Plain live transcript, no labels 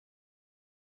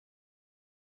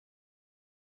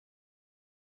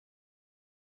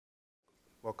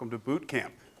Welcome to boot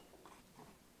camp.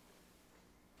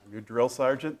 I'm your drill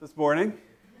sergeant this morning.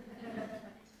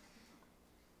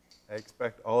 I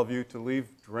expect all of you to leave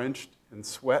drenched in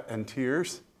sweat and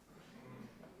tears.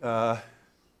 We're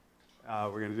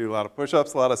going to do a lot of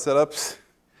push-ups, a lot of sit-ups.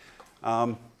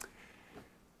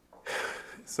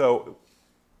 So we're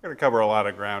going to cover a lot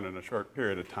of ground in a short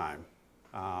period of time.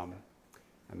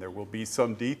 And there will be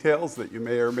some details that you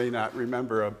may or may not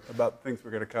remember about things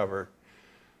we're going to cover.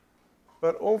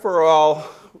 But overall,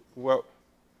 what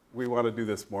we want to do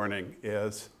this morning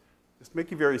is just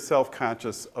make you very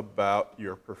self-conscious about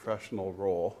your professional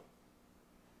role.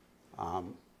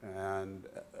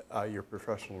 Your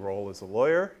professional role as a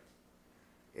lawyer,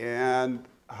 and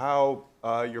how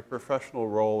your professional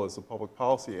role as a public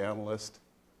policy analyst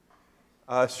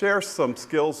shares some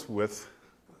skills with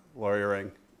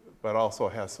lawyering, but also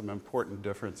has some important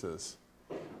differences.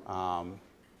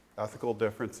 Ethical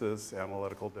differences,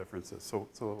 analytical differences.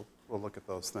 So we'll look at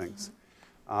those things.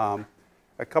 A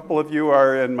couple of you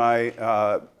are in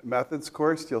my methods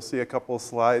course. You'll see a couple of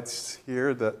slides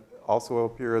here that also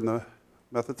appear in the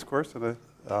methods course. And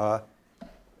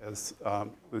as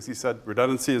Lucy said,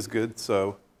 redundancy is good.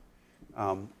 So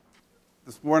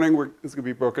this morning, it's going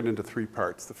to be broken into three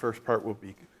parts. The first part will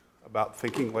be about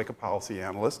thinking like a policy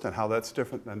analyst and how that's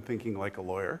different than thinking like a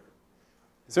lawyer.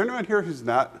 Is there anyone here who's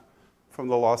not from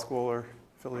the law school or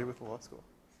affiliated with the law school?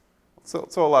 So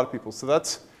a lot of people. So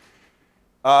that's,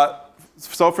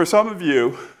 so for some of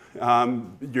you,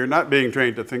 you're not being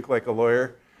trained to think like a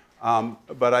lawyer,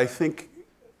 but I think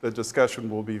the discussion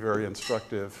will be very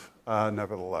instructive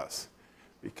nevertheless,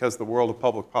 because the world of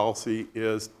public policy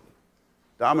is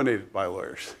dominated by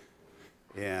lawyers.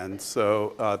 And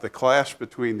so the clash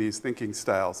between these thinking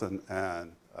styles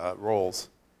and roles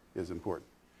is important.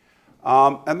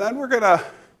 And then we're going to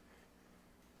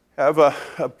have a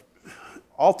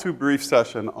all too brief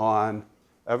session on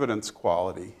evidence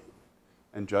quality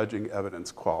and judging evidence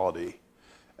quality.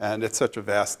 And it's such a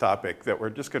vast topic that we're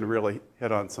just going to really hit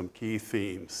on some key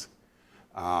themes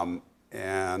and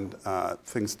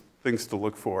things to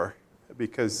look for,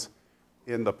 because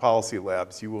in the policy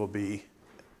labs you will be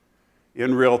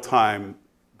in real time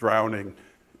drowning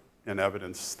in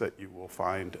evidence that you will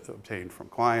find obtained from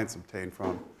clients, obtained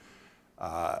from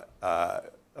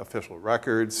official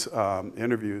records,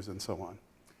 interviews, and so on.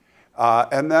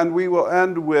 And then we will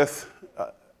end with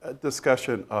a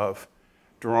discussion of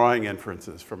drawing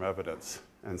inferences from evidence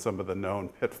and some of the known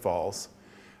pitfalls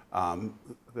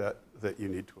that you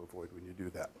need to avoid when you do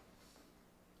that.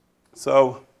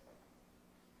 So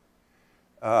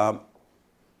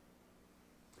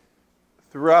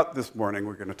throughout this morning,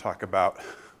 we're going to talk about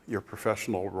your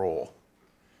professional role.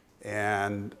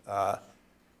 And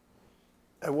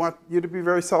I want you to be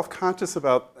very self-conscious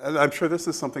about, and I'm sure this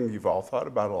is something you've all thought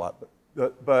about a lot,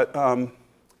 but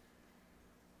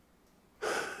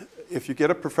if you get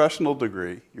a professional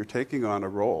degree, you're taking on a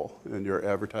role and you're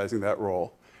advertising that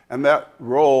role. And that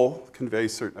role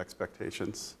conveys certain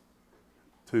expectations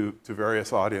to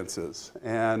various audiences.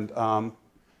 And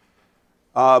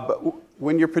but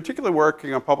when you're particularly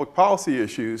working on public policy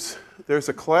issues, there's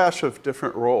a clash of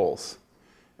different roles.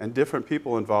 And different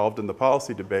people involved in the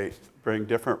policy debate bring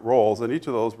different roles. And each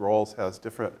of those roles has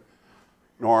different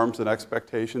norms and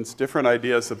expectations, different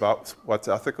ideas about what's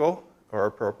ethical or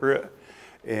appropriate.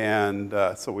 And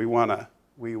so we want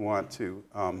to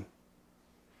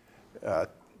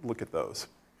look at those.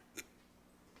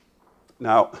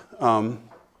 Now,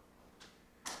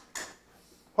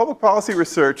 public policy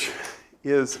research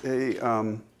is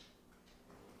in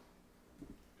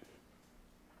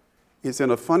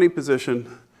a funny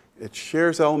position. It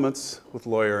shares elements with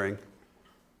lawyering,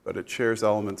 but it shares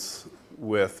elements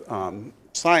with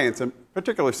science, and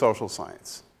particularly social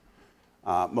science.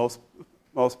 Most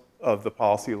of the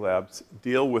policy labs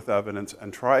deal with evidence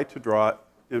and try to draw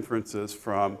inferences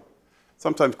from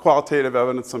sometimes qualitative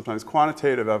evidence, sometimes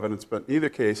quantitative evidence, but in either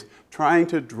case, trying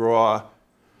to draw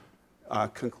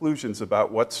conclusions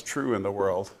about what's true in the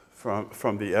world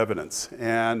from the evidence.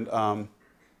 And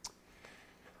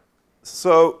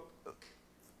so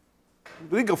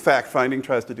legal fact-finding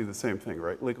tries to do the same thing,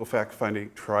 right? Legal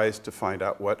fact-finding tries to find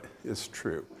out what is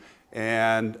true.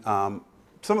 And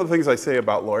some of the things I say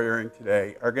about lawyering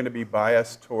today are going to be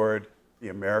biased toward the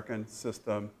American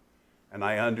system. And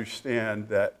I understand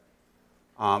that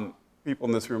people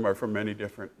in this room are from many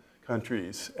different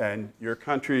countries. And your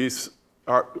countries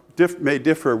may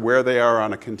differ where they are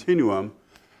on a continuum.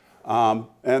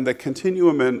 And the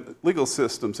continuum in legal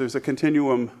systems, there's a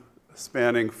continuum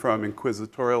spanning from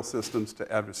inquisitorial systems to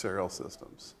adversarial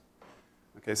systems.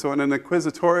 Okay, so in an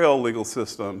inquisitorial legal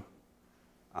system,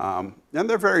 And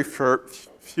there are very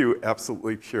few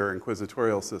absolutely pure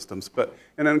inquisitorial systems. But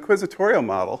in an inquisitorial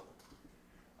model,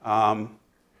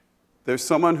 there's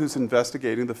someone who's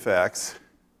investigating the facts.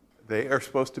 They are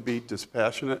supposed to be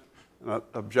dispassionate and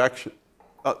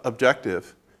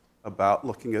objective about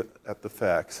looking at the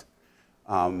facts.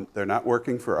 They're not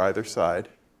working for either side.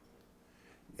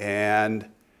 And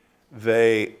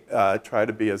they try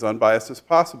to be as unbiased as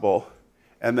possible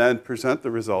and then present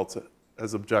the results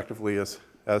as objectively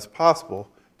as possible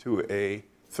to a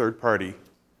third-party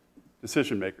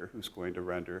decision maker who's going to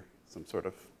render some sort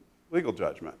of legal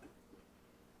judgment.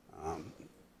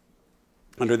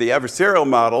 Under the adversarial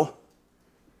model,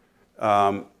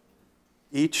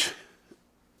 each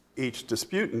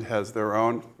disputant has their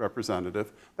own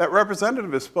representative. That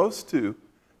representative is supposed to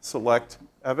select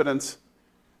evidence,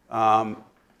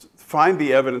 find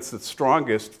the evidence that's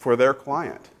strongest for their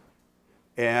client,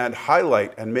 and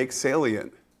highlight and make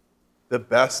salient the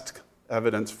best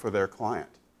evidence for their client.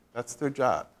 That's their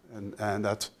job, and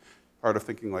that's part of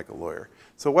thinking like a lawyer.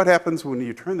 So what happens when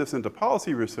you turn this into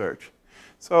policy research?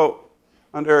 So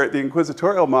under the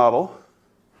inquisitorial model,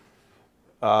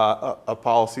 a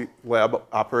policy lab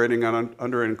operating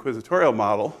under an inquisitorial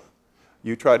model,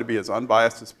 you try to be as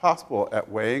unbiased as possible at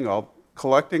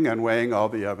collecting and weighing all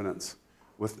the evidence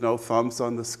with no thumbs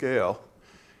on the scale.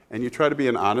 And you try to be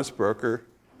an honest broker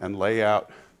and lay out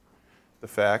the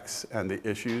facts and the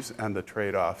issues and the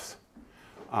trade-offs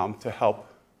to help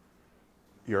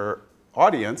your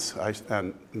audience,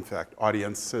 and in fact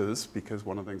audiences, because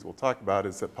one of the things we'll talk about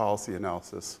is that policy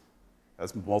analysis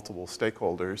has multiple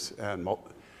stakeholders and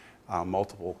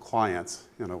multiple clients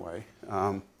in a way.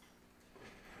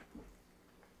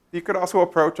 You could also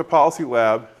approach a policy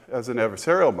lab as an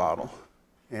adversarial model.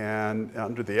 And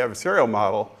under the adversarial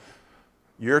model,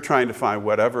 you're trying to find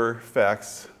whatever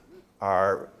facts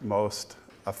are most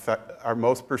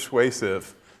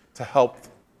persuasive to help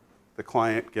the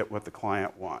client get what the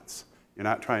client wants. You're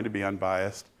not trying to be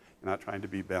unbiased. You're not trying to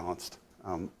be balanced.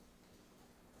 And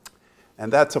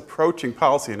that's approaching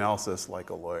policy analysis like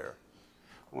a lawyer.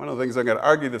 One of the things I'm going to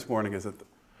argue this morning is that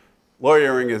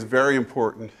lawyering is very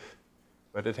important,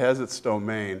 but it has its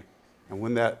domain. And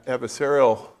when that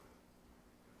adversarial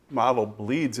model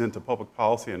bleeds into public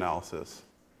policy analysis,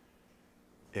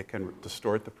 it can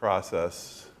distort the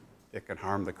process. It can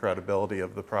harm the credibility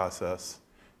of the process.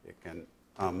 It can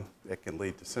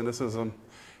lead to cynicism.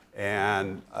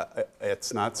 And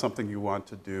it's not something you want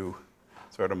to do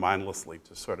sort of mindlessly,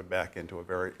 to sort of back into a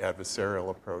very adversarial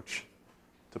approach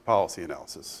to policy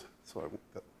analysis. So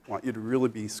I want you to really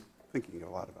be thinking a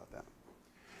lot about that.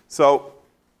 So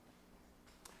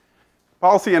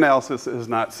policy analysis is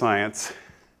not science,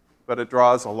 but it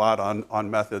draws a lot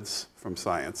on methods from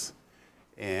science.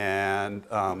 And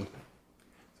I've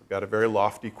got a very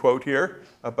lofty quote here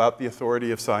about the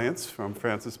authority of science from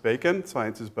Francis Bacon: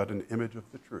 "Science is but an image of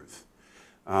the truth."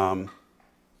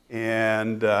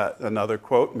 And another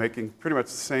quote making pretty much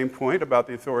the same point about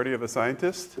the authority of a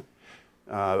scientist.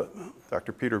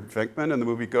 Dr. Peter Venkman in the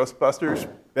movie Ghostbusters: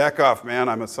 "Back off, man,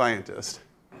 I'm a scientist."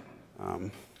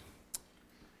 I've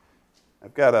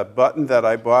got a button that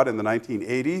I bought in the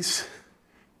 1980s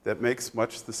that makes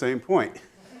much the same point.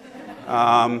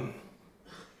 I'm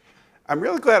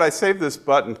really glad I saved this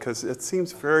button because it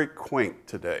seems very quaint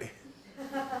today.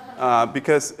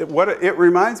 Because it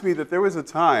reminds me that there was a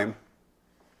time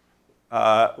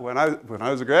when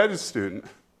I was a graduate student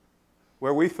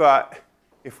where we thought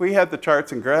if we had the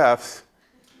charts and graphs,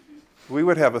 we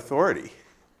would have authority,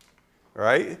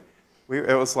 right?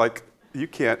 It was like, you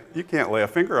can't lay a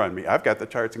finger on me. I've got the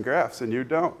charts and graphs and you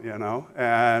don't, you know?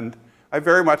 And I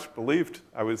very much believed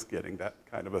I was getting that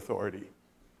kind of authority.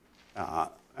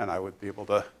 And I would be able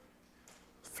to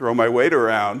throw my weight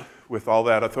around with all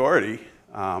that authority.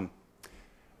 I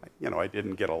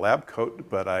didn't get a lab coat,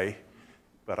 but I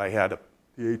had a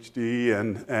PhD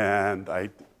and I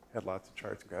had lots of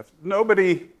charts and graphs.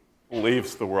 Nobody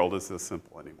believes the world is this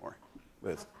simple anymore,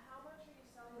 Liz. How much are you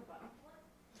selling the button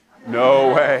for?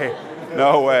 No way,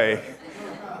 no way.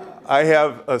 I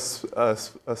have a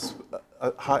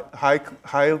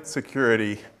high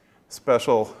security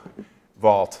special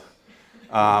vault,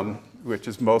 which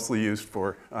is mostly used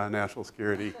for national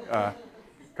security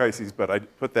crises, but I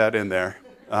put that in there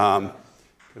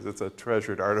because it's a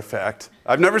treasured artifact.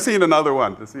 I've never seen another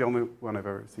one. It's the only one I've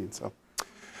ever seen.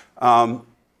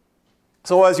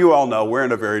 So as you all know, we're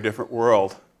in a very different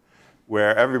world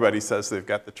where everybody says they've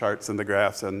got the charts and the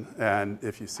graphs, and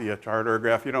if you see a chart or a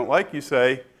graph you don't like, you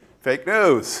say, fake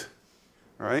news,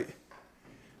 right?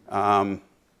 So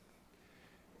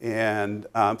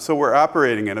we're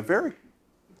operating in a very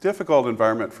difficult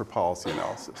environment for policy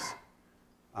analysis.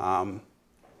 I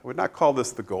would not call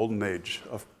this the golden age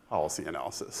of policy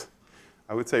analysis.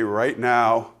 I would say right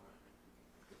now,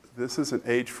 this is an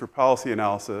age for policy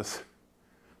analysis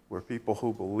where people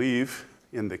who believe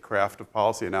in the craft of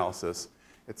policy analysis,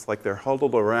 it's like they're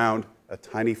huddled around a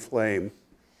tiny flame,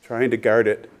 trying to guard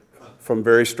it from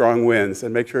very strong winds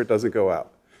and make sure it doesn't go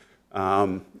out.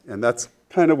 And that's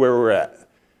kind of where we're at.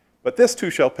 But this too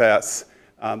shall pass.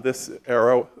 This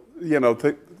era,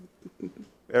 the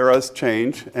eras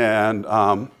change, and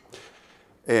I'm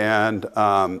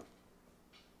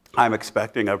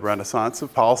expecting a renaissance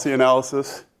of policy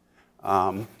analysis.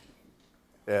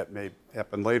 It may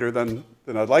happen later than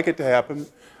I'd like it to happen,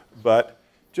 but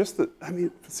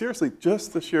seriously,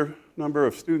 just the sheer number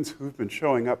of students who've been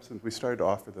showing up since we started to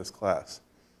offer this class,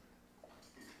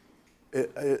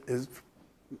 it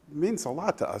means a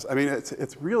lot to us. I mean,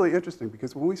 it's really interesting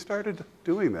because when we started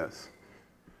doing this,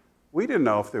 we didn't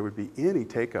know if there would be any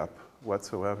take-up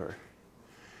whatsoever,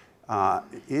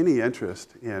 any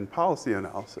interest in policy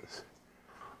analysis.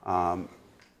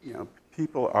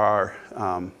 People are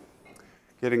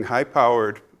getting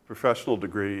high-powered professional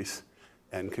degrees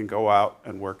and can go out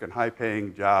and work in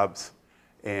high-paying jobs,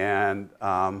 and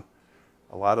a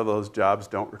lot of those jobs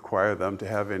don't require them to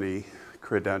have any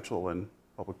credential in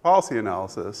public policy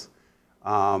analysis,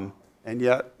 and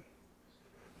yet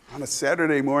on a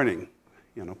Saturday morning,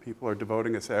 people are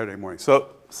devoting a Saturday morning.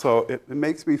 So it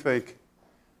makes me think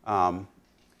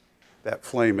that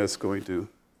flame is going to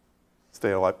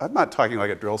stay alive. I'm not talking like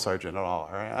a drill sergeant at all.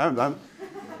 Right?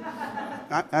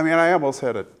 I almost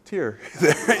had a tear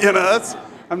there.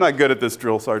 I'm not good at this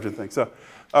drill sergeant thing. So,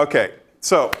 okay.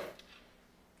 So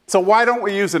why don't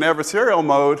we use an adversarial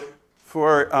mode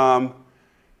for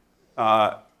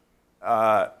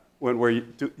when we're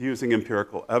using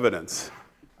empirical evidence?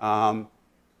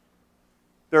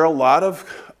 There are a lot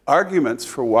of arguments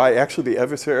for why actually the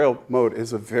adversarial mode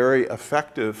is a very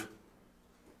effective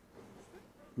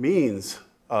means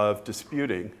of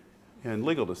disputing in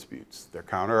legal disputes. There are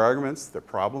counter-arguments, there are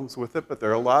problems with it, but there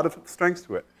are a lot of strengths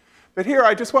to it. But here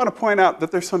I just want to point out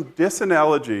that there's some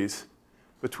disanalogies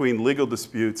between legal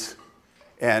disputes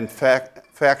and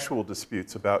factual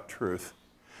disputes about truth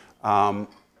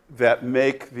that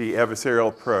make the adversarial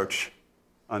approach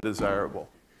undesirable.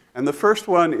 And the first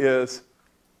one is,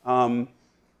 I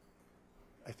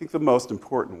think the most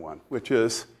important one, which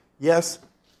is, yes,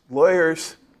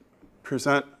 lawyers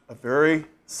present a very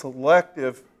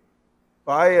selective,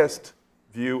 biased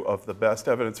view of the best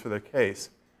evidence for their case,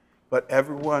 but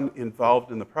everyone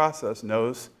involved in the process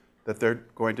knows that they're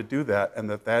going to do that and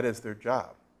that that is their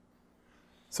job.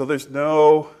 So there's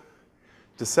no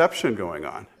deception going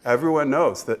on. Everyone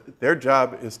knows that their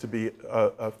job is to be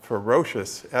a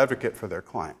ferocious advocate for their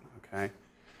client, okay?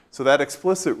 So that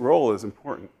explicit role is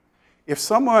important. If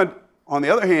someone, on the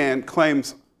other hand,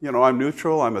 claims, I'm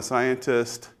neutral, I'm a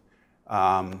scientist,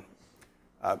 my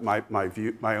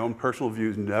own personal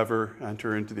views never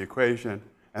enter into the equation,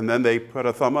 and then they put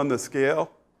a thumb on the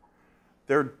scale,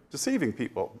 they're deceiving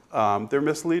people. They're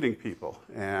misleading people.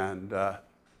 And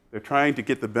they're trying to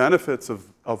get the benefits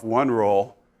of one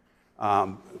role,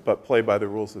 but play by the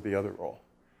rules of the other role.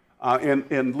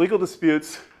 In legal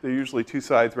disputes, there are usually two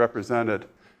sides represented.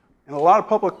 In a lot of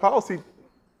public policy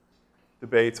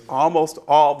debates, almost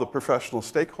all the professional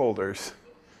stakeholders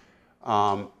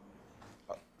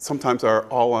sometimes are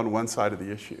all on one side of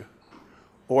the issue,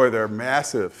 or there are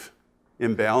massive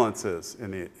imbalances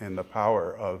in the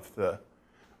power of the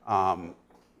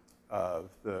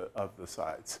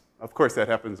sides. Of course, that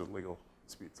happens in legal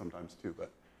disputes sometimes too.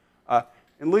 But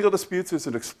in legal disputes, there's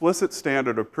an explicit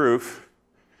standard of proof.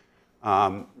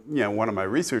 One of my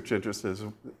research interests is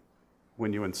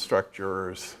when you instruct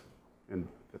jurors and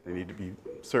that they need to be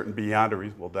certain beyond a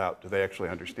reasonable doubt. Do they actually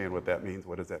understand what that means?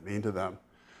 What does that mean to them?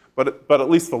 But at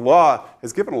least the law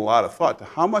has given a lot of thought to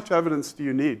how much evidence do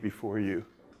you need before you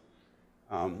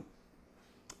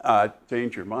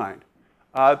change your mind.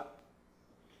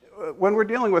 When we're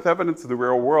dealing with evidence of the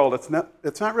real world, it's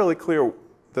not really clear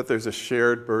that there's a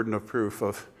shared burden of proof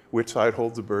of which side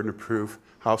holds the burden of proof,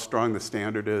 how strong the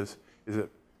standard is. Is it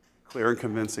clear and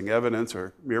convincing evidence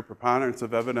or mere preponderance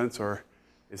of evidence, or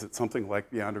is it something like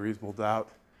beyond a reasonable doubt?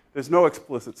 There's no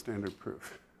explicit standard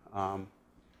proof.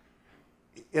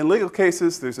 In legal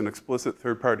cases, there's an explicit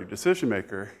third-party decision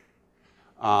maker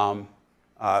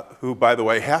who, by the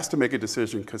way, has to make a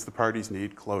decision because the parties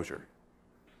need closure.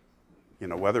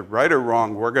 Whether right or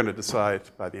wrong, we're going to decide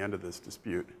by the end of this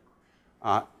dispute.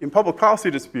 In public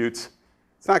policy disputes,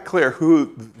 it's not clear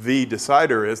who the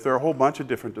decider is. There are a whole bunch of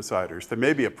different deciders. There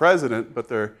may be a president, but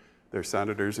there are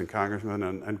senators and congressmen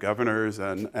and governors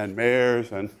and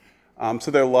mayors and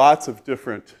So there are lots of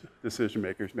different decision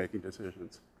makers making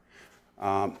decisions.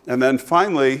 And then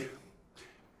finally,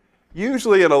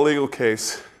 usually in a legal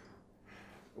case,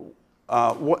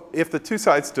 if the two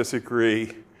sides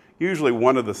disagree, usually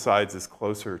one of the sides is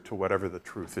closer to whatever the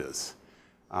truth is.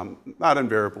 Not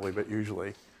invariably, but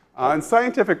usually. In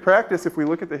scientific practice, if we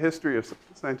look at the history of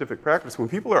scientific practice, when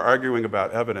people are arguing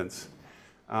about evidence,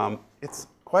 it's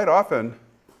quite often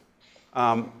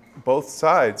both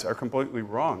sides are completely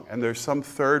wrong. And there's some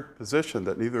third position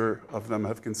that neither of them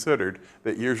have considered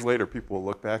that years later people will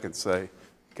look back and say,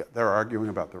 they're arguing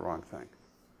about the wrong thing.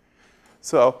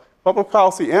 So public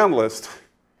policy analysts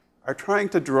are trying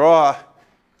to define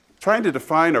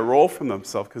a role for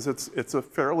themselves, because it's a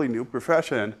fairly new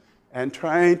profession, and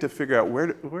trying to figure out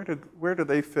where do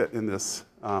they fit in this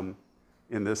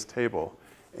table.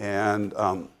 And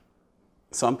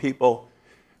some people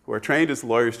who are trained as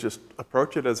lawyers just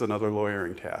approach it as another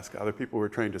lawyering task. Other people who are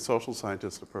trained as social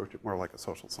scientists approach it more like a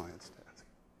social science task.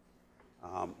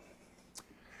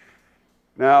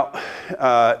 Now,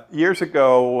 years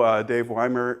ago, Dave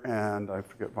Weimer and I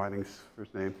forget Vining's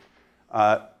first name,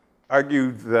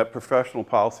 argued that professional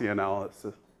policy analysts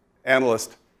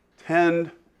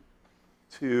tend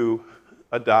to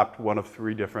adopt one of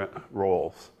three different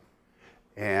roles.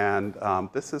 And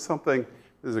this is a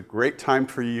great time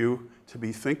for you to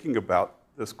be thinking about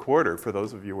this quarter, for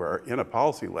those of you who are in a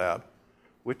policy lab.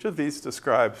 Which of these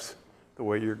describes the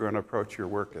way you're going to approach your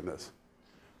work in this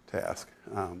task?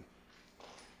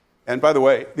 And by the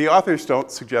way, the authors don't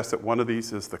suggest that one of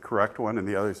these is the correct one and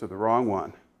the others are the wrong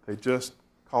one. They just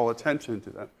call attention to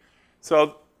them.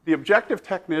 So the objective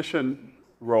technician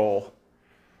role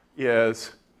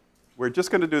is, we're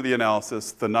just going to do the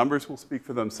analysis. The numbers will speak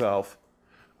for themselves.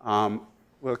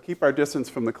 We'll keep our distance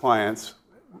from the clients.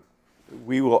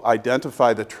 We will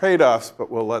identify the trade-offs, but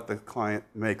we'll let the client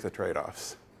make the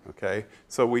trade-offs. Okay?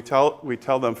 So we tell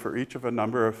them for each of a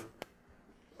number of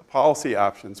policy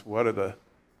options, what are the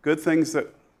good things that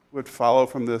would follow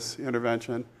from this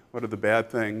intervention, what are the bad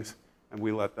things, and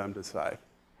we let them decide.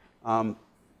 I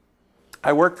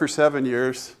worked for 7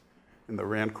 years in the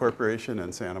RAND Corporation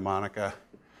in Santa Monica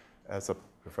as a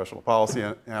professional policy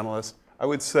analyst. I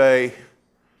would say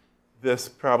this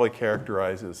probably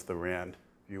characterizes the RAND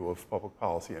view of public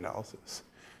policy analysis.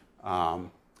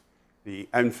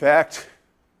 In fact,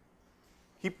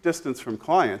 keep distance from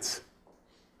clients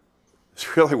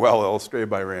is really well illustrated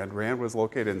by RAND. RAND was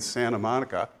located in Santa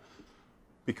Monica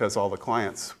because all the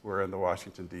clients were in the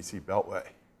Washington, D.C. Beltway.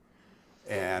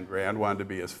 And RAND wanted to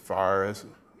be as far as,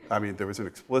 there was an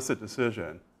explicit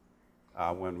decision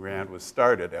when RAND was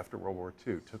started after World War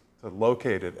II to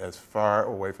locate it as far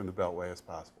away from the Beltway as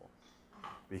possible,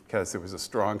 because there was a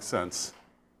strong sense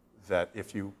that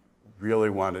if you really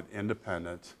wanted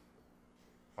independent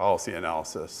policy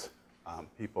analysis,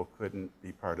 people couldn't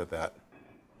be part of that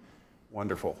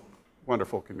wonderful,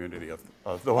 wonderful community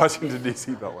of the Washington,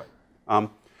 D.C. Beltway.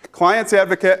 Clients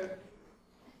advocate.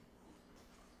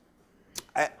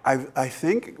 I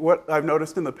think what I've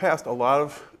noticed in the past, a lot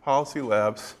of policy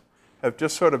labs have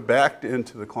just sort of backed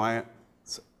into the client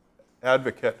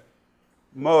advocate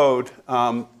mode.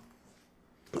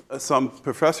 Some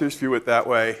professors view it that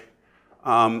way.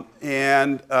 And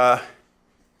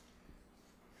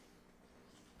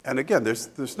again,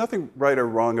 there's nothing right or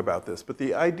wrong about this, but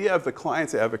the idea of the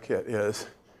client's advocate is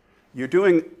you're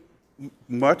doing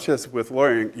much as with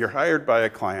lawyering. You're hired by a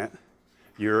client.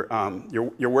 You're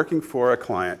working for a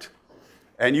client,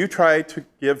 and you try to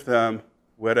give them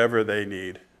whatever they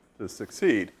need to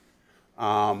succeed.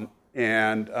 You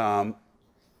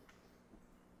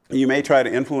may try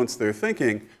to influence their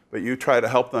thinking, but you try to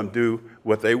help them do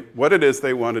what it is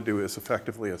they want to do as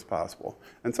effectively as possible.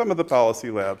 And some of the policy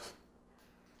labs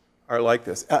are like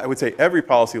this. I would say every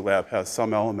policy lab has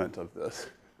some element of this.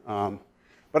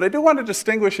 But I do want to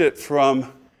distinguish it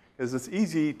from, because it's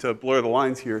easy to blur the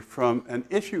lines here, from an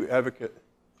issue advocate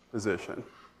position.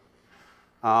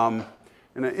 In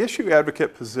an issue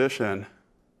advocate position,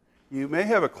 you may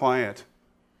have a client,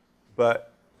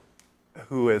 but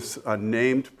who is a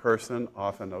named person,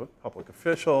 often a public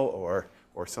official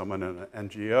or someone in an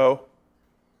NGO.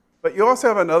 But you also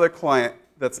have another client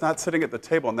that's not sitting at the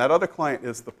table, and that other client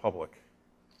is the public.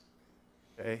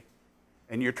 Okay?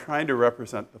 And you're trying to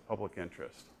represent the public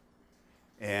interest.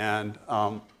 And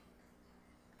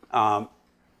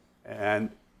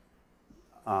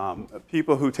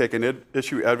people who take an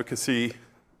issue advocacy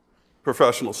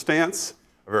professional stance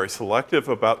are very selective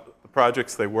about the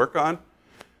projects they work on,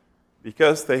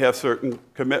 because they have certain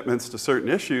commitments to certain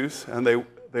issues, and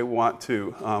they want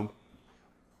to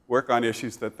work on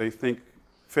issues that they think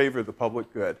favor the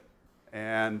public good.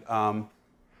 And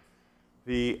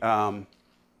the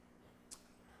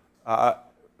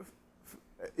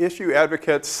issue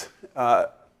advocates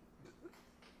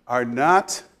are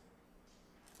not,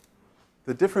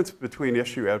 the difference between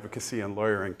issue advocacy and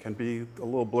lawyering can be a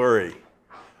little blurry,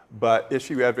 but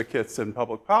issue advocates in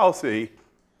public policy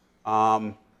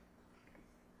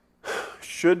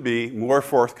should be more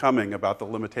forthcoming about the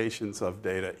limitations of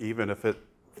data, even if it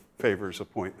favors a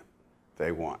point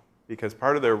they want. Because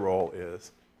part of their role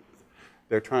is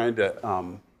they're trying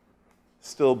to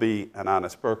still be an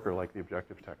honest broker like the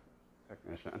objective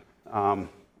technician.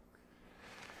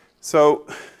 So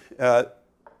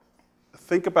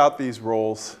think about these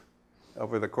roles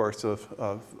over the course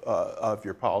of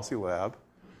your policy lab.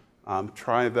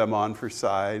 Try them on for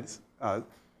size.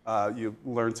 You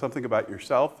learn something about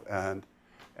yourself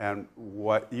and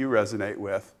what you resonate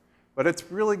with. But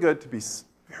it's really good to be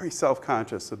very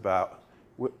self-conscious about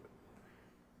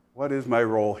what is my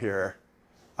role here,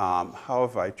 how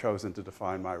have I chosen to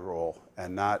define my role,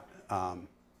 and not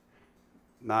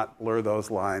blur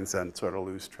those lines and sort of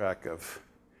lose track of,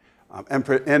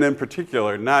 and in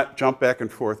particular, not jump back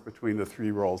and forth between the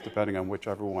three roles, depending on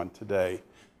whichever one today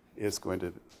is going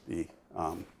to be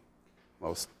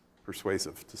most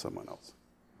persuasive to someone else.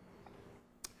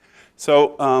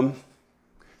 So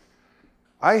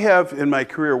I have, in my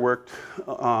career, worked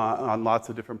on lots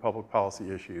of different public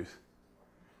policy issues.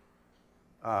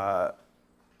 But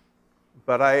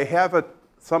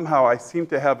somehow I seem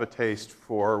to have a taste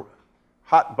for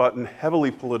hot-button, heavily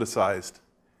politicized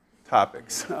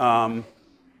topics. And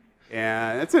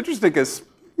it's interesting because,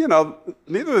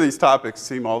 neither of these topics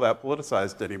seem all that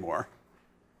politicized anymore,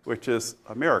 which is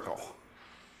a miracle,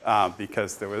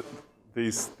 because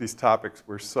these topics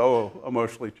were so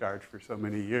emotionally charged for so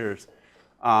many years.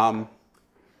 So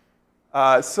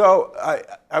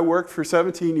I worked for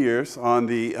 17 years on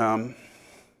the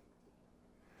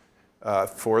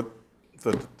for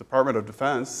the Department of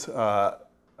Defense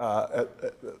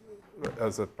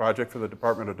as a project for the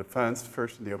Department of Defense,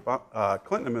 first in the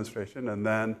Clinton administration, and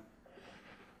then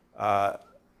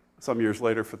some years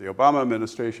later for the Obama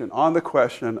administration, on the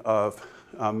question of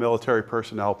military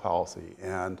personnel policy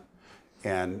and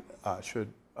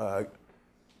should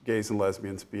gays and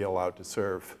lesbians be allowed to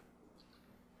serve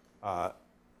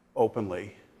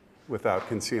openly without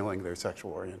concealing their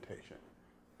sexual orientation.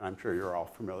 I'm sure you're all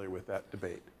familiar with that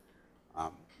debate.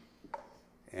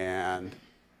 And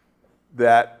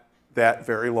that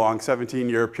very long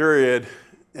 17-year period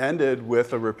ended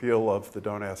with a repeal of the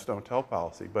Don't Ask, Don't Tell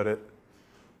policy. But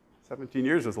 17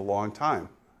 years is a long time.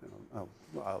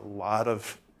 A lot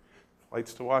of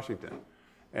flights to Washington.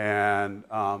 And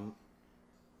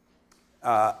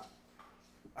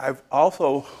I've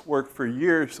also worked for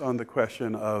years on the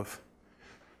question of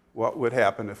what would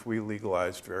happen if we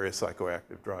legalized various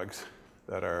psychoactive drugs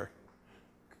that are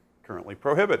currently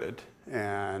prohibited.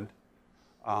 And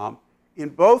in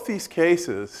both these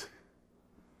cases,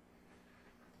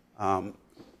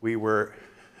 we were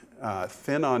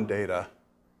thin on data.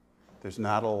 There's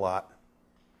not a lot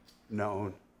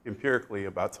known empirically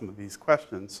about some of these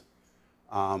questions.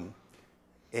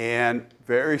 And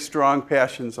very strong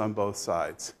passions on both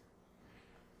sides.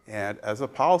 And as a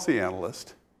policy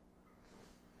analyst,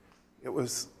 it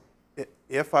was,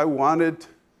 if I wanted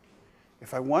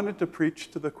to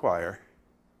preach to the choir,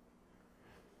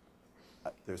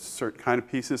 there's certain kind of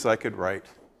pieces I could write.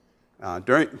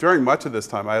 During much of this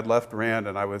time, I had left Rand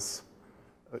and I was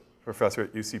a professor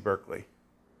at UC Berkeley.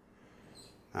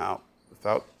 Now,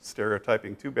 without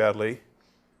stereotyping too badly,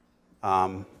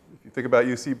 if you think about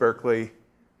UC Berkeley,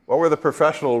 what were the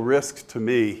professional risks to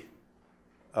me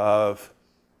of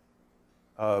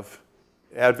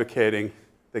advocating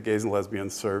that gays and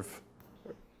lesbians serve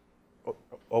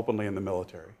openly in the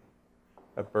military?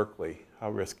 At Berkeley,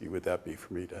 how risky would that be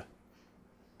for me to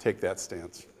take that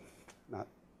stance?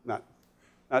 Not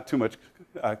too much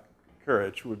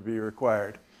courage would be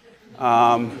required.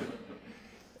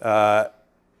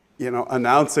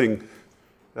 Announcing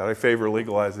that I favor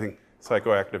legalizing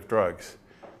psychoactive drugs.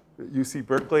 At UC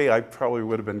Berkeley, I probably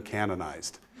would have been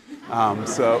canonized.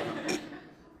 So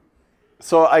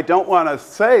I don't want to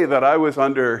say that I was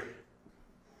under,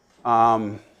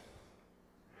 that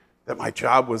my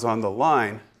job was on the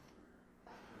line.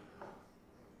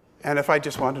 And if I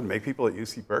just wanted to make people at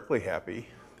UC Berkeley happy,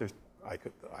 I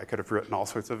could have written all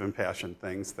sorts of impassioned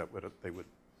things that they would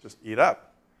just eat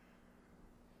up.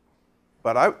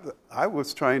 But I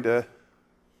was trying to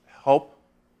help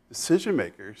decision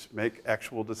makers make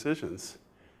actual decisions,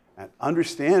 and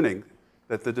understanding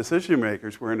that the decision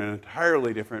makers were in an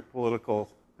entirely different political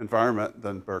environment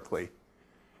than Berkeley.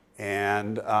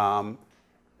 And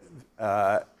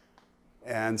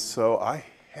And so I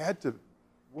had to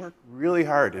work really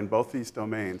hard in both these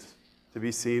domains to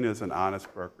be seen as an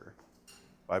honest broker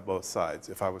by both sides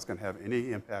if I was going to have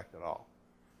any impact at all.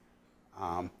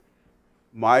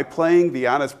 My playing the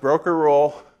honest broker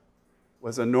role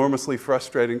was enormously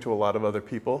frustrating to a lot of other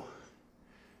people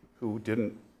who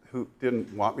didn't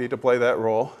want me to play that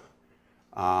role.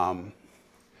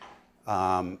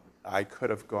 I could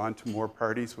have gone to more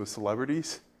parties with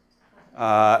celebrities,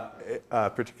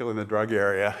 particularly in the drug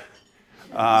area,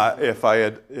 if I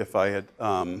had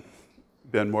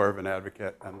been more of an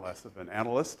advocate and less of an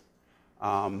analyst.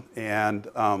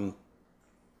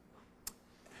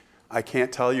 I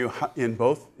can't tell you in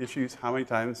both issues how many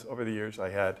times over the years I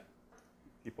had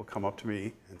people come up to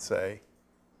me and say,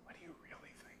 "What do you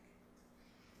really think?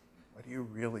 What do you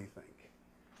really think?"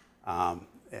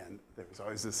 And there was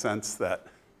always this sense that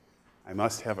I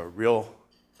must have a real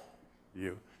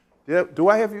view. Do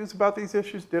I have views about these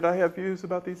issues? Did I have views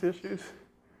about these issues?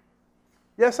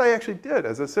 Yes, I actually did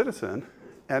as a citizen,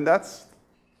 and that's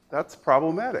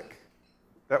problematic.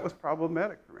 That was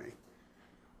problematic for me.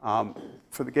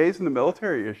 For the gays in the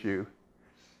military issue,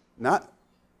 not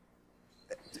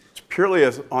purely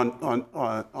as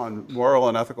on moral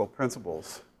and ethical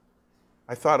principles,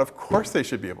 I thought, of course, they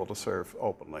should be able to serve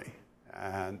openly.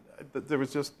 And there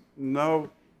was just no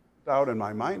doubt in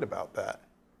my mind about that.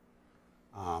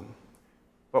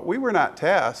 But we were not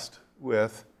tasked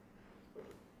with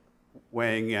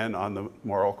weighing in on the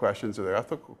moral questions or the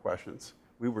ethical questions.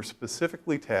 We were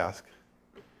specifically tasked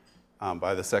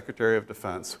by the Secretary of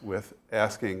Defense with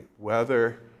asking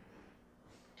whether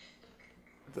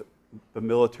the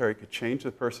military could change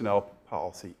the personnel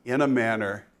policy in a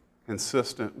manner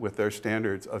consistent with their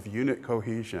standards of unit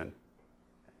cohesion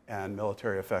and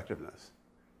military effectiveness.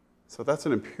 So that's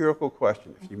an empirical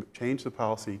question. If you change the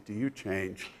policy, do you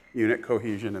change unit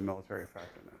cohesion and military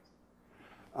effectiveness?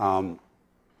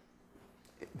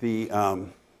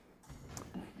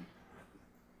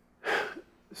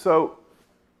 So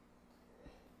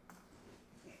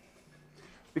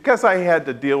because I had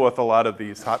to deal with a lot of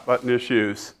these hot button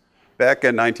issues, back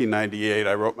in 1998,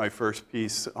 I wrote my first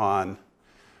piece on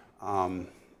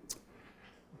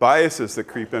biases that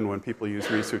creep in when people use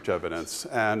research evidence,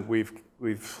 and we've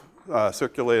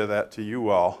circulated that to you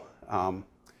all.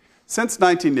 Since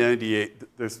 1998,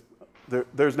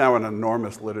 there's now an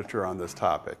enormous literature on this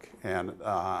topic, and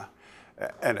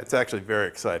it's actually very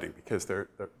exciting because there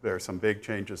are some big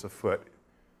changes afoot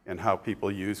in how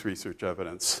people use research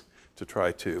evidence to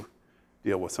try to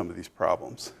deal with some of these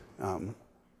problems.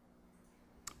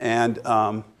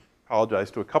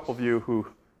 Apologize to a couple of you who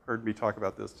heard me talk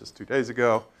about this just 2 days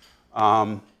ago.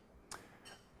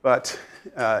 But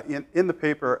in the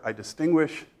paper, I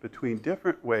distinguish between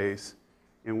different ways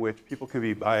in which people can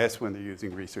be biased when they're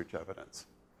using research evidence.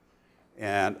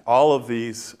 And all of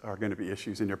these are going to be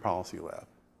issues in your policy lab.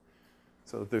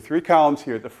 So there are 3 columns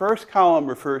here. The first column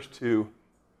refers to,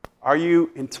 are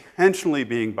you intentionally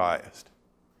being biased?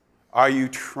 Are you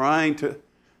trying to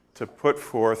put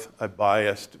forth a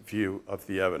biased view of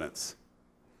the evidence?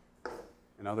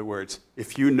 In other words,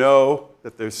 if you know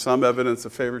that there's some evidence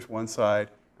that favors one side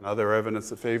and other evidence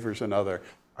that favors another,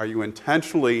 are you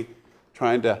intentionally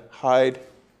trying to hide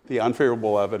the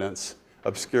unfavorable evidence,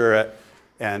 obscure it,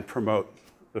 and promote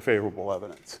the favorable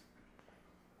evidence?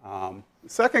 The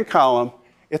second column,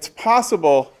 it's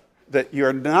possible that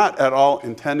you're not at all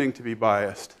intending to be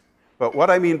biased. But what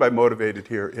I mean by motivated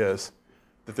here is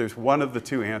that there's one of the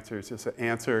 2 answers. It's an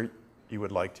answer you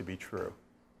would like to be true.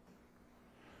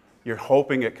 You're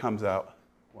hoping it comes out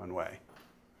one way.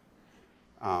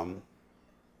 And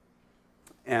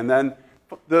then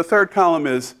the third column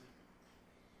is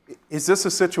this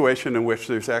a situation in which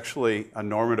there's actually a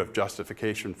normative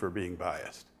justification for being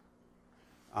biased?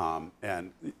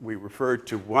 And we referred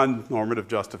to one normative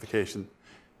justification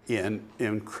in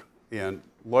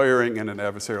lawyering in an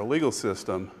adversarial legal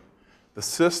system. The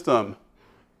system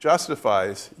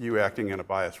justifies you acting in a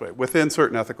biased way within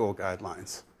certain ethical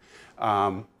guidelines.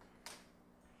 And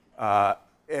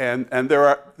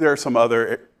there are some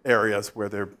other areas where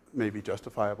there may be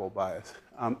justifiable bias.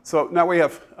 So now we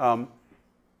have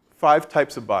 5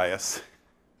 types of bias.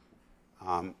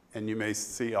 And you may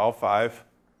see all 5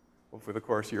 over the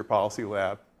course of your policy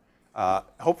lab.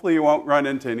 Hopefully you won't run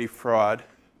into any fraud.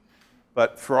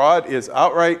 But fraud is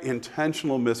outright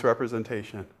intentional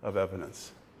misrepresentation of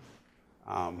evidence.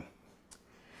 I'm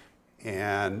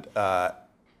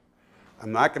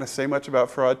not going to say much about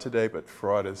fraud today, but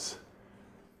fraud is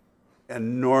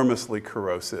enormously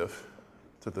corrosive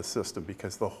to the system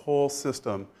because the whole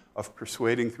system of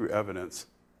persuading through evidence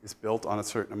is built on a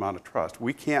certain amount of trust.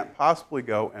 We can't possibly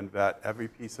go and vet every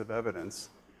piece of evidence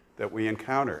that we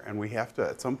encounter, and we have to,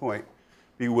 at some point,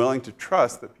 be willing to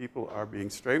trust that people are being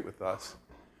straight with us.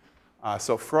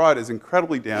 So fraud is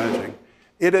incredibly damaging.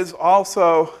 It is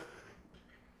also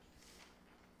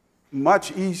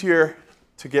much easier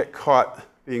to get caught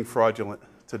being fraudulent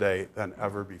today than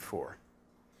ever before.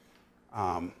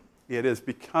 It is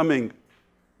becoming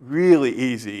really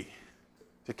easy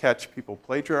to catch people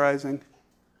plagiarizing.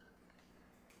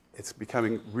 It's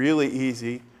becoming really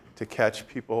easy to catch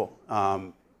people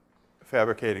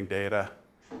fabricating data.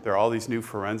 There are all these new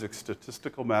forensic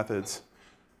statistical methods.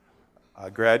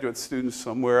 Graduate students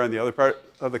somewhere in the other part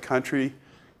of the country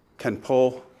can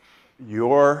pull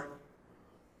your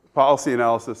policy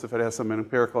analysis, if it has some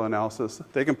empirical analysis.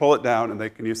 They can pull it down, and they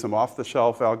can use some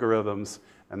off-the-shelf algorithms,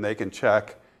 and they can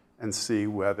check and see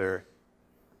whether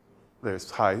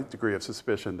there's a high degree of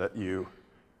suspicion that you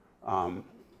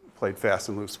played fast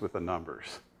and loose with the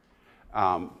numbers.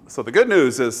 So the good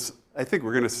news is I think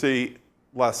we're going to see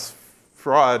less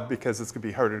fraud because it's going to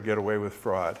be harder to get away with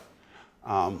fraud.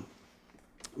 You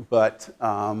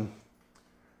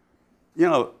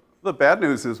know, the bad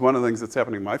news is one of the things that's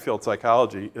happening in my field,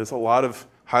 psychology, is a lot of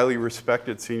highly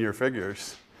respected senior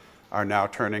figures are now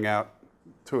turning out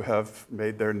to have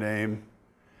made their name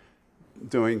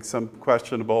doing some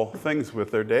questionable things with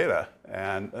their data,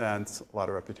 and a lot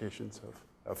of reputations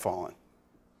have fallen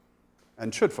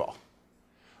and should fall.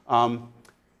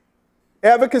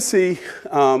 Advocacy,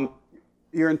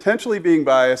 you're intentionally being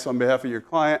biased on behalf of your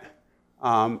client.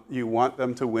 You want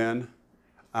them to win.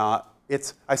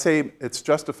 I say it's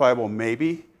justifiable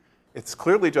maybe. It's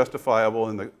clearly justifiable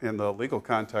in the legal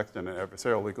context in an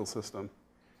adversarial legal system.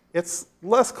 It's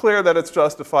less clear that it's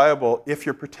justifiable if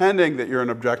you're pretending that you're an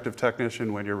objective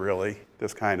technician when you're really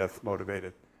this kind of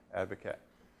motivated advocate.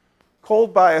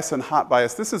 Cold bias and hot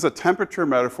bias. This is a temperature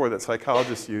metaphor that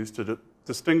psychologists use to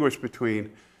distinguish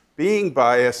between being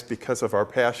biased because of our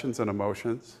passions and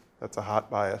emotions, that's a hot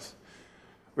bias,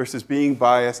 versus being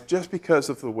biased just because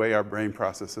of the way our brain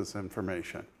processes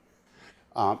information.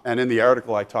 And in the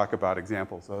article, I talk about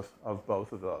examples of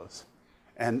both of those.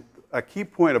 And a key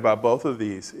point about both of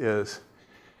these is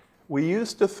we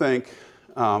used to think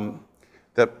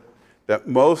that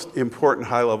most important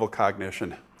high-level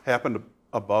cognition happened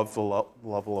above the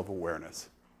level of awareness,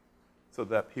 so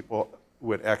that people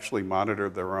would actually monitor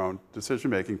their own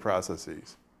decision-making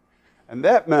processes. And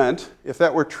that meant, if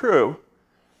that were true,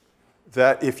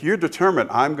 that if you're determined,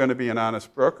 I'm going to be an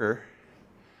honest broker,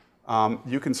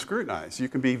 you can scrutinize. You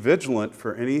can be vigilant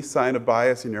for any sign of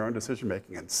bias in your own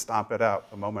decision-making and stomp it out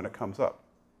the moment it comes up.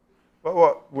 But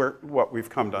what we've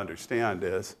come to understand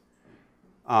is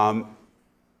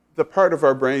the part of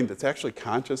our brain that's actually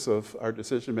conscious of our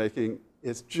decision-making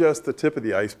is just the tip of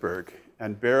the iceberg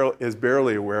and is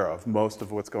barely aware of most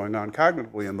of what's going on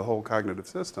cognitively in the whole cognitive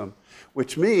system,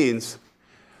 which means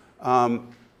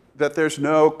that there's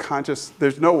no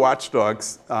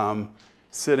watchdogs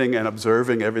sitting and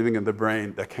observing everything in the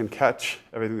brain that can catch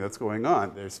everything that's going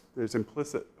on. There's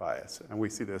implicit bias, and we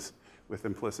see this with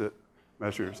implicit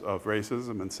measures of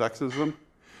racism and sexism,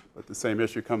 but the same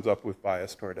issue comes up with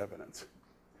bias toward evidence.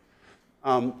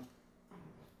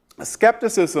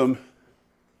 Skepticism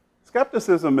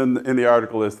in the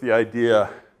article is the idea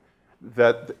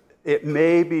that it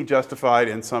may be justified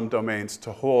in some domains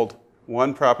to hold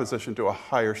one proposition to a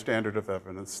higher standard of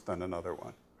evidence than another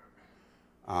one.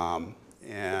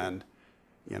 And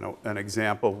an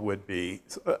example would be,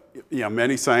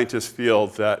 many scientists feel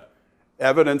that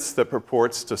evidence that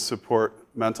purports to support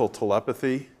mental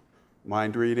telepathy,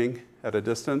 mind reading at a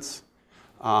distance,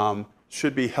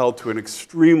 should be held to an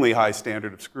extremely high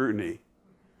standard of scrutiny.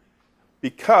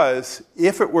 Because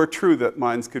if it were true that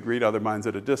minds could read other minds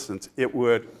at a distance, it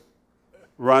would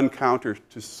run counter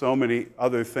to so many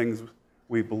other things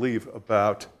we believe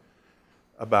about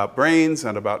brains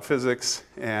and about physics.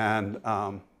 And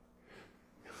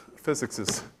physics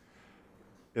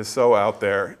is so out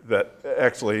there that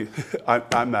actually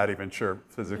I'm not even sure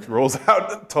physics rules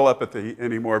out telepathy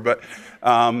anymore.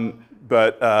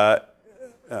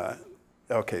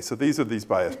 Okay, so these are these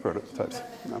bias prototypes.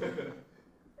 No.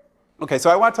 Okay, so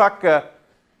I want to talk,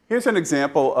 here's an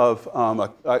example of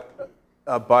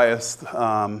a bias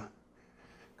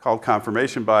called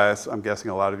confirmation bias. I'm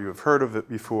guessing a lot of you have heard of it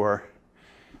before.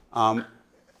 A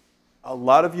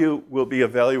lot of you will be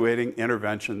evaluating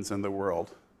interventions in the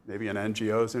world, maybe an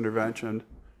NGO's intervention,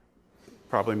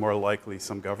 probably more likely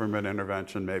some government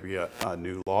intervention, maybe a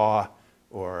new law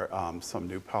or some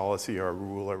new policy or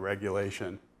rule or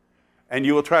regulation. And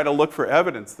you will try to look for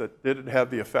evidence that didn't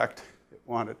have the effect it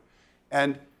wanted.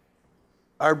 And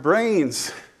our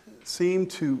brains seem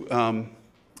to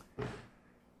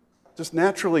just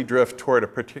naturally drift toward a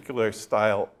particular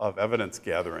style of evidence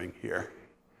gathering here,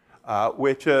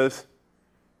 which is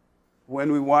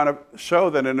when we want to show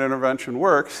that an intervention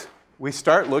works, we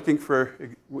start with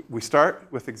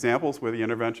examples where the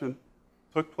intervention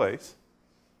took place,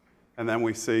 and then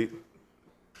we see,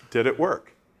 did it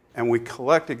work? And we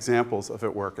collect examples of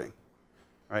it working,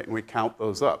 right? And we count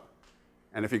those up.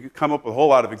 And if you come up with a whole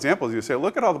lot of examples, you say,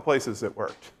 look at all the places it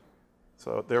worked.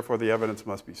 So therefore, the evidence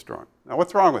must be strong. Now,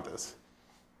 what's wrong with this?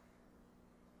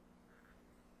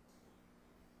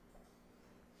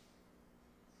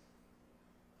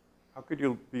 How could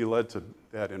you be led to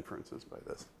bad inferences by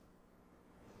this?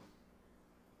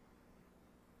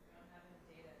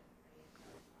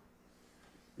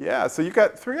 Yeah, so you've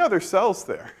got 3 other cells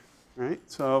there, right?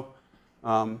 So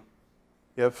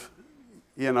if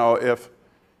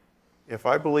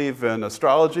I believe in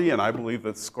astrology and I believe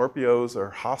that Scorpios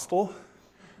are hostile,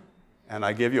 and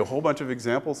I give you a whole bunch of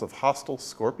examples of hostile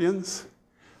scorpions,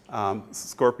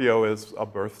 Scorpio is a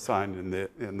birth sign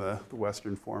in the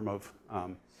Western form of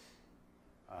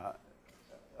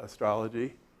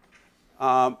astrology.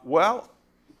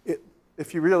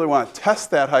 If you really want to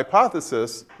test that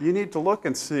hypothesis, you need to look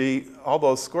and see all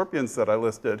those scorpions that I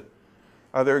listed.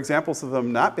 Are there examples of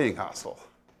them not being hostile?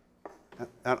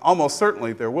 And almost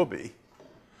certainly there will be.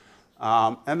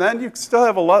 And then you still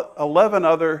have 11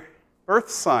 other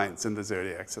birth signs in the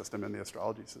zodiac system, in the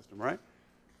astrology system, right?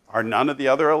 Are none of the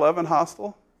other 11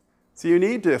 hostile? So you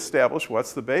need to establish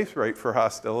what's the base rate for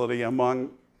hostility among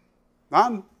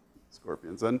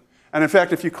non-scorpions. And in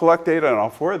fact, if you collect data on all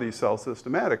 4 of these cells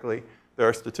systematically, there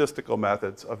are statistical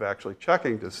methods of actually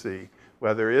checking to see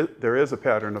whether there is a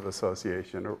pattern of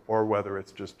association or whether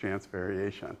it's just chance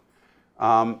variation.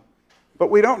 But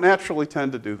we don't naturally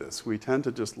tend to do this. We tend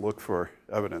to just look for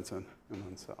evidence in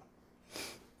one cell.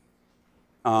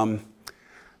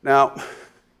 Now,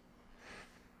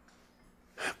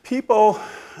 people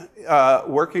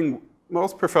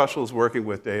most professionals working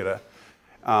with data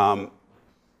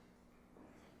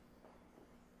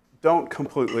don't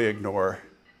completely ignore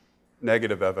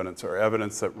negative evidence or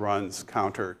evidence that runs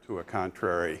counter to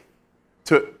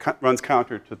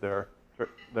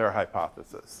their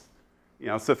hypothesis.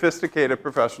 Sophisticated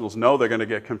professionals know they're going to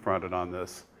get confronted on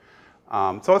this.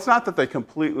 So it's not that they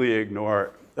completely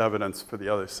ignore evidence for the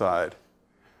other side.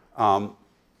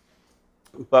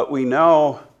 But we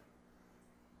know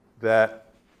that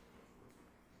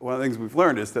one of the things we've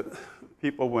learned is that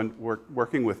people, when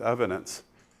working with evidence,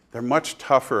 they're much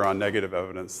tougher on negative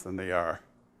evidence than they are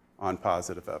on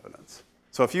positive evidence.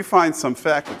 So if you find some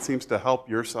fact that seems to help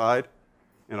your side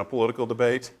in a political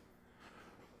debate,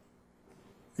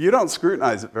 you don't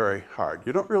scrutinize it very hard.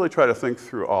 You don't really try to think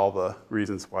through all the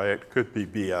reasons why it could be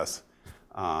BS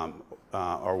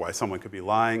or why someone could be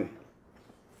lying.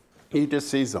 You just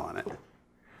seize on it.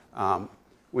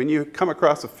 When you come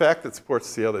across a fact that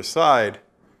supports the other side,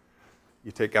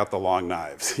 you take out the long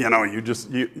knives.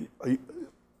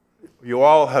 You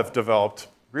all have developed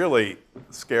really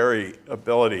scary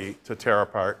ability to tear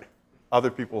apart other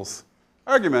people's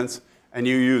arguments, and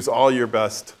you use all your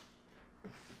best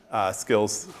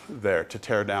skills there to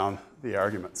tear down the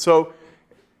argument. So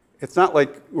it's not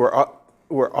like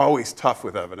we're always tough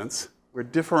with evidence. We're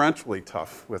differentially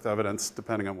tough with evidence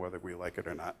depending on whether we like it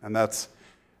or not. And that's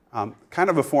kind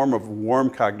of a form of warm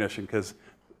cognition, because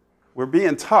we're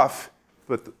being tough,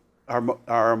 but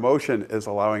our emotion is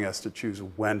allowing us to choose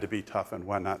when to be tough and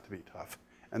when not to be tough.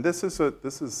 And this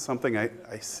is something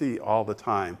I see all the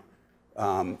time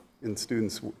in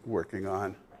students working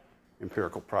on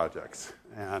empirical projects.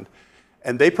 And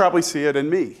they probably see it in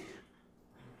me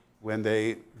when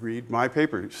they read my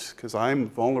papers, because I'm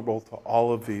vulnerable to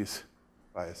all of these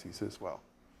biases as well.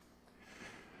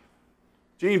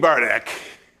 Gene Bardak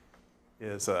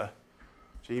is a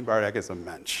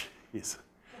mensch. He's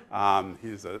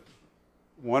a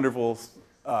wonderful,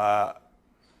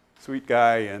 sweet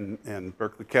guy in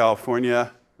Berkeley,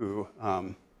 California, who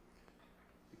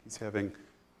he's having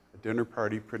a dinner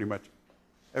party pretty much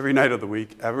every night of the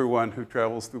week. Everyone who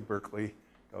travels through Berkeley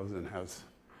goes and has.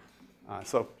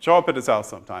 So show up at his house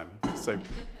sometime. Just say,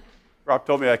 Rob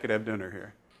told me I could have dinner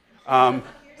here. Here's the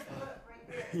book right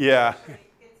there. Yeah.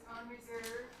 It's on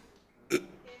reserve in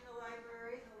the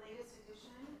library, the latest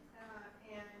edition,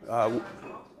 and there are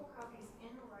multiple copies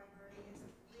in the library. It's a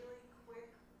really quick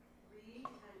read,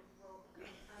 and will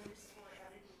underscore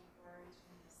everything you've learned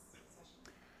in this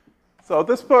session. So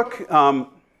this book,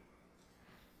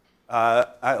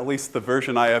 at least the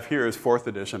version I have here is 4th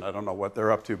edition. I don't know what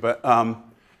they're up to, but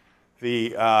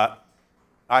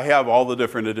I have all the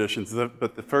different editions.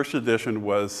 But the first edition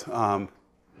was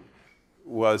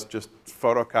was just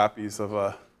photocopies of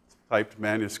a typed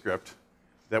manuscript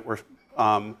that were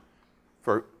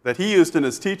that he used in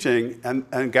his teaching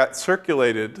and got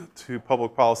circulated to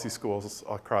public policy schools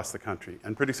across the country.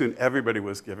 And pretty soon everybody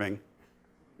was giving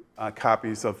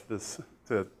copies of this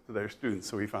to their students.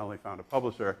 So we finally found a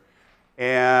publisher.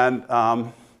 And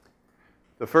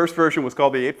the first version was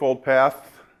called The Eightfold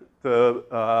Path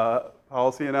to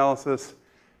Policy Analysis.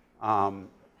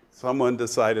 Someone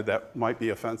decided that might be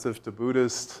offensive to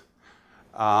Buddhists.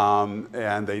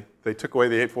 And they took away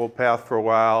the Eightfold Path for a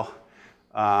while.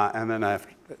 And then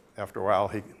after a while,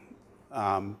 he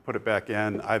put it back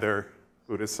in. Either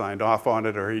Buddhists signed off on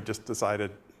it, or he just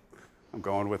decided, I'm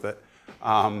going with it.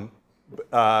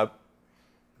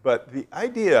 But the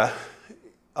idea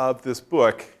of this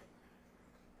book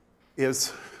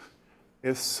is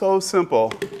so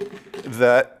simple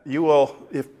that you will,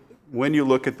 when you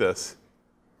look at this,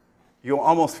 you'll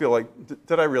almost feel like,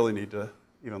 did I really need to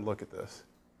even look at this?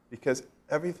 Because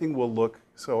everything will look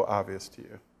so obvious to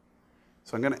you.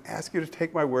 So I'm going to ask you to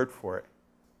take my word for it,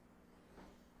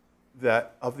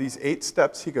 that of these 8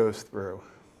 steps he goes through,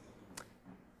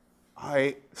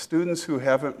 students who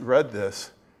haven't read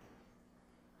this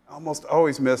almost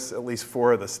always miss at least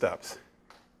 4 of the steps.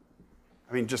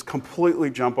 I mean, just completely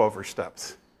jump over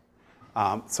steps.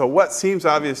 So what seems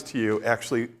obvious to you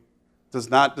actually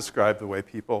does not describe the way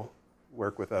people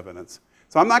work with evidence.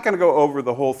 So I'm not going to go over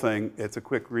the whole thing. It's a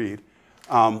quick read.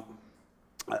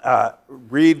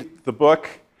 Read the book.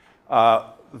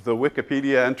 The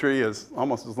Wikipedia entry is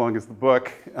almost as long as the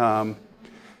book, and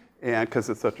because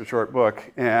it's such a short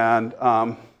book. And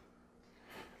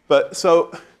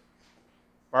so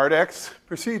Bardak's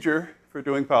procedure for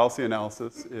doing policy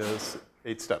analysis is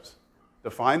 8 steps.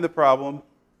 Define the problem,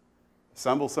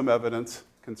 assemble some evidence,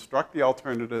 construct the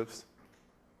alternatives,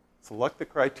 select the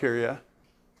criteria,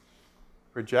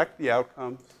 project the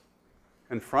outcomes,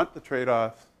 confront the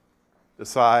trade-offs,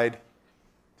 decide,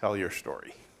 tell your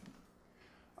story.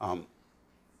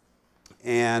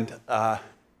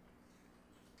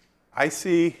 I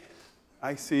see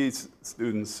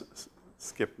students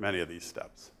skip many of these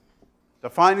steps.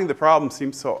 Defining the problem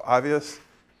seems so obvious,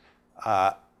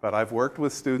 but I've worked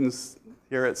with students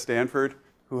here at Stanford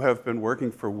who have been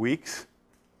working for weeks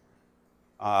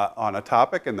on a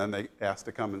topic, and then they ask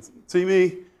to come and see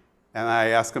me, and I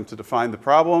ask them to define the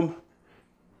problem,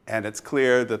 and it's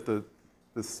clear that the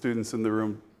students in the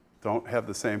room don't have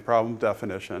the same problem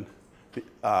definition,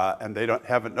 and they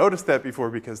haven't noticed that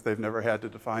before because they've never had to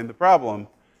define the problem.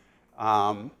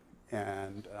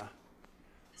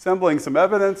 Assembling some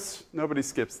evidence, nobody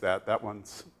skips that. That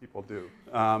one's people do.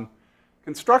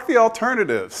 Construct the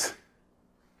alternatives.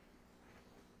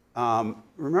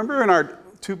 Remember in our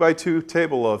 2x2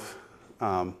 table of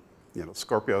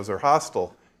Scorpios are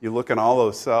hostile, you look in all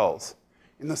those cells.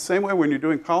 In the same way, when you're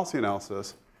doing policy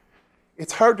analysis,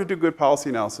 it's hard to do good policy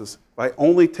analysis by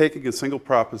only taking a single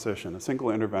proposition, a single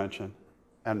intervention,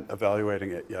 and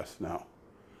evaluating it yes, no.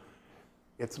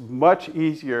 It's much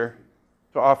easier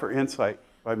to offer insight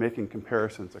by making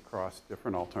comparisons across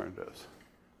different alternatives.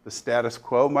 The status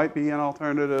quo might be an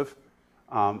alternative.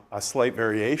 A slight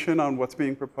variation on what's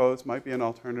being proposed might be an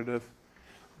alternative.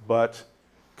 But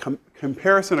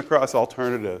comparison across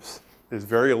alternatives is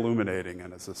very illuminating,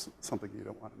 and it's something you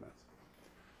don't want to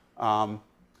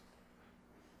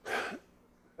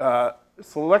miss.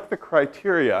 Select the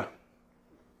criteria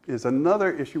is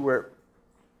another issue where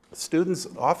students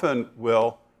often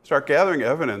will start gathering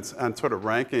evidence and sort of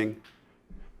ranking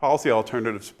policy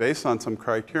alternatives based on some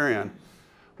criterion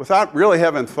without really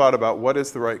having thought about what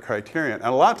is the right criterion. And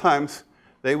a lot of times,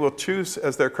 they will choose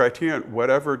as their criterion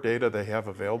whatever data they have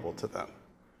available to them.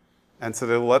 And so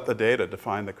they'll let the data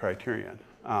define the criterion.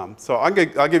 So I'll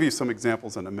give you some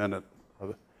examples in a minute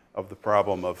of the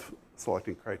problem of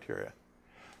selecting criteria.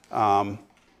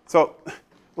 So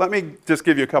let me just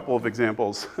give you a couple of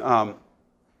examples.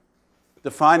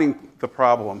 Defining the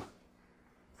problem.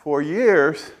 For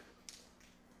years,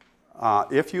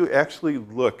 if you actually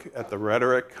look at the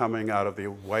rhetoric coming out of the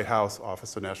White House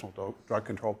Office of National Drug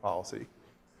Control Policy,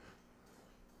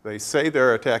 they say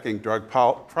they're attacking drug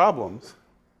problems,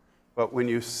 but when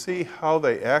you see how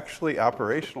they actually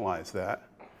operationalize that,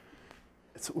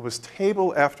 it was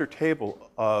table after table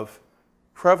of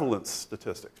prevalence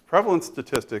statistics. Prevalence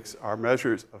statistics are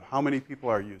measures of how many people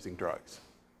are using drugs.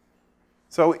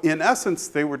 So in essence,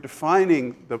 they were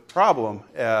defining the problem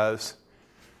as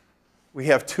we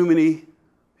have too many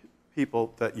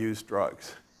people that use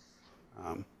drugs.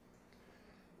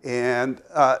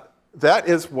 That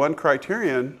is one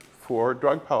criterion for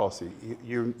drug policy.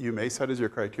 You may set as your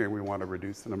criterion, we want to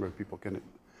reduce the number of people can.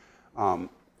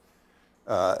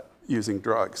 using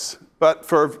drugs. But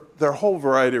there are a whole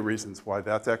variety of reasons why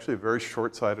that's actually a very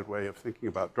short-sighted way of thinking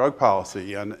about drug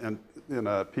policy. And in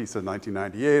a piece in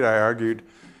 1998, I argued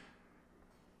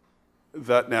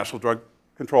that national drug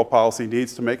control policy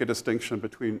needs to make a distinction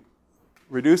between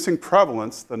reducing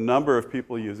prevalence, the number of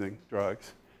people using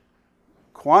drugs,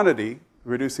 quantity,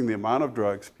 reducing the amount of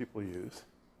drugs people use.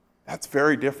 That's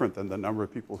very different than the number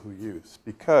of people who use.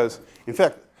 Because, in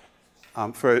fact,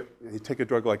 you take a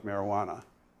drug like marijuana,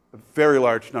 a very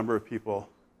large number of people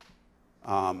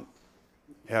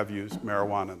have used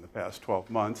marijuana in the past 12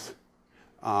 months.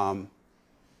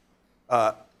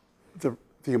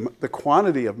 The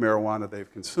quantity of marijuana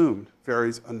they've consumed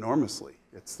varies enormously.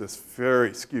 It's this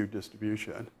very skewed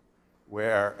distribution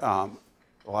where a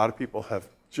lot of people have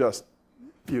just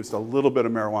used a little bit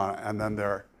of marijuana, and then there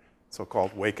are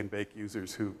so-called wake and bake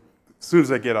users who, as soon as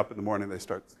they get up in the morning, they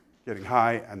start getting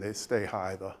high, and they stay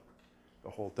high the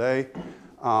whole day.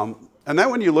 And then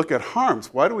when you look at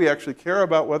harms, why do we actually care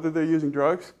about whether they're using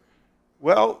drugs?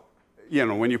 Well, you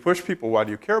know, when you push people, why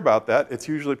do you care about that? It's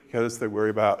usually because they worry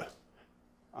about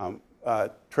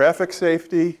traffic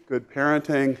safety, good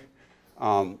parenting,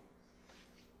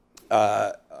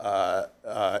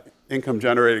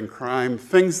 income-generating crime,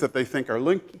 things that they think are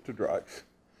linked to drugs.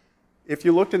 If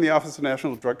you looked in the Office of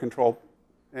National Drug Control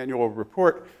annual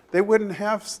report, they wouldn't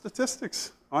have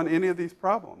statistics on any of these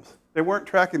problems. They weren't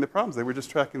tracking the problems. They were just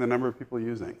tracking the number of people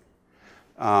using.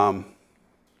 So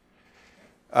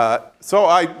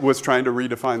I was trying to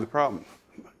redefine the problem.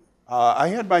 I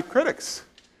had my critics.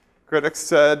 Critics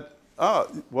said, oh,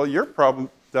 well, your problem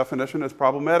definition is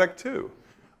problematic too.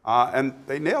 And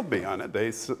they nailed me on it.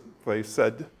 They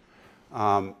said,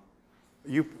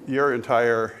 your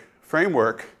entire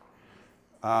framework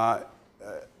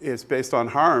is based on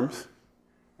harms,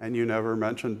 and you never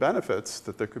mentioned benefits,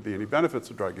 that there could be any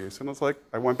benefits of drug use. And I was like,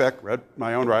 I went back, read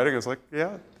my own writing, I was like,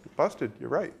 yeah, busted, you're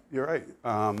right, you're right.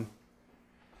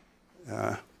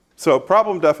 So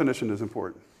problem definition is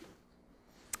important.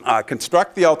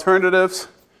 Construct the alternatives.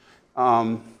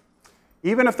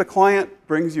 Even if the client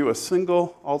brings you a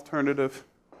single alternative,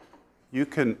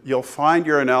 you'll find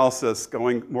your analysis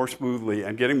going more smoothly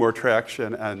and getting more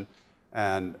traction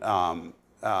and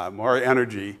more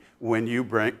energy when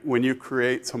you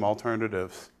create some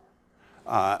alternatives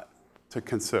to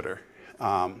consider.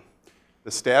 The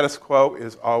status quo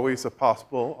is always a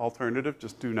possible alternative.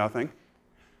 Just do nothing,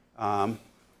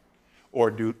 or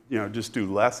just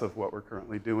do less of what we're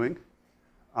currently doing.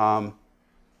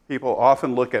 People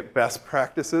often look at best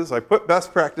practices. I put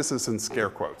best practices in scare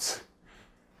quotes.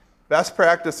 Best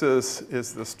practices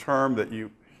is this term that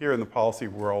you hear in the policy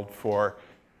world for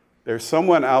there's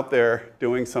someone out there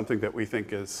doing something that we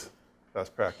think is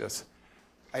best practice.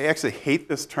 I actually hate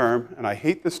this term, and I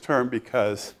hate this term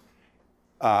because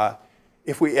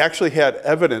if we actually had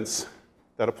evidence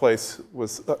that a place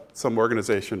was, some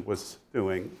organization was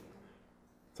doing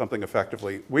something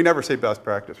effectively, we never say best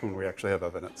practice when we actually have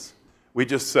evidence. We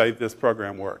just say this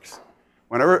program works.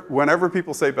 Whenever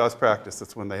people say best practice,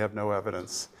 that's when they have no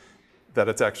evidence that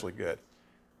it's actually good.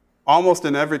 Almost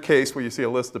in every case where you see a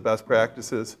list of best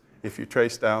practices, if you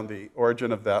trace down the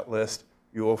origin of that list,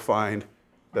 you will find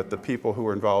that the people who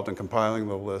were involved in compiling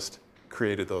the list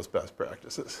created those best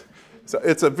practices. So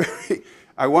it's a very,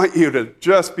 I want you to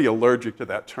just be allergic to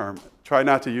that term. Try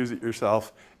not to use it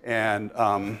yourself. And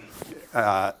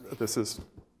this is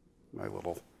my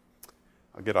little,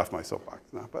 I'll get off my soapbox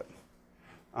now, but.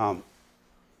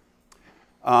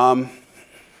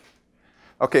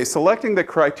 Okay, selecting the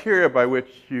criteria by which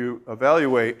you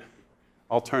evaluate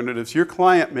alternatives. Your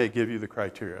client may give you the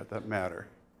criteria that matter.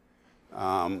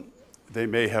 They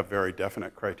may have very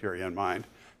definite criteria in mind.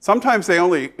 Sometimes they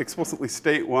only explicitly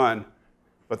state one,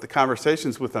 but the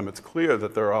conversations with them, it's clear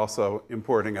that they're also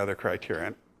importing other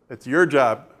criteria. It's your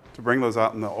job to bring those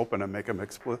out in the open and make them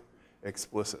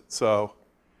explicit. So,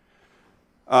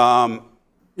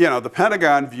 the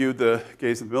Pentagon viewed the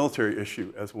gays in the military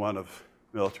issue as one of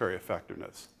military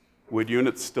effectiveness. Would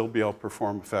units still be able to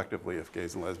perform effectively if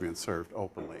gays and lesbians served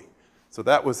openly? So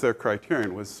that was their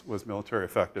criterion, was military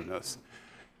effectiveness.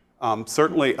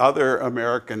 Certainly other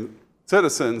American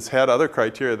citizens had other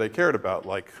criteria they cared about,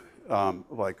 like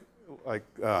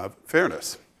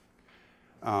fairness.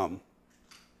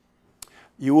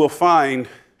 You will find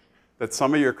that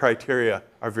some of your criteria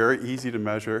are very easy to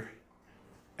measure,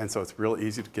 and so it's real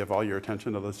easy to give all your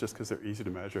attention to those just because they're easy to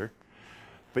measure.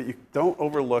 But you don't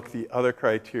overlook the other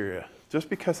criteria. Just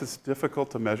because it's difficult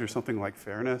to measure something like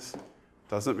fairness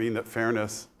doesn't mean that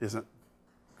fairness isn't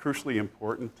crucially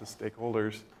important to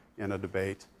stakeholders in a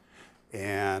debate.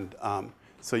 And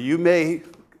so you may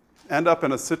end up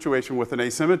in a situation with an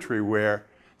asymmetry where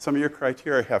some of your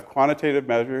criteria have quantitative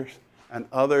measures and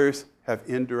others have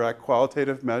indirect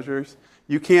qualitative measures.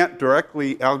 You can't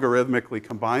directly algorithmically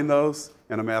combine those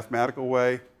in a mathematical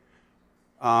way.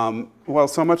 Well,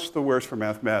 so much the worse for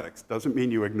mathematics. Doesn't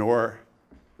mean you ignore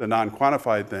the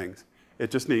non-quantified things.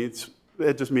 It just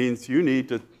means you need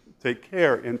to take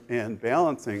care in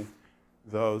balancing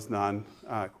those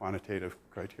non-quantitative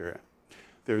criteria.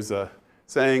 There's a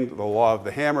saying, the law of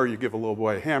the hammer. You give a little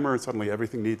boy a hammer, and suddenly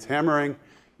everything needs hammering.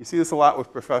 You see this a lot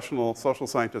with professional social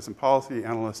scientists and policy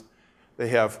analysts. They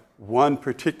have one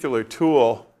particular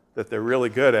tool that they're really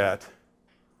good at.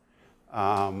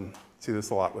 See this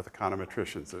a lot with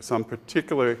econometricians. There's some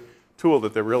particular tool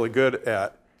that they're really good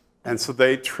at, and so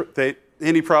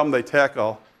any problem they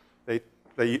tackle,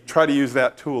 they try to use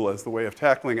that tool as the way of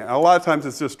tackling it. And a lot of times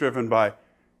it's just driven by,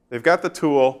 they've got the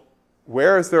tool,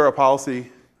 where is there a policy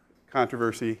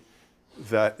controversy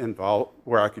that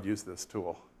where I could use this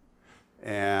tool?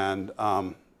 And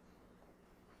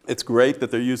it's great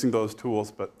that they're using those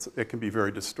tools, but it can be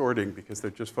very distorting because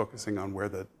they're just focusing on where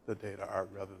the data are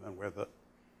rather than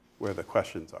where the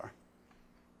questions are.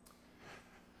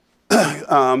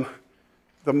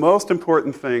 The most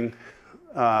important thing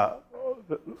that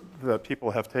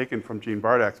people have taken from Gene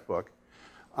Bardak's book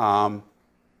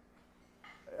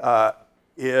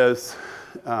is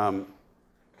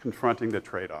confronting the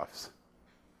trade-offs.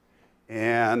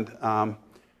 And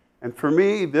for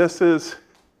me, this is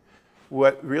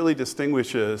what really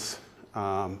distinguishes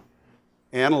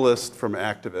analysts from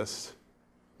activists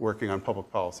working on public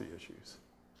policy issues.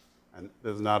 And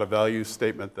there's not a value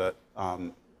statement that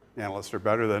analysts are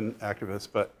better than activists,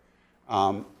 but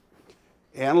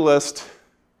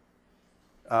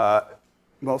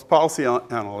most policy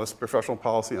analysts, professional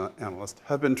policy analysts,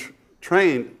 have been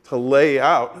trained to lay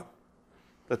out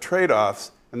the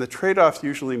trade-offs, and the trade-offs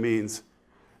usually means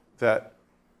that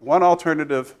one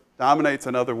alternative dominates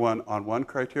another one on one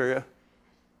criteria,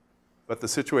 but the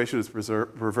situation is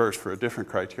reversed for a different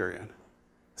criterion.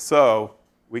 So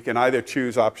we can either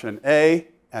choose option A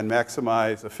and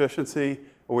maximize efficiency,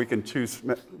 or we can choose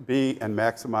B and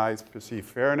maximize perceived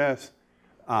fairness.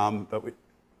 But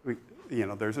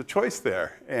there's a choice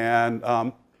there. And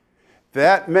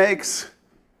that makes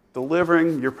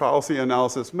delivering your policy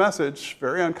analysis message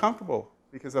very uncomfortable,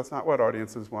 because that's not what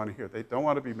audiences want to hear. They don't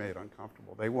want to be made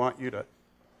uncomfortable. They want you to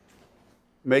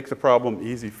make the problem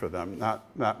easy for them,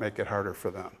 not make it harder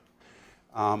for them.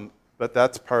 But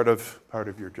that's part of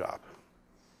your job.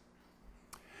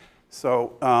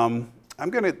 So I'm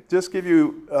going to just give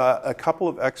you a couple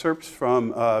of excerpts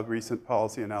from recent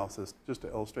policy analysis, just to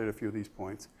illustrate a few of these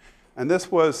points. And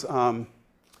this was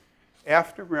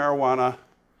after marijuana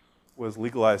was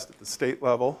legalized at the state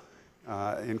level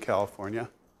in California.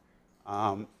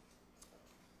 The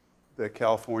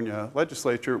California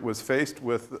legislature was faced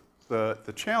with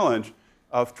the challenge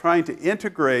of trying to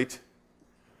integrate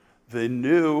the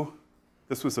new,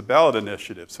 this was a ballot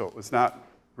initiative, so it was not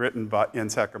written in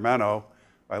Sacramento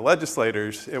by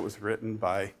legislators. It was written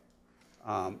by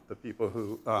the people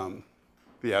who,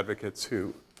 the advocates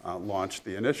who launched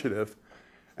the initiative.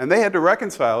 And they had to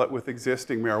reconcile it with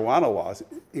existing marijuana laws,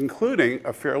 including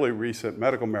a fairly recent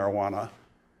medical marijuana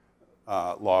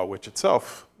law, which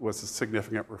itself was a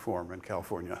significant reform in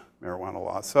California marijuana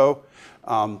law. So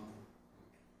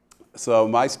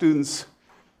my students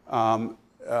tried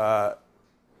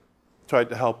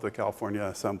to help the California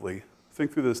Assembly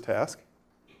think through this task.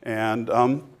 And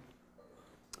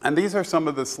these are some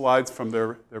of the slides from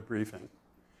their briefing.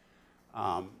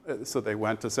 So they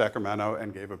went to Sacramento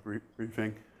and gave a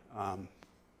briefing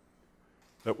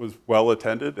that was well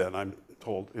attended and I'm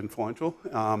told influential.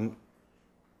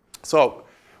 So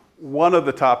one of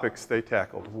the topics they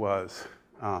tackled was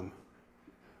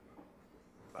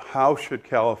how should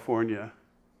California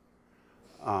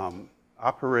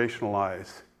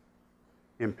operationalize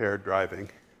impaired driving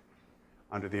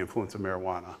under the influence of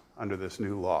marijuana, under this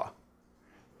new law?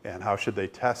 And how should they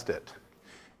test it?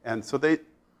 And so they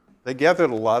gathered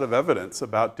a lot of evidence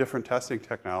about different testing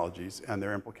technologies and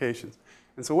their implications.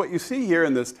 And so what you see here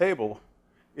in this table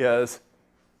is,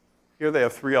 here they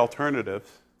have three alternatives.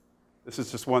 This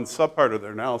is just one subpart of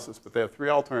their analysis, but they have three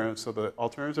alternatives, so the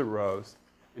alternatives are rows.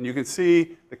 And you can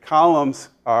see the columns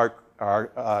are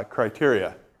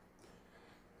criteria.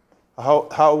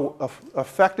 How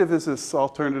effective is this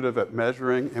alternative at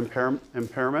measuring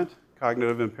impairment,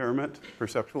 cognitive impairment,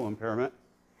 perceptual impairment?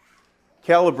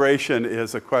 Calibration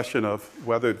is a question of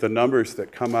whether the numbers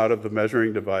that come out of the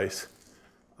measuring device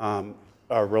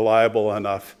are reliable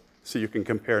enough so you can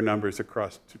compare numbers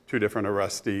across two different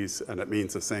arrestees and it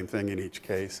means the same thing in each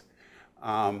case.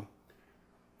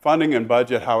 funding and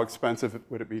budget, how expensive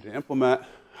would it be to implement,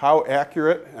 how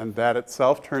accurate, and that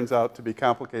itself turns out to be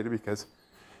complicated because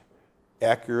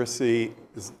accuracy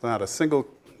is not a single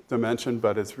dimension,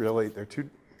 but it's really, there are two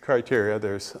criteria.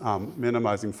 There's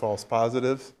minimizing false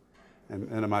positives and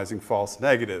minimizing false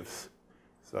negatives.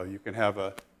 So you can have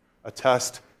a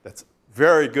test that's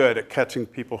very good at catching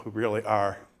people who really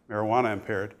are marijuana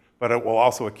impaired, but it will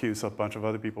also accuse a bunch of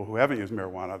other people who haven't used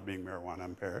marijuana of being marijuana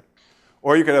impaired.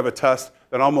 Or you could have a test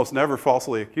that almost never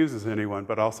falsely accuses anyone,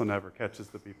 but also never catches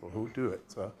the people who do it.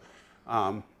 So,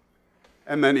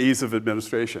 and then ease of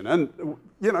administration. And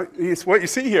what you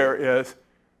see here is,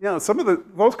 some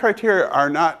of those criteria are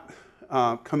not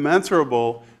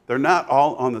commensurable. They're not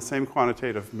all on the same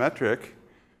quantitative metric.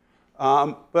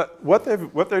 But what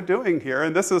they're doing here,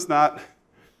 and this is not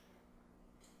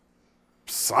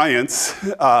science,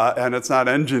 and it's not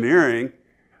engineering,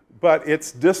 but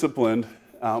it's disciplined.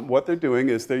 What they're doing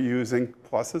is they're using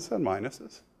pluses and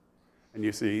minuses. And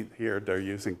you see here they're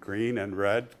using green and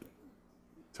red,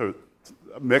 to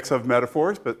a mix of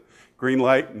metaphors, but green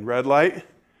light and red light.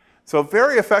 So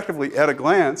very effectively, at a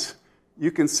glance,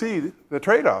 you can see the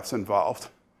trade-offs involved.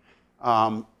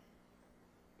 The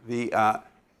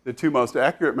two most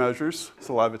accurate measures,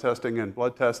 saliva testing and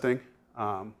blood testing,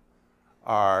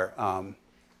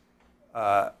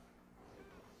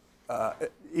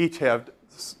 each have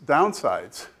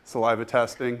downsides. Saliva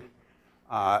testing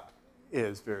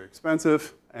is very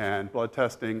expensive, and blood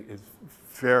testing is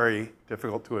very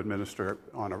difficult to administer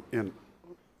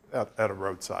at a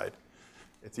roadside.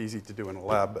 It's easy to do in a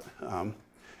lab.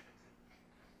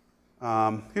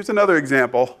 Here's another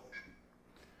example.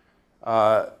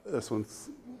 This one's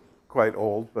quite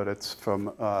old, but it's from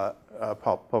a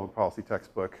public policy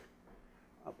textbook.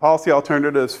 Policy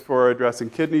alternatives for addressing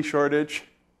kidney shortage.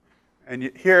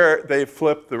 And here they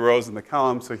flip the rows in the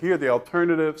columns. So here the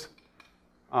alternatives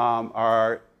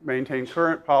are maintain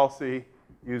current policy,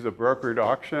 use a brokered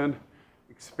auction,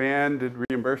 expanded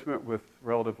reimbursement with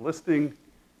relative listing,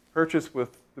 purchase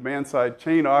with demand-side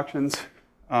chain auctions.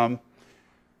 I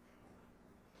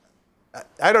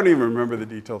don't even remember the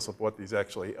details of what these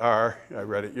actually are. I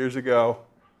read it years ago.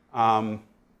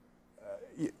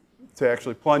 To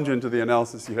actually plunge into the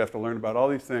analysis, you have to learn about all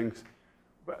these things.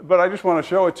 But I just want to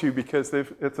show it to you because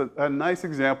it's a nice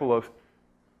example of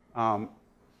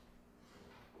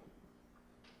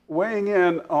weighing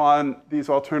in on these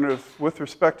alternatives with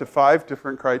respect to 5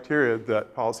 different criteria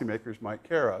that policymakers might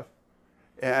care of.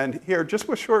 And here, just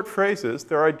with short phrases,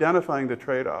 they're identifying the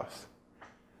trade-offs.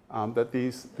 That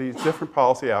these different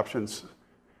policy options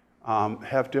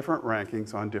have different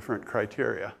rankings on different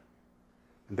criteria.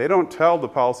 And they don't tell the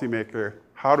policymaker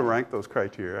how to rank those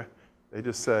criteria. They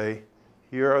just say,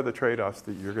 here are the trade-offs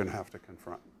that you're going to have to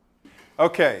confront.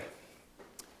 Okay.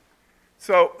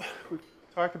 So we've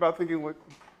talked about thinking like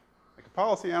a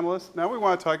policy analyst. Now we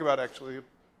want to talk about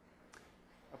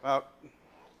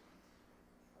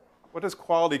what does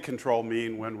quality control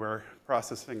mean when we're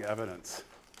processing evidence?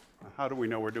 How do we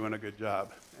know we're doing a good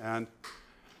job? And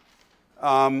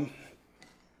a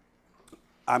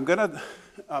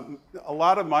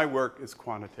lot of my work is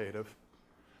quantitative,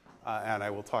 and I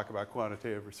will talk about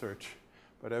quantitative research,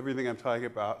 but everything I'm talking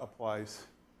about applies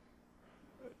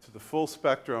to the full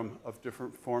spectrum of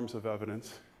different forms of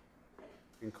evidence,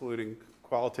 including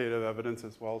qualitative evidence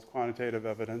as well as quantitative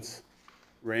evidence,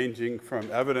 ranging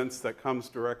from evidence that comes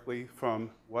directly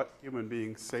from what human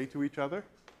beings say to each other,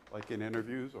 like in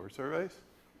interviews or surveys.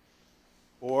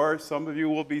 Or some of you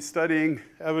will be studying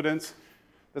evidence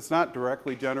that's not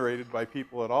directly generated by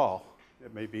people at all.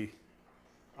 It may be,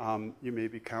 you may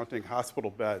be counting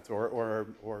hospital beds or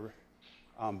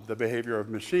the behavior of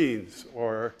machines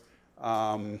or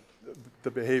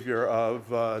the behavior of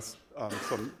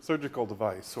some surgical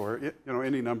device or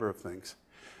any number of things.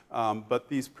 But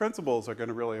these principles are going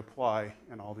to really apply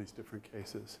in all these different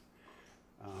cases.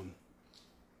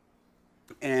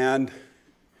 And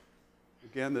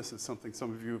again, this is something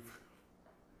some of you have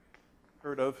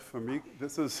heard of from me.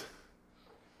 This is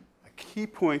a key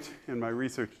point in my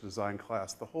research design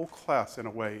class. The whole class, in a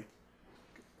way,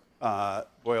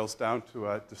 boils down to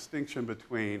a distinction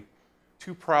between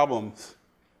 2 problems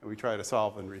that we try to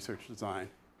solve in research design: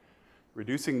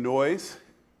 reducing noise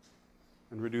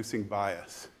and reducing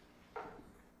bias.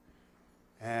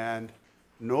 And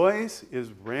noise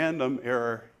is random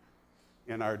error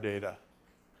in our data.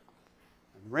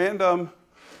 Random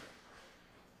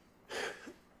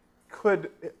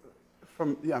could,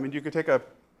 you could take a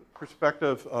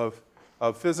perspective of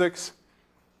physics,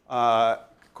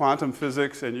 quantum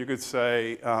physics, and you could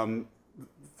say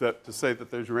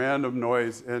that there's random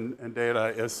noise in data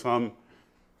is some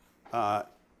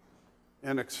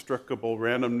inextricable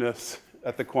randomness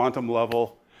at the quantum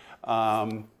level.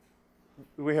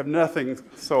 We have nothing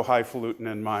so highfalutin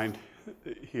in mind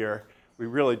here. We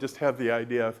really just have the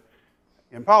idea of,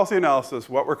 in policy analysis,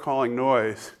 what we're calling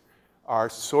noise are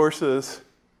sources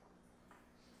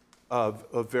of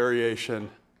variation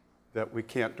that we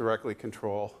can't directly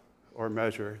control or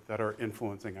measure that are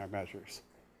influencing our measures.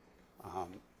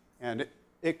 And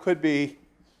it could be,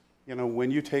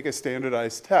 when you take a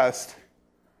standardized test,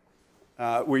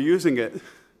 we're using it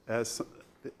as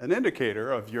an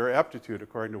indicator of your aptitude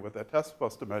according to what that test is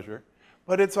supposed to measure,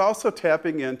 but it's also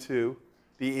tapping into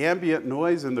the ambient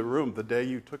noise in the room the day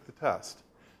you took the test.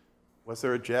 Was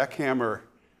there a jackhammer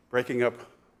breaking up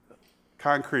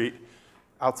concrete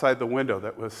outside the window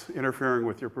that was interfering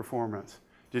with your performance?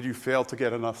 Did you fail to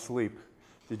get enough sleep?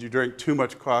 Did you drink too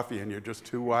much coffee and you're just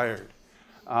too wired?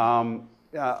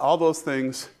 All those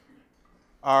things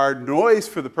are noise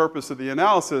for the purpose of the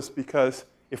analysis, because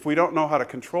if we don't know how to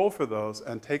control for those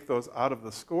and take those out of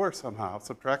the score somehow,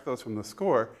 subtract those from the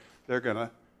score, they're going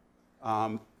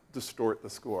to distort the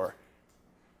score.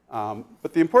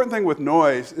 But the important thing with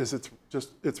noise is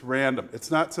it's random.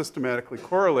 It's not systematically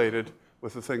correlated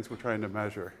with the things we're trying to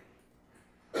measure.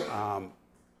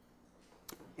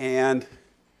 And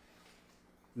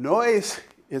noise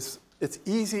it's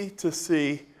easy to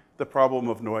see the problem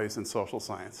of noise in social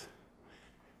science,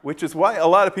 which is why a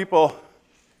lot of people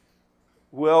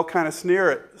will kind of sneer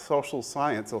at social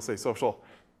science. They'll say social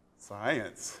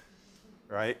science,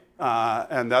 right?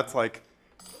 And that's like,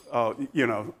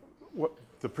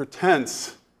 the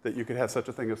pretense that you could have such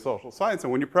a thing as social science.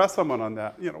 And when you press someone on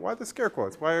that, why the scare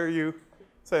quotes? Why are you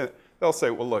saying it? They'll say,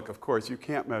 well, look, of course, you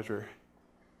can't measure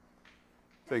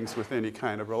things with any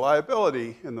kind of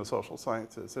reliability in the social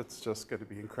sciences. It's just going to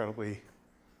be incredibly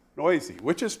noisy,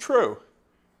 which is true.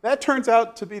 That turns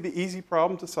out to be the easy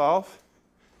problem to solve.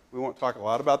 We won't talk a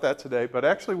lot about that today, but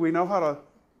actually we know how to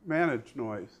manage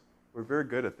noise. We're very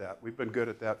good at that. We've been good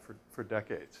at that for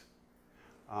decades.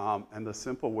 And the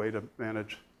simple way to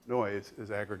manage noise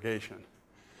is aggregation.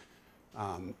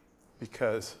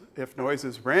 Because if noise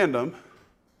is random,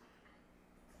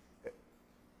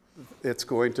 it's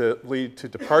going to lead to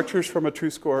departures from a true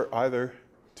score either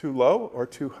too low or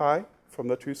too high from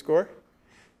the true score.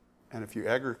 And if you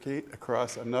aggregate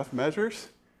across enough measures,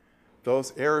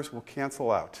 those errors will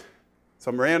cancel out.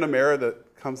 Some random error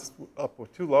that comes up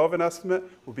with too low of an estimate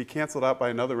will be canceled out by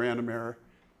another random error.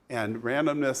 And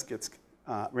random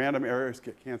errors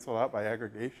get canceled out by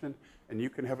aggregation. And you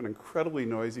can have an incredibly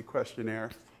noisy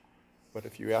questionnaire. But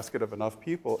if you ask it of enough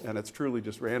people and it's truly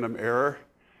just random error,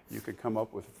 you can come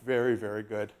up with very, very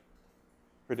good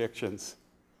predictions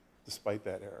despite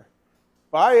that error.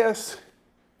 Bias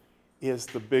is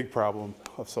the big problem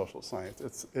of social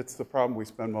science. It's the problem we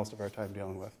spend most of our time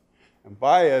dealing with. And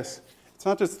bias, it's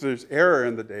not just there's error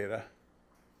in the data.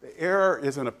 The error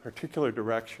is in a particular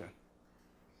direction.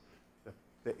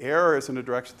 The error is in a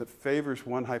direction that favors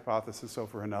one hypothesis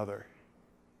over another.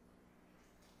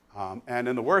 And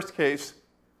in the worst case,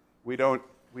 we don't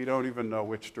even know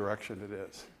which direction it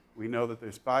is. We know that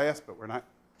there's bias, but we're not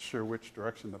sure which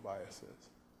direction the bias is.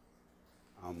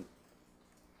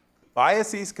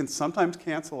 Biases can sometimes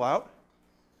cancel out.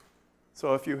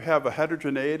 So if you have a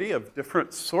heterogeneity of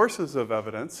different sources of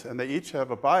evidence, and they each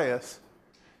have a bias,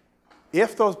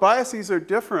 if those biases are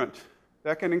different,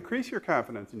 that can increase your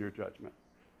confidence in your judgment.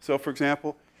 So for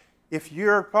example, if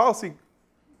your policy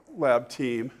lab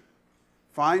team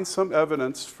finds some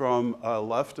evidence from a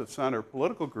left of center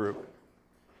political group,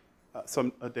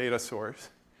 a data source,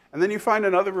 and then you find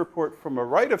another report from a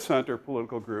right of center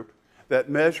political group that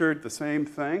measured the same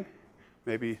thing,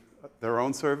 maybe their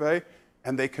own survey,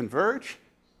 and they converge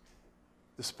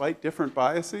despite different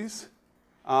biases.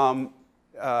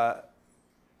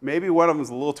 Maybe one of them is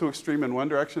a little too extreme in one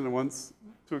direction and one's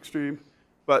too extreme,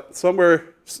 but somewhere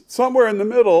in the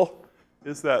middle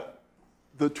is that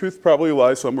the truth probably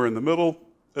lies somewhere in the middle,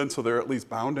 and so they're at least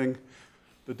bounding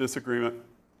the disagreement.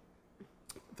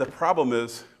 The problem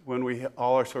is when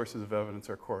all our sources of evidence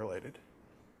are correlated.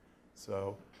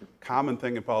 So common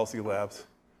thing in policy labs,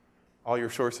 all your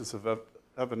sources of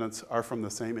evidence are from the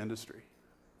same industry,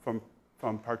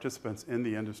 from participants in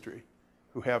the industry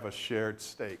who have a shared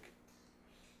stake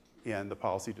in the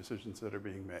policy decisions that are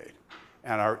being made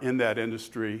and are in that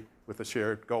industry with a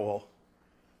shared goal,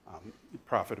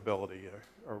 profitability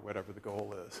or whatever the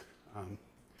goal is.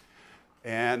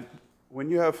 And when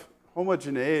you have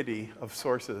homogeneity of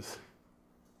sources,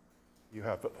 you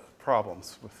have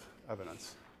problems with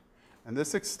evidence. And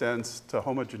this extends to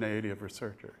homogeneity of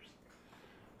researchers.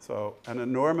 So an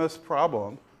enormous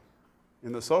problem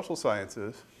in the social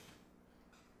sciences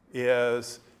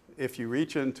is if you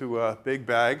reach into a big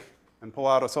bag and pull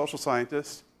out a social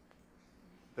scientist,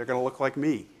 they're going to look like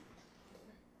me.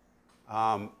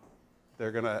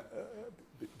 They're going to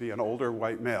be an older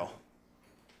white male,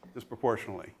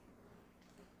 disproportionately.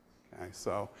 Okay,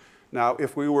 so now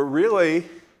if we were really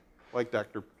like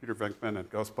Dr. Peter Venkman and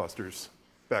Ghostbusters,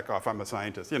 back off, I'm a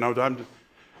scientist. You know,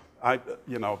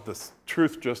 this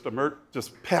truth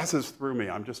just passes through me.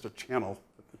 I'm just a channel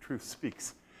that the truth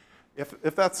speaks. If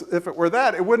it were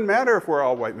that, it wouldn't matter if we're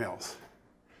all white males.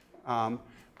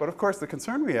 But of course, the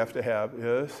concern we have to have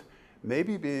is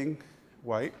maybe being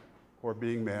white or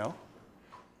being male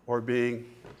or being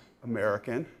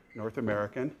American, North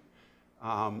American,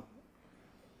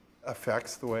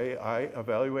 affects the way I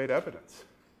evaluate evidence.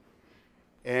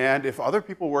 And if other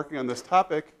people working on this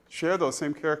topic share those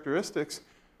same characteristics,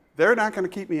 they're not going to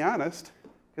keep me honest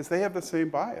because they have the same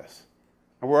bias.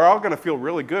 And we're all going to feel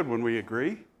really good when we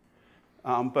agree,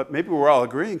 but maybe we're all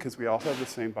agreeing because we all have the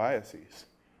same biases.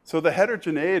 So the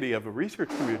heterogeneity of a research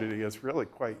community is really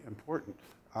quite important.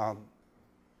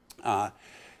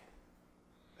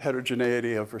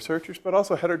 Heterogeneity of researchers, but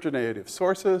also heterogeneity of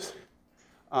sources.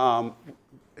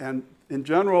 And in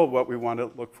general, what we want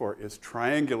to look for is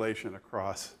triangulation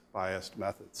across biased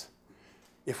methods.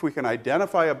 If we can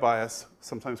identify a bias,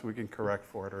 sometimes we can correct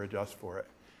for it or adjust for it.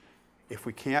 If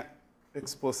we can't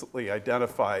explicitly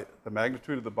identify the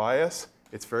magnitude of the bias,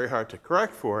 it's very hard to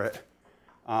correct for it.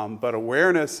 But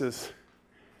awareness is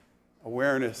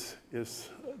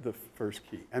the first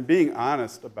key. And being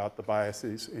honest about the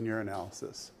biases in your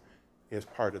analysis is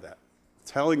part of that.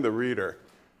 Telling the reader,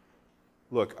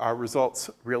 look, our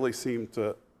results really seem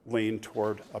to lean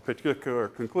toward a particular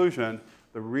conclusion.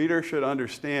 The reader should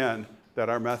understand that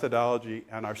our methodology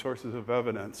and our sources of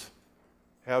evidence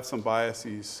have some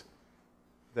biases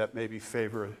that maybe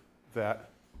favor that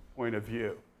point of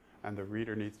view. And the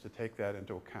reader needs to take that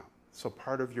into account. So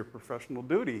part of your professional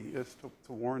duty is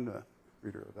to warn the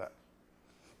reader of that.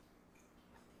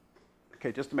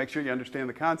 Okay, just to make sure you understand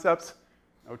the concepts.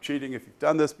 No cheating if you've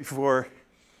done this before.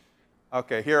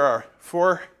 Okay, here are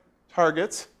 4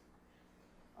 targets.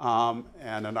 And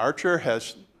an archer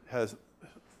has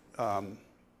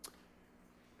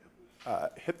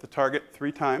hit the target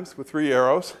 3 times with 3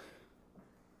 arrows.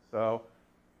 So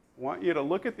I want you to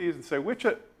look at these and say which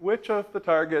of the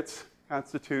targets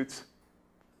constitutes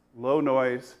low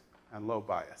noise and low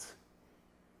bias.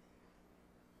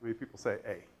 How many people say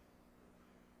A?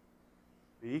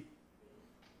 B?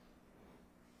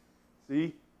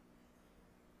 C?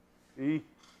 D?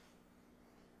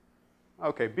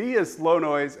 Okay, B is low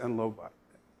noise and low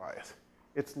bias.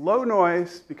 It's low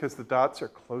noise because the dots are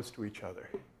close to each other.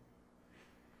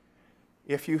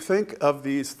 If you think of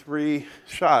these 3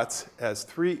 shots as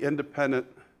 3 independent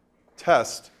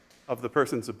tests of the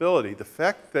person's ability, the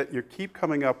fact that you keep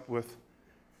coming up with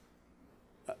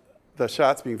the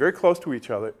shots being very close to each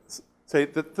other, say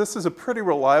that this is a pretty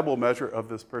reliable measure of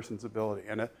this person's ability.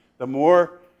 And the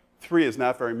more, 3 is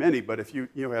not very many, but if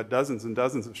you had dozens and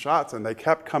dozens of shots and they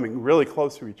kept coming really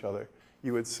close to each other,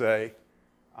 you would say,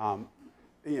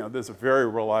 there's a very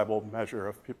reliable measure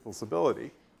of people's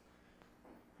ability.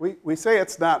 We say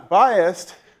it's not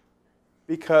biased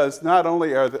because not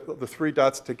only are the 3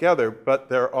 dots together, but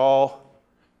they're all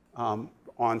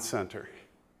on center,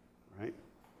 right?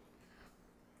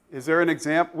 Is there an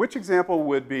example? Which example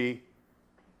would be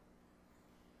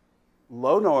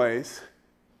low noise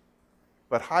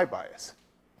but high bias?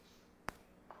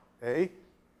 A,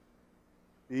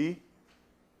 B,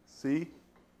 C,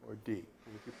 or D?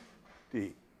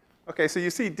 D. Okay, so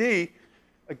you see D.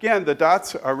 Again, the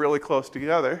dots are really close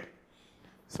together,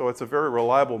 so it's a very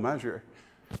reliable measure.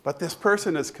 But this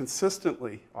person is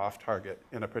consistently off target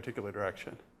in a particular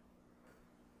direction.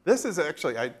 This is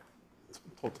actually, I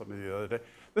told somebody the other day,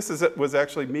 was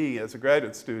actually me as a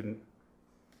graduate student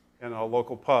in a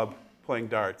local pub playing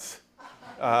darts,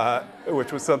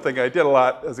 which was something I did a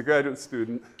lot as a graduate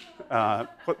student,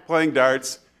 playing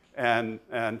darts and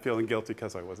feeling guilty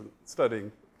because I wasn't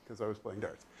studying because I was playing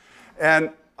darts.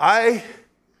 And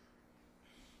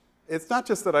it's not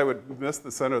just that I would miss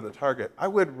the center of the target. I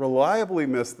would reliably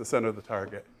miss the center of the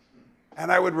target. And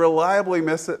I would reliably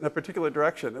miss it in a particular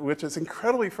direction, which is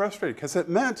incredibly frustrating because it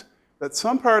meant that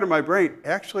some part of my brain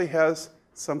actually has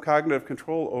some cognitive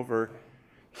control over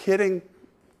hitting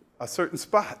a certain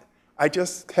spot. I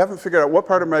just haven't figured out what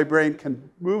part of my brain can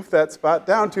move that spot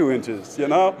down 2 inches,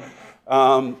 And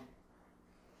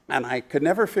I could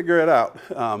never figure it out.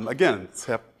 Again,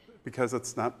 because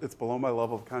it's below my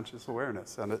level of conscious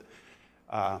awareness. And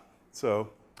so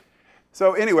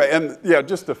anyway, and yeah,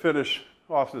 just to finish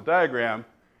off the diagram,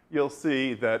 you'll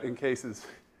see that in cases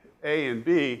A and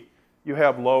B, you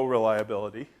have low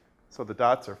reliability. So the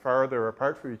dots are farther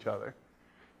apart from each other.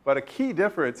 But a key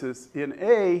difference is in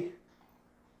A,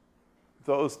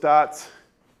 those dots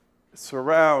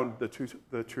surround the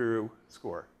true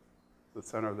score, the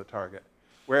center of the target.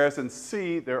 Whereas in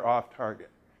C, they're off target.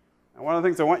 And one of the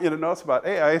things I want you to notice about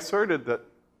A, I asserted that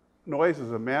noise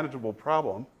is a manageable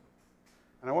problem.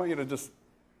 And I want you to just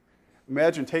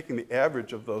imagine taking the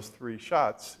average of those 3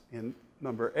 shots in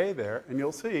number A there, and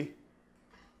you'll see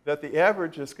that the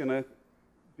average is going to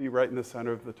be right in the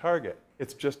center of the target.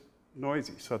 It's just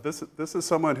noisy. So this is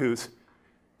someone who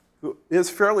is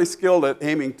fairly skilled at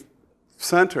aiming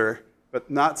center,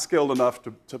 but not skilled enough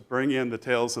to bring in the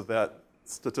tails of that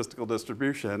statistical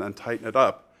distribution and tighten it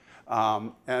up.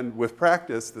 And with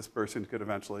practice, this person could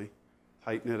eventually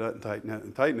tighten it up and tighten it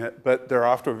and tighten it, but they're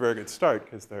off to a very good start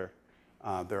because they're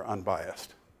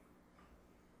unbiased.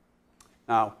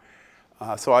 Now,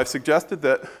 so I've suggested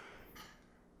that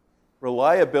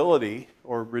reliability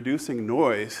or reducing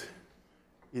noise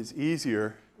is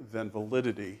easier than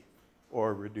validity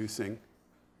or reducing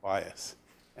bias.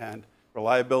 And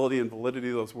reliability and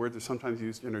validity, those words are sometimes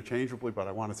used interchangeably, but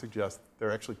I want to suggest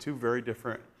they're actually 2 very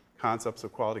different concepts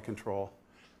of quality control,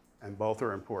 and both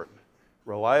are important.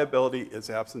 Reliability is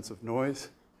absence of noise.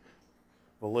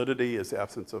 Validity is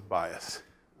absence of bias.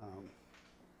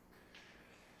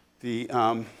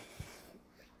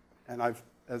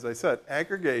 As I said,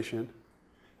 aggregation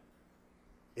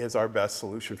is our best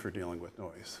solution for dealing with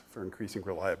noise, for increasing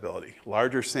reliability.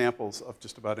 Larger samples of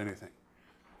just about anything.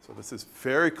 So this is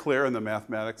very clear in the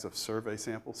mathematics of survey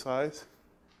sample size.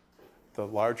 The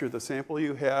larger the sample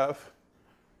you have,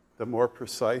 the more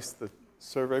precise the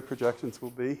survey projections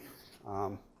will be.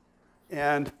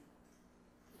 And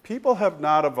people have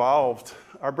not evolved,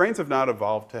 our brains have not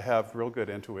evolved to have real good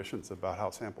intuitions about how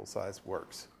sample size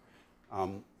works.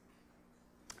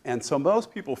 And so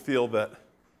most people feel that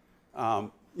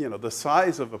the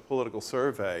size of a political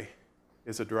survey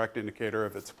is a direct indicator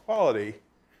of its quality.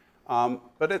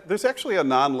 But there's actually a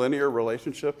nonlinear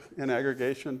relationship in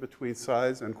aggregation between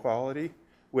size and quality,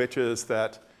 which is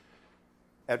that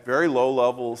at very low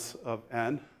levels of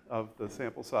n of the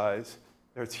sample size,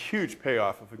 there's huge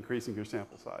payoff of increasing your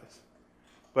sample size.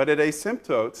 But at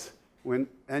asymptotes,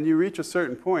 and you reach a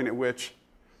certain point at which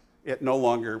it no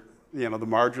longer, the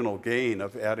marginal gain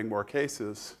of adding more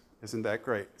cases isn't that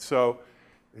great. So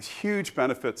there's huge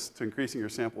benefits to increasing your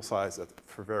sample size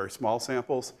for very small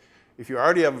samples. If you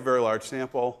already have a very large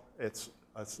sample, it's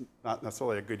not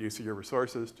necessarily a good use of your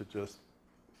resources to just,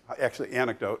 actually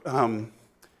anecdote.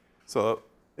 So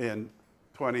in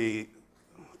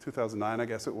 2009, I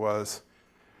guess it was,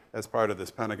 as part of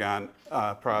this Pentagon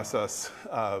process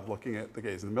of looking at the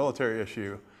gays in the military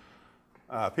issue,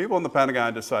 people in the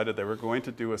Pentagon decided they were going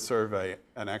to do a survey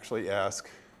and actually ask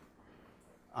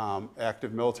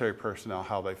active military personnel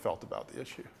how they felt about the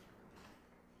issue.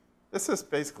 This is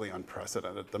basically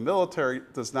unprecedented. The military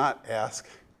does not ask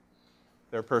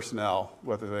their personnel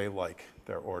whether they like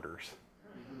their orders.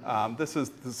 This was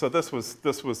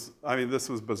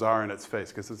bizarre in its face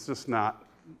because it's just not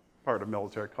part of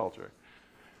military culture.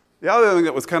 The other thing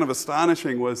that was kind of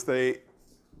astonishing was they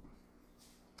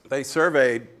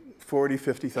surveyed 40,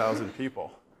 50,000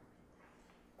 people,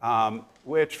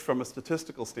 which from a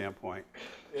statistical standpoint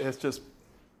is just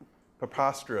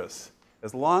preposterous.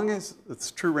 As long as it's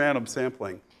true random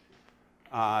sampling,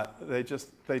 they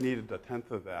needed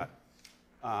 1/10 of that,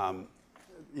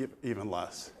 even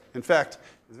less. In fact,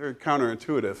 it's very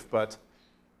counterintuitive, but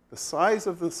the size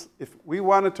of this, if we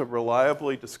wanted to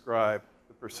reliably describe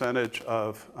the percentage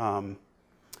of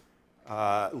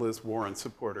Liz Warren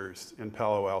supporters in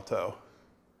Palo Alto,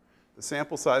 the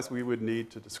sample size we would need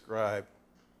to describe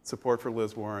support for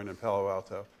Liz Warren in Palo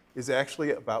Alto is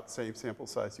actually about the same sample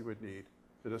size you would need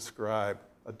to describe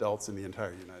adults in the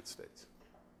entire United States.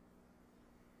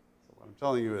 So what I'm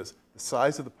telling you is the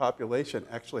size of the population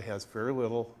actually has very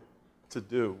little to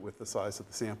do with the size of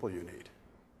the sample you need.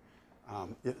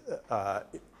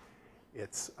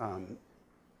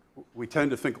 We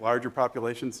tend to think larger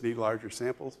populations need larger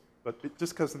samples, but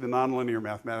just because of the nonlinear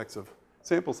mathematics of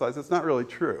sample size, it's not really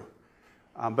true.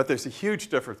 But there's a huge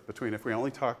difference between if we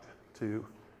only talked to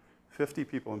 50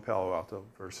 people in Palo Alto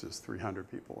versus 300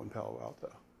 people in Palo Alto.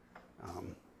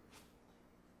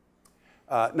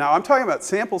 Now I'm talking about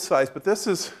sample size, but this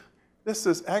is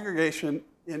aggregation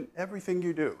in everything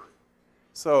you do.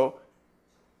 So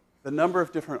the number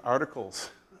of different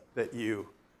articles that you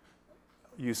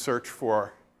search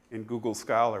for in Google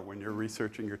Scholar when you're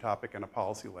researching your topic in a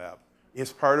policy lab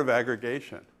is part of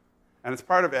aggregation. And it's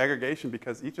part of aggregation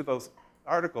because each of those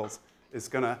articles is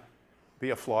going to be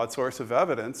a flawed source of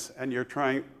evidence, and you're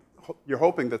trying you're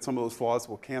hoping that some of those flaws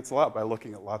will cancel out by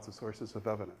looking at lots of sources of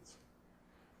evidence.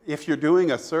 If you're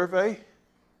doing a survey,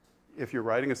 if you're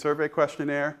writing a survey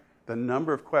questionnaire, the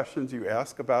number of questions you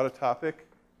ask about a topic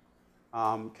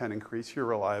can increase your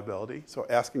reliability. So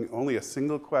asking only a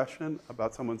single question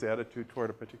about someone's attitude toward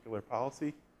a particular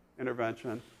policy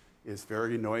intervention is a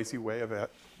very noisy way of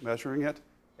measuring it.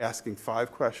 Asking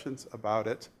 5 questions about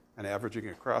it and averaging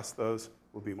across those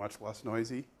will be much less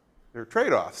noisy. There are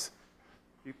trade-offs.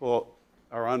 People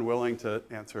are unwilling to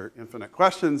answer infinite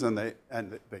questions, and they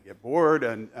get bored,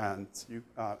 and you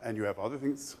have other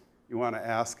things you want to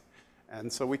ask.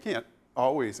 And so we can't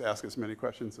always ask as many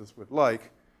questions as we'd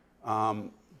like.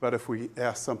 But if we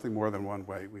ask something more than one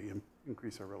way, we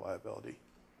increase our reliability.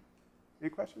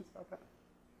 Any questions about that?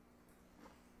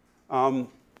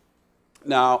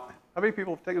 Now, how many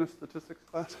people have taken a statistics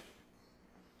class?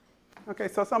 Okay,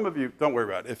 so some of you, don't worry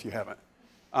about it if you haven't.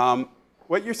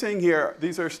 What you're seeing here,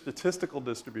 these are statistical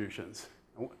distributions.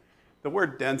 The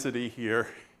word density here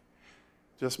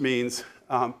just means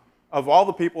of all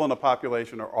the people in a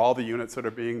population or all the units that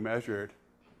are being measured,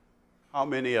 how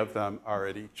many of them are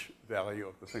at each value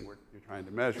of the thing you're trying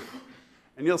to measure.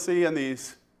 And you'll see in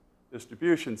these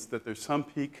distributions that there's some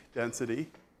peak density.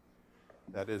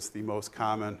 That is the most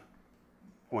common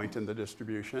point in the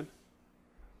distribution.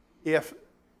 If,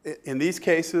 in these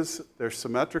cases, they're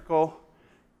symmetrical.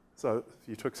 So if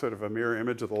you took sort of a mirror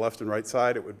image of the left and right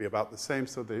side, it would be about the same.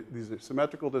 So these are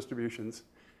symmetrical distributions.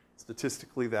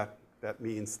 Statistically, that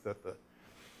means that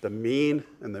the mean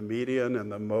and the median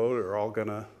and the mode are all going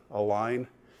to align,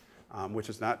 which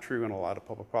is not true in a lot of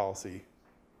public policy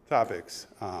topics.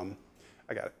 I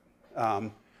got it.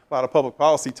 A lot of public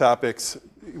policy topics,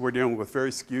 we're dealing with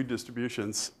very skewed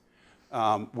distributions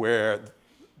where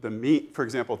the mean, for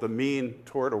example, the mean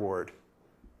tort award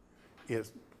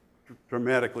is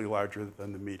dramatically larger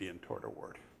than the median tort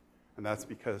award. And that's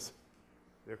because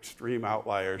they're extreme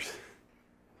outliers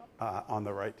on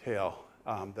the right tail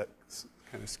that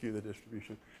kind of skew the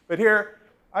distribution. But here,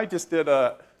 I just did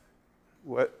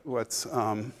what's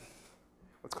called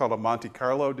a Monte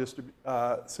Carlo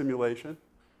simulation.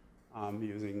 I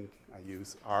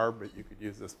use R, but you could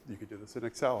use this. You could do this in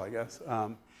Excel, I guess.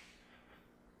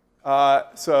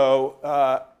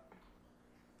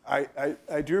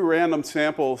 I drew random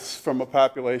samples from a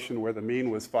population where the mean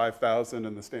was 5,000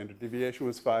 and the standard deviation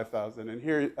was 5,000. And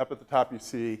here up at the top you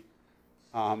see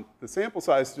the sample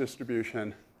size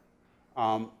distribution.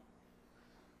 A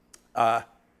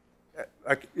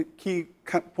key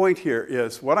point here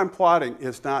is what I'm plotting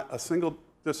is not a single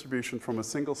distribution from a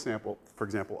single sample, for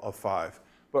example, of 5,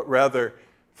 but rather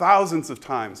thousands of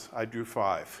times I drew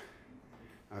 5.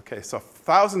 Okay, so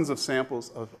thousands of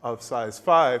samples of size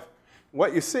 5.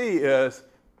 What you see is,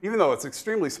 even though it's an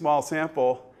extremely small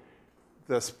sample,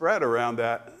 the spread around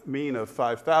that mean of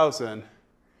 5,000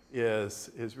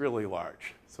 is really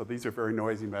large. So these are very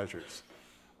noisy measures.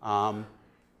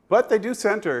 But they do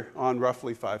center on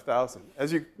roughly 5,000.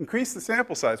 As you increase the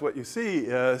sample size, what you see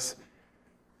is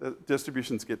the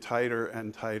distributions get tighter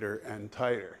and tighter and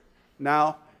tighter.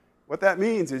 Now, what that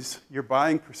means is you're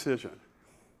buying precision.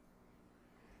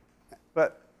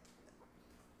 But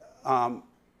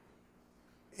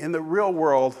in the real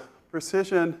world,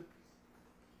 precision,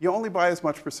 you only buy as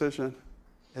much precision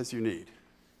as you need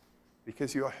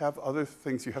because you have other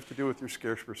things you have to do with your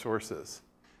scarce resources.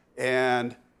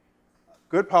 And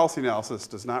good policy analysis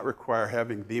does not require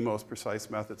having the most precise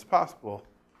methods possible.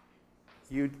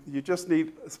 You just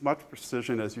need as much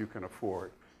precision as you can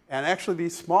afford. And actually,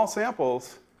 these small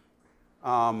samples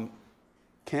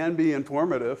can be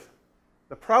informative.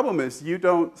 The problem is you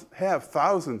don't have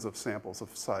thousands of samples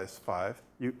of size 5.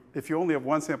 If you only have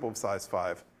one sample of size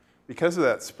 5, because of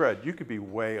that spread, you could be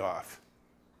way off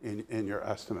in your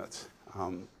estimates.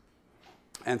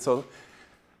 And so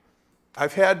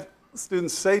I've had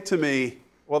students say to me,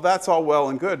 well, that's all well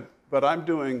and good, but I'm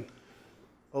doing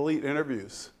elite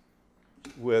interviews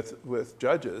with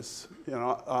judges,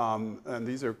 and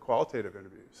these are qualitative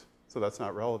interviews, so that's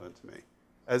not relevant to me.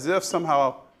 As if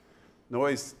somehow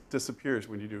noise disappears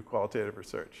when you do qualitative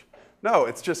research. No,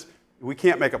 it's just we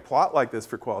can't make a plot like this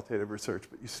for qualitative research,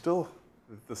 but you still,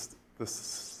 the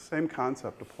same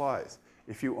concept applies.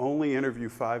 If you only interview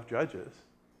 5 judges,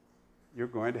 you're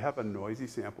going to have a noisy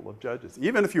sample of judges.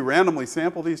 Even if you randomly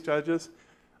sample these judges,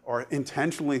 or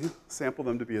intentionally sample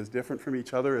them to be as different from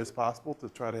each other as possible to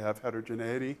try to have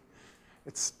heterogeneity,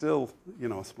 it's still,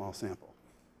 a small sample.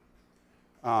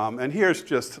 And here's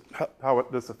just how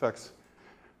this affects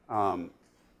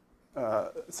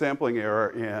sampling error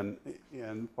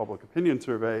in public opinion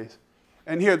surveys.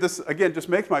 And here, this, again, just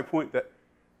makes my point that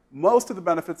most of the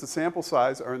benefits of sample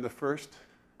size are in the first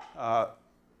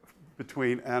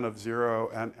between n of 0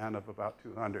 and n of about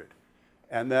 200.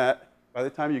 And that by the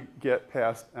time you get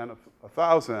past n of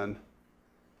 1,000,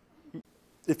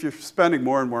 if you're spending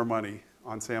more and more money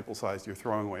on sample size, you're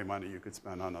throwing away money you could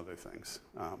spend on other things.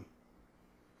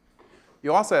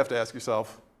 You also have to ask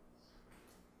yourself,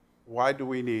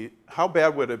 how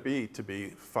bad would it be to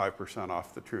be 5%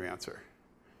 off the true answer?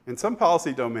 In some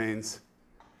policy domains,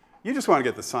 you just want to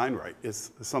get the sign right.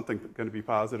 Is something going to be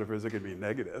positive or is it going to be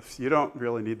negative? You don't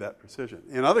really need that precision.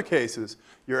 In other cases,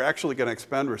 you're actually going to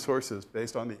expend resources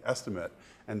based on the estimate,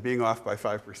 and being off by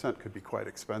 5% could be quite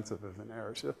expensive as an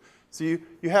error. So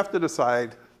you have to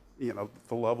decide,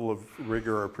 the level of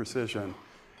rigor or precision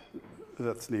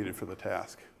that's needed for the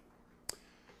task.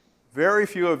 Very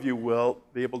few of you will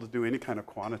be able to do any kind of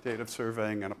quantitative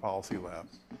surveying in a policy lab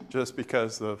just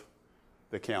because of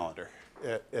the calendar.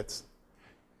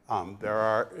 There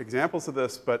are examples of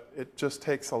this, but it just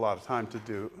takes a lot of time to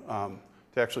do,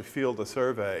 to actually field a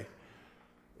survey.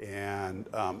 And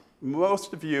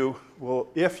most of you will,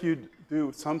 if you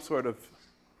do some sort of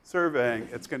surveying,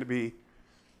 it's going to be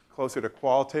closer to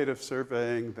qualitative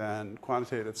surveying than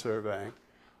quantitative surveying.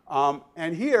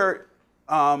 And here,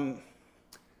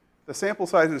 the sample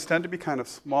sizes tend to be kind of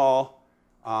small,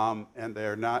 and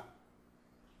they're not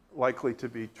likely to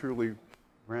be truly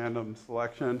random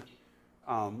selection.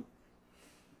 And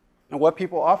what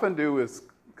people often do is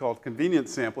called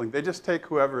convenience sampling. They just take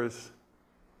whoever is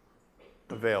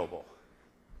available.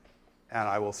 And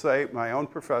I will say, my own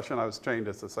profession, I was trained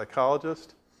as a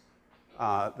psychologist.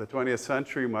 The 20th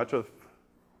century, much of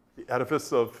the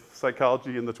edifice of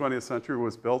psychology in the 20th century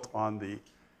was built on the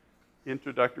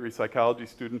introductory psychology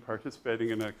student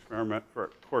participating in an experiment for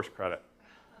course credit.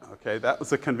 Okay, that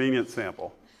was a convenience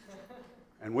sample.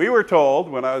 And we were told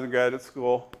when I was in graduate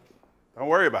school, don't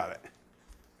worry about it,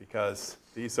 because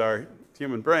these are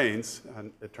human brains,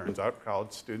 and it turns out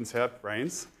college students have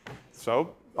brains.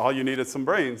 So all you need is some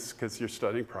brains, because you're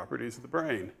studying properties of the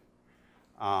brain.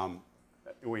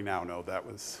 We now know that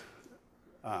was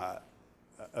a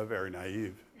very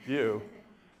naive view.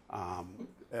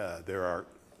 There are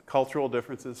cultural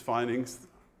differences, findings.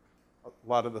 A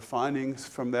lot of the findings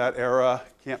from that era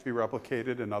can't be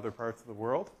replicated in other parts of the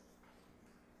world.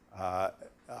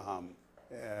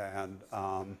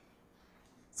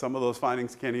 Some of those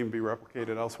findings can't even be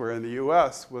replicated elsewhere in the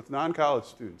US with non-college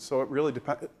students. So it really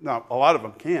depends. Now, a lot of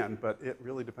them can, but it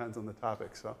really depends on the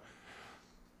topic. So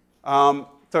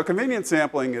convenience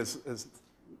sampling is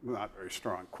not very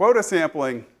strong. Quota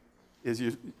sampling is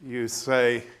you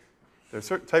say, there's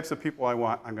certain types of people I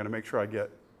want. I'm going to make sure I get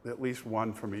at least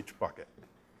one from each bucket.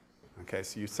 Okay,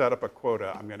 so you set up a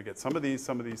quota. I'm going to get some of these,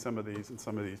 some of these, some of these, and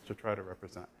some of these to try to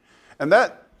represent. And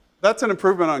that's an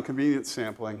improvement on convenience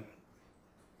sampling.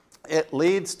 It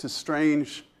leads to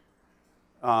strange,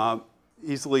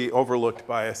 easily overlooked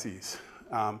biases.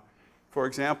 For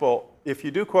example, if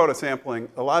you do quota sampling,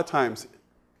 a lot of times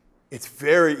it's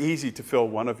very easy to fill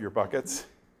one of your buckets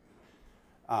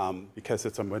because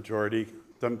it's a majority,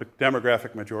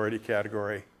 demographic majority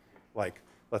category. Like,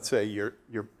 let's say you're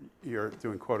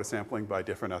doing quota sampling by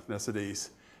different ethnicities.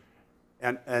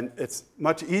 And it's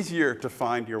much easier to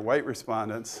find your white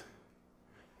respondents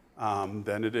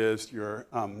than it is your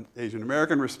Asian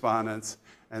American respondents.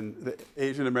 And the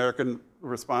Asian American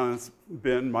respondents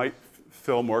bin might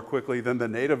fill more quickly than the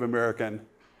Native American.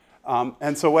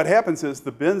 And so what happens is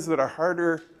the bins that are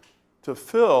harder to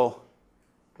fill,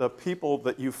 the people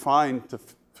that you find to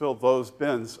fill those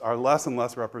bins are less and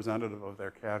less representative of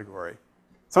their category.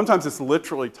 Sometimes it's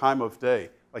literally time of day.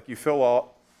 Like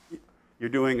you're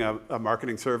doing a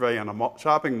marketing survey in a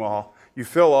shopping mall, you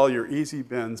fill all your easy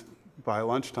bins by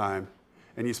lunchtime,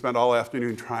 and you spend all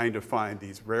afternoon trying to find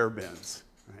these rare bins.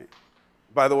 Right?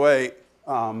 By the way,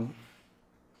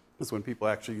 this is when people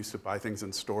actually used to buy things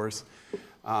in stores.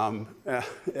 I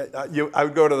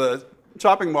would go to the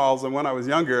shopping malls, and when I was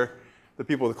younger, the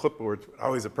people with clipboards would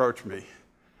always approach me.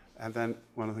 And then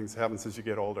one of the things that happens as you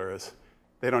get older is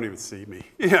they don't even see me.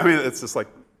 I mean, it's just like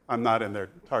I'm not in their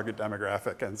target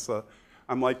demographic. And so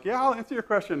I'm like, yeah, I'll answer your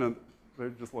question. And they're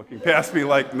just looking past me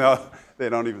like, no, they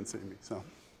don't even see me. So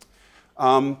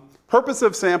purpose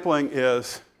of sampling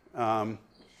is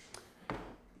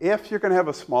if you're going to have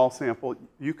a small sample,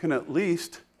 you can at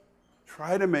least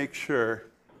try to make sure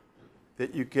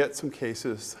that you get some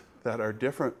cases that are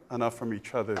different enough from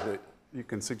each other that you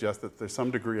can suggest that there's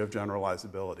some degree of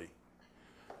generalizability.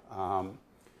 And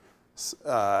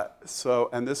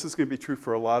this is going to be true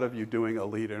for a lot of you doing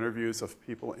elite interviews of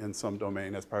people in some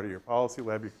domain as part of your policy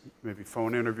lab, maybe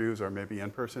phone interviews or maybe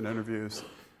in-person interviews.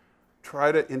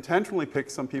 Try to intentionally pick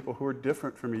some people who are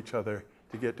different from each other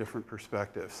to get different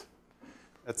perspectives.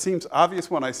 It seems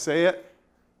obvious when I say it,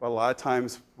 but a lot of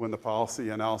times when the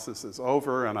policy analysis is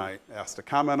over and I ask to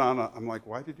comment on it, I'm like,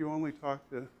 why did you only talk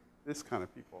to this kind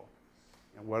of people?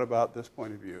 And what about this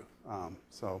point of view?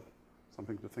 So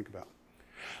something to think about.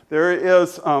 There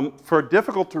is, for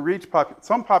difficult to reach,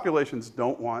 some populations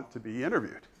don't want to be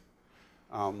interviewed.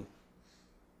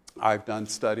 I've done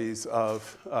studies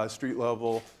of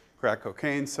street-level crack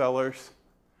cocaine sellers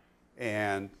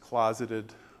and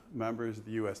closeted members of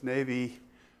the US Navy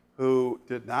who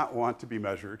did not want to be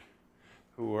measured,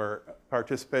 who were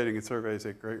participating in surveys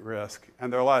at great risk.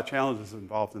 And there are a lot of challenges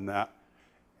involved in that.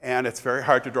 And it's very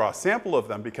hard to draw a sample of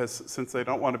them because since they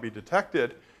don't want to be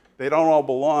detected, they don't all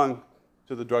belong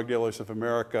to the Drug Dealers of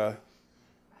America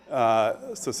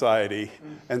Society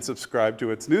and subscribe to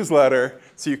its newsletter.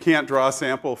 So you can't draw a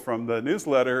sample from the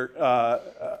newsletter,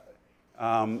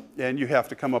 and you have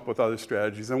to come up with other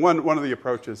strategies. And one of the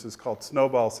approaches is called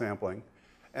snowball sampling.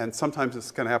 And sometimes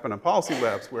this can happen in policy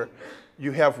labs where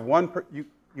you have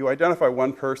you identify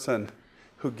one person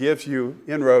who gives you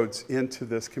inroads into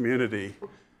this community,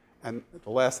 and the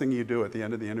last thing you do at the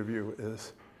end of the interview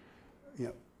is,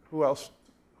 who else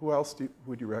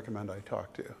would you recommend I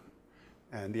talk to?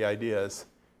 And the idea is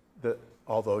that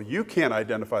although you can't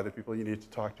identify the people you need to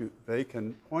talk to, they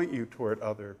can point you toward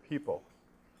other people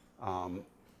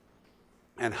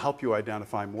and help you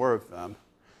identify more of them.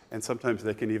 And sometimes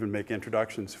they can even make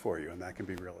introductions for you, and that can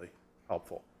be really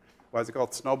helpful. Why is it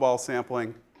called snowball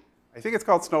sampling? I think it's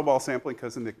called snowball sampling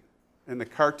because in the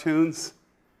cartoons,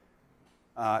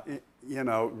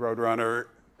 Roadrunner,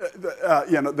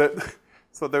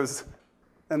 so there's,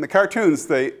 in the cartoons,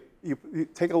 you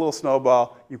take a little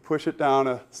snowball, you push it down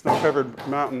a snow-covered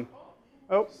mountain.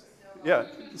 Oh, yeah,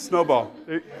 snowball.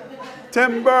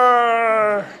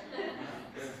 Timber!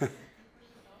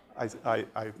 I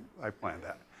planned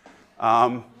that.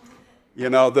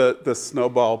 The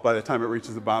snowball, by the time it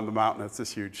reaches the bottom of the mountain, it's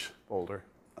this huge boulder.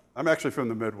 I'm actually from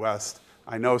the Midwest.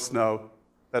 I know snow.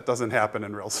 That doesn't happen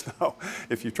in real snow.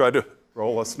 If you try to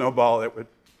roll a snowball, it would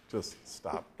just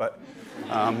stop. But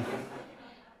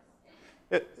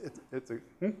it's a...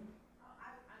 I'm just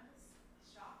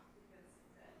shocked because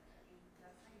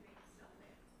that's how you make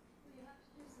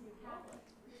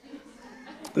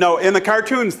snowman. No, in the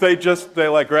cartoons, they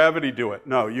let gravity do it.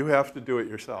 No, you have to do it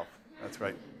yourself. That's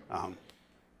right.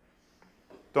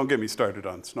 Don't get me started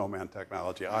on snowman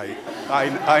technology.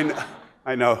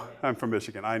 I know, I'm from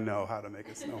Michigan. I know how to make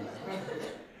a snowman.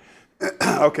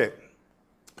 Okay,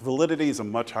 validity is a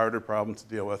much harder problem to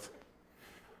deal with.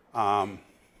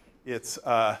 It's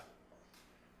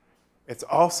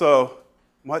also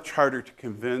much harder to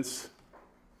convince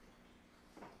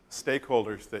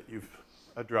stakeholders that you've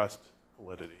addressed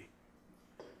validity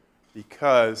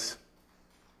because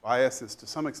bias is to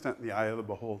some extent in the eye of the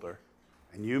beholder,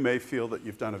 and you may feel that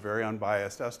you've done a very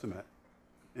unbiased estimate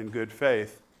in good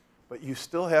faith, but you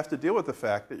still have to deal with the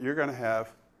fact that you're going to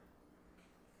have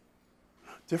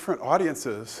different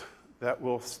audiences that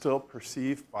will still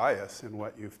perceive bias in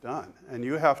what you've done. And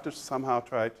you have to somehow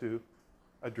try to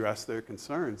address their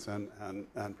concerns and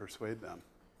persuade them.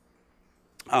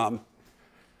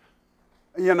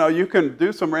 You can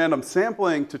do some random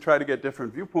sampling to try to get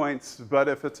different viewpoints, but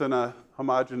if it's in a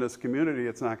homogeneous community,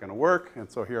 it's not going to work. And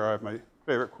so here I have my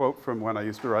favorite quote from when I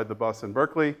used to ride the bus in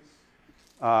Berkeley.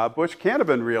 Bush can't have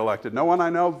been reelected. No one I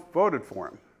know voted for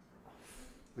him.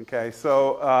 Okay,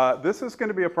 so this is going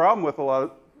to be a problem with a lot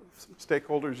of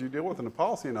stakeholders you deal with in a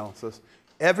policy analysis.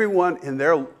 Everyone in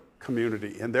their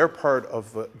community, in their part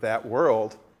of that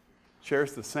world,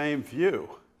 shares the same view.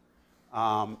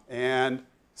 And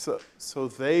so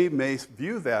they may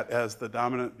view that as the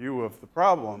dominant view of the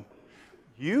problem.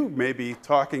 You may be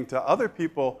talking to other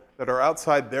people that are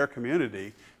outside their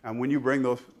community, and when you bring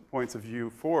those points of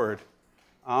view forward,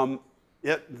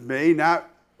 it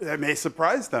may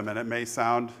surprise them, and it may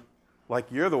sound like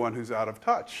you're the one who's out of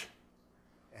touch.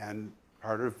 And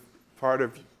part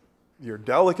of your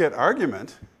delicate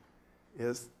argument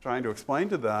is trying to explain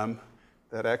to them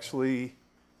that actually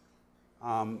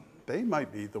they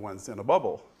might be the ones in a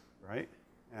bubble, right?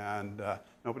 And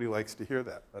nobody likes to hear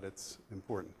that, but it's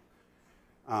important.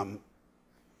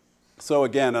 So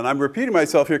again, and I'm repeating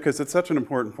myself here because it's such an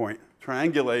important point,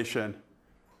 triangulation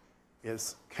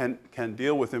can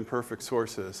deal with imperfect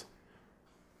sources,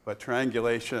 but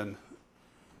triangulation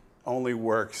only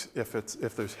works if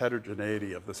there's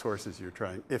heterogeneity of the sources you're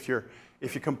trying. If you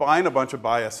combine a bunch of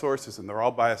biased sources and they're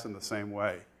all biased in the same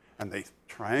way, and they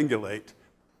triangulate,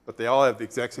 but they all have the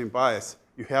exact same bias,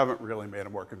 you haven't really made a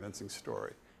more convincing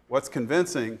story. What's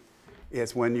convincing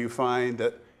is when you find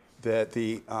that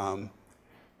the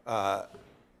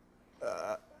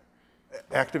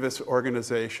activist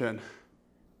organization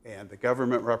and the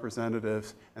government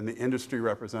representatives and the industry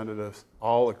representatives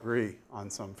all agree on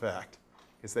some fact,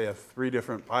 because they have 3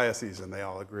 different biases and they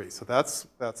all agree. So that's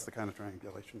the kind of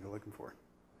triangulation you're looking for.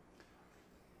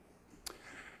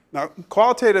 Now,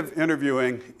 qualitative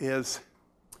interviewing is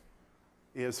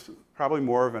probably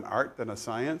more of an art than a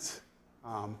science.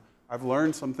 I've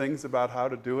learned some things about how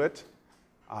to do it.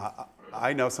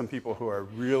 I know some people who are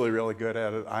really, really good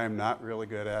at it. I am not really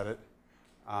good at it.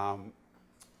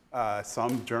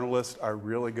 Some journalists are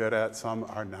really good at it, some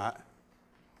are not.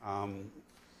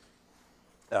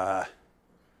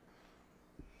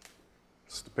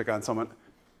 Just to pick on someone,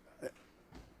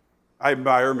 I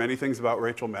admire many things about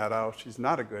Rachel Maddow. She's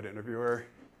not a good interviewer.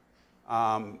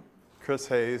 Chris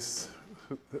Hayes,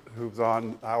 who's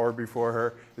on the hour before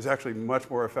her, is actually a much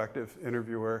more effective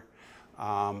interviewer.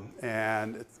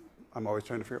 And I'm always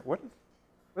trying to figure out,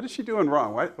 what is she doing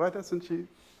wrong? Why doesn't she?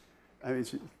 I mean,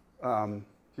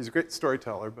 she's a great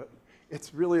storyteller, but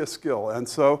it's really a skill. And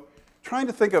so trying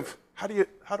to think of how do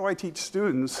I teach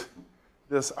students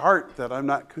this art that I'm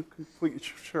not completely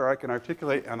sure I can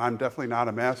articulate, and I'm definitely not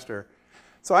a master.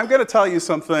 So I'm going to tell you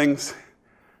some things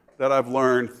that I've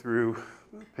learned through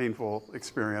painful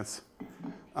experience,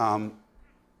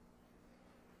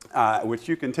 which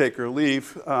you can take or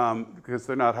leave, because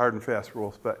they're not hard and fast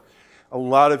rules, but a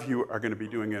lot of you are going to be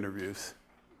doing interviews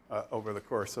over the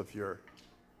course of your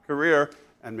career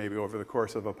and maybe over the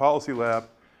course of a policy lab.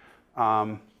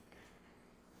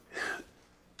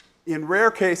 In rare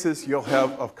cases, you'll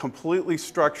have a completely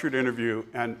structured interview,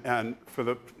 and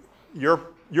for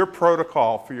your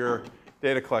protocol for your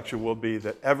data collection will be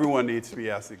that everyone needs to be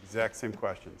asked the exact same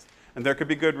questions. And there could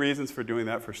be good reasons for doing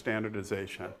that for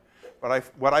standardization. But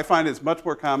what I find is much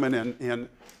more common in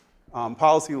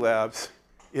policy labs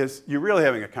is you're really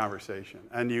having a conversation.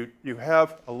 And you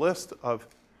have a list of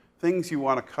things you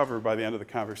want to cover by the end of the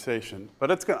conversation.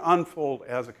 But it's going to unfold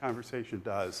as a conversation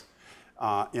does,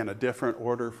 in a different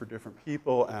order for different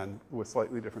people and with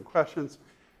slightly different questions.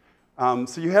 So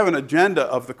you have an agenda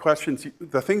of the questions,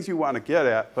 the things you want to get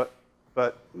at,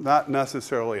 but not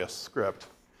necessarily a script.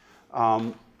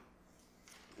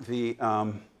 If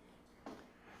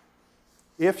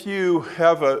you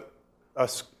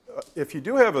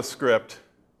do have a script,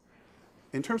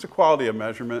 in terms of quality of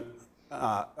measurement,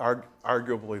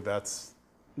 arguably that's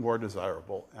more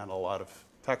desirable, and a lot of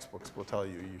textbooks will tell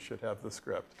you you should have the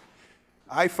script.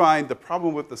 I find the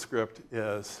problem with the script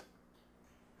is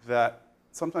that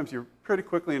sometimes you're pretty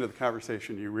quickly into the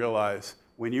conversation, you realize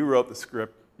when you wrote the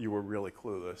script, you were really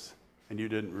clueless, and you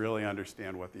didn't really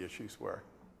understand what the issues were.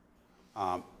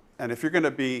 And if you're going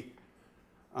to be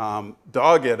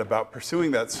dogged about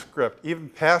pursuing that script, even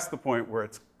past the point where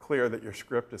it's clear that your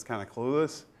script is kind of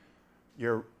clueless,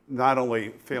 you're not only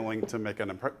failing to make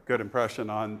a good impression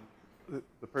on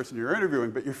the person you're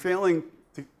interviewing, but you're failing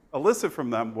to elicit from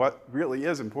them what really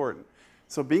is important.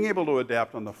 So being able to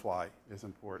adapt on the fly is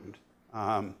important.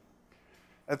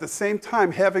 At the same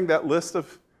time, having that list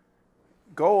of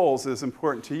goals is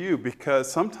important to you,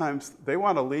 because sometimes they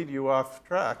want to lead you off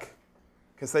track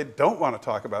because they don't want to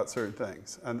talk about certain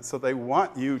things. And so they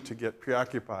want you to get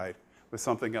preoccupied with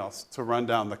something else to run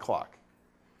down the clock.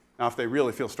 Now, if they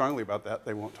really feel strongly about that,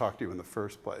 they won't talk to you in the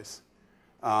first place.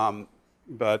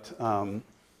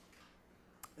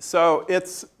 So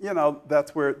it's,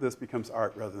 that's where this becomes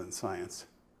art rather than science.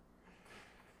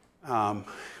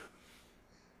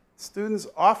 Students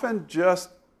often just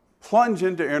plunge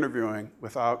into interviewing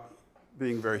without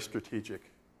being very strategic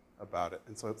about it.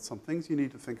 And so some things you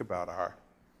need to think about are,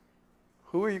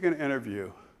 who are you going to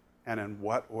interview, and in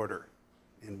what order?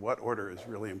 In what order is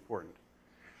really important.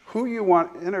 Who you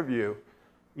want to interview,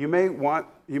 you may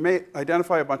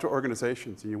identify a bunch of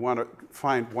organizations, and you want to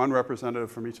find one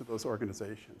representative from each of those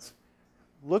organizations.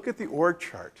 Look at the org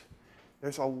chart.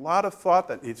 There's a lot of thought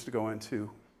that needs to go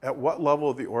into at what level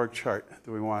of the org chart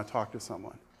do we want to talk to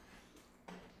someone.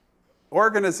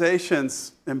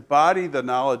 Organizations embody the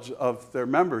knowledge of their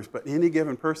members, but any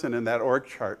given person in that org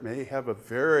chart may have a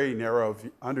very narrow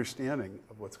understanding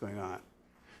of what's going on.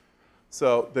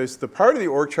 So there's the part of the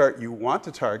org chart you want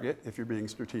to target if you're being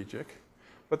strategic,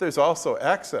 but there's also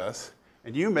access,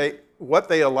 and what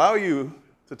they allow you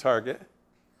to target,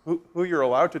 who you're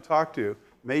allowed to talk to,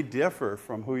 may differ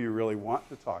from who you really want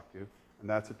to talk to, and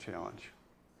that's a challenge.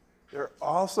 There are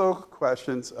also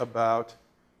questions about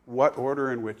what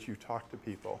order in which you talk to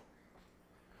people.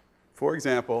 For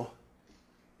example,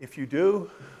 if you do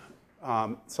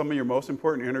some of your most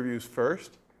important interviews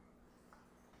first,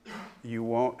 you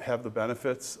won't have the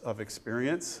benefits of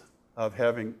experience of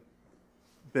having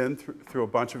been through a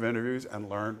bunch of interviews and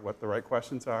learned what the right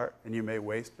questions are, and you may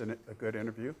waste a good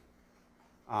interview.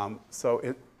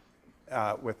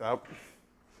 Without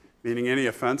meaning any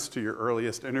offense to your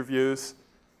earliest interviews,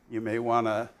 you may want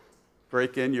to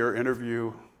break in your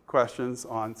interview questions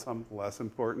on some less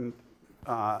important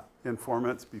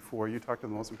informants before you talk to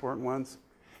the most important ones.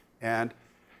 And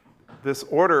this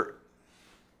order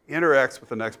interacts with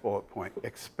the next bullet point.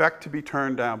 Expect to be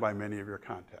turned down by many of your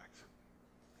contacts.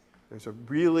 There's a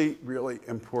really, really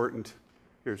important,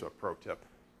 here's a pro tip.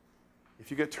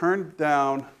 If you get turned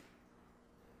down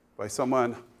by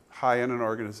someone high in an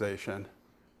organization,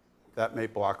 that may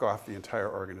block off the entire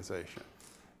organization.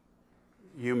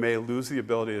 You may lose the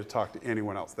ability to talk to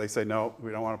anyone else. They say, no,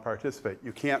 we don't want to participate.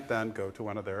 You can't then go to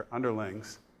one of their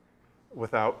underlings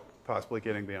without possibly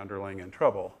getting the underling in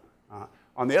trouble.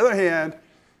 On the other hand,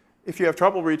 if you have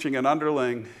trouble reaching an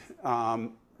underling,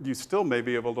 you still may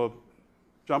be able to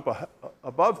jump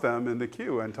above them in the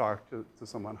queue and talk to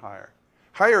someone higher.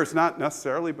 Higher is not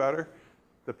necessarily better.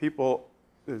 The people,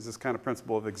 there's this kind of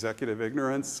principle of executive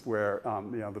ignorance where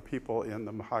the people in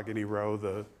the mahogany row,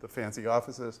 the fancy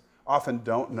offices, often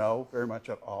don't know very much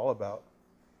at all about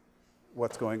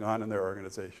what's going on in their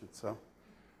organization. So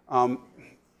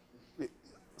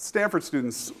Stanford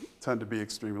students tend to be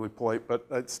extremely polite, but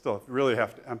I still really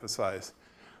have to emphasize,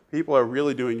 people are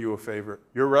really doing you a favor.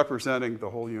 You're representing the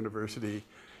whole university.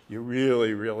 You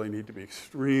really, really need to be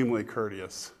extremely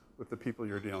courteous with the people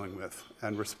you're dealing with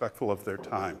and respectful of their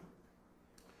time.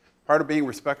 Part of being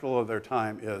respectful of their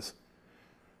time is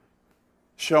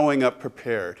showing up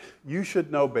prepared. You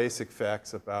should know basic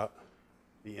facts about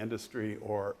the industry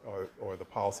or the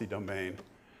policy domain.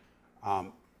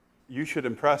 You should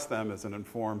impress them as an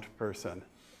informed person,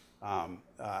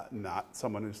 not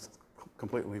someone who's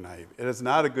completely naive. It is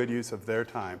not a good use of their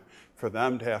time for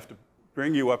them to have to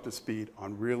bring you up to speed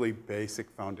on really basic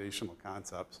foundational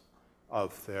concepts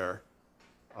of their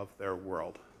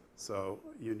world. So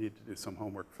you need to do some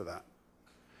homework for that.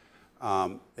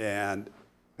 And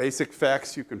basic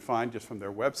facts you can find just from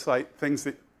their website, things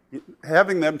that,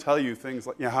 having them tell you things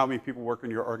like how many people work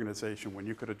in your organization when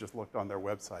you could have just looked on their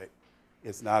website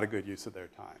is not a good use of their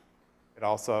time. It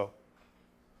also,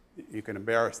 you can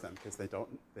embarrass them because they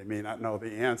may not know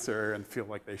the answer and feel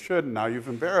like they should, and now you've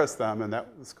embarrassed them, and that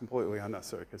was completely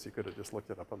unnecessary because you could have just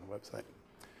looked it up on the website.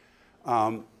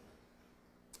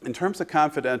 In terms of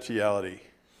confidentiality,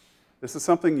 this is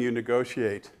something you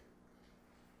negotiate,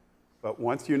 but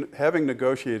once having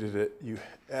negotiated it, you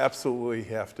absolutely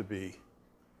have to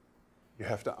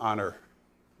honor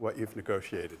what you've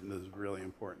negotiated, and this is really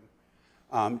important.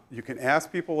 You can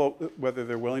ask people whether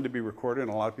they're willing to be recorded, and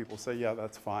a lot of people say, yeah,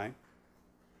 that's fine.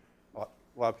 A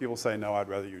lot of people say, no, I'd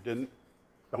rather you didn't.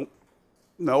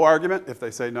 No argument. If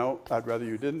they say, no, I'd rather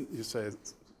you didn't, you say,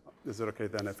 is it okay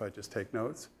then if I just take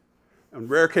notes? In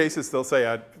rare cases, they'll say,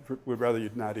 I would rather you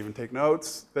not even take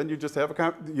notes. Then you just have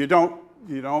you don't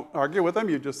argue with them.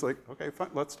 You just like, okay, fine,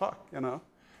 let's talk,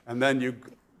 And then you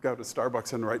go to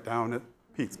Starbucks and write down at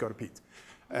Pete's, go to Pete's.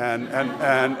 And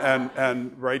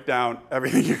write down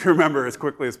everything you can remember as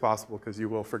quickly as possible because you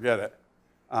will forget it.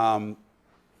 So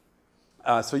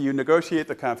you negotiate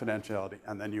the confidentiality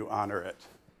and then you honor it.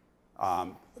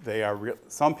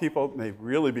 Some people may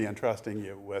really be entrusting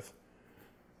you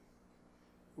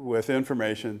with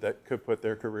information that could put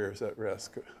their careers at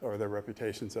risk or their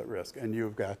reputations at risk, and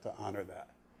you've got to honor that.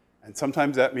 And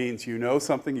sometimes that means you know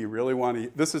something you really want to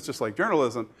use. This is just like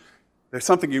journalism. There's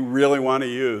something you really want to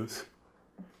use,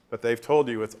 but they've told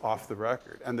you it's off the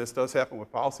record. And this does happen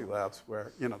with policy labs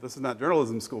where, this is not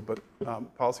journalism school, but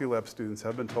policy lab students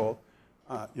have been told,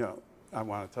 I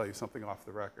want to tell you something off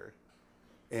the record.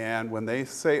 And when they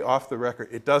say off the record,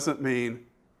 it doesn't mean,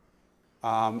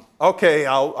 okay,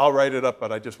 I'll write it up,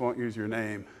 but I just won't use your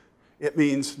name. It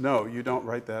means, no, you don't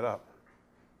write that up.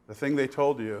 The thing they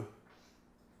told you,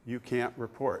 you can't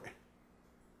report.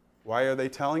 Why are they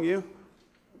telling you?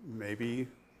 Maybe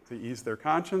to ease their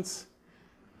conscience.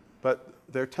 But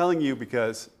they're telling you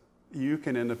because you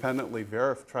can independently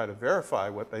try to verify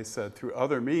what they said through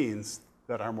other means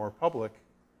that are more public.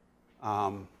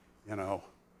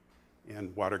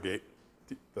 In Watergate,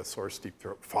 the source deep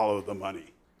throat, follow the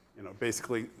money.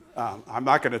 Basically, I'm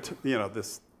not going to,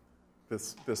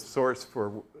 this source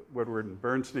for Woodward and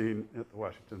Bernstein at the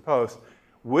Washington Post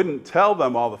wouldn't tell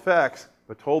them all the facts,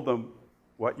 but told them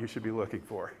what you should be looking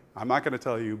for. I'm not going to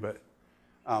tell you, but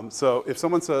so if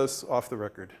someone says off the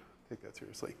record, take that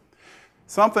seriously.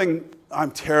 Something I'm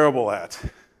terrible at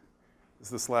is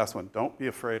this last one. Don't be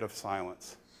afraid of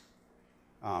silence.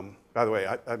 By the way,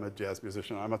 I'm a jazz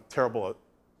musician. I'm terrible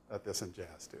at this in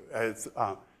jazz too. It's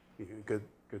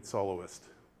good soloist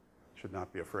should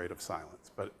not be afraid of silence.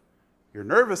 But your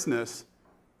nervousness,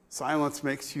 silence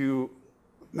makes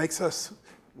us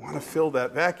want to fill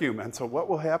that vacuum. And so what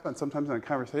will happen sometimes in a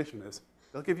conversation is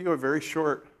they'll give you a very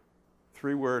short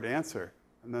 3-word answer,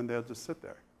 and then they'll just sit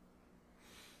there.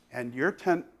 And your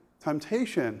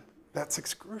temptation, that's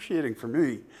excruciating for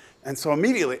me. And so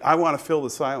immediately, I want to fill the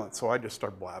silence, so I just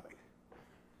start blabbing.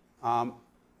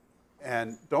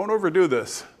 And don't overdo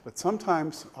this, but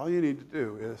sometimes all you need to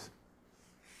do is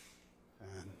 10,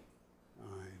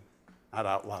 9, not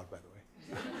out loud, by the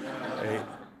way,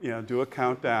 8, do a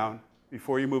countdown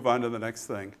before you move on to the next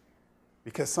thing.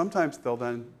 Because sometimes they'll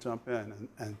then jump in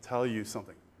and tell you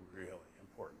something really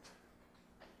important.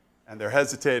 And they're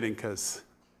hesitating because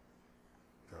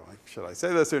they're like, should I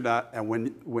say this or not? And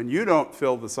when you don't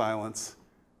fill the silence,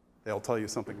 they'll tell you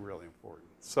something really important.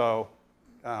 So,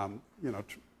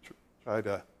 try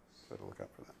to look out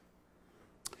for that.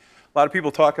 A lot of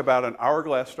people talk about an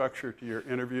hourglass structure to your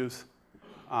interviews.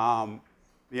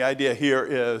 The idea here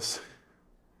is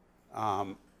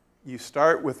you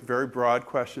start with very broad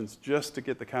questions just to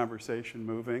get the conversation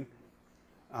moving.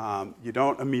 You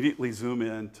don't immediately zoom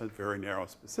in to very narrow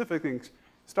specific things.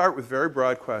 Start with very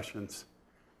broad questions.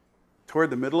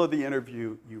 Toward the middle of the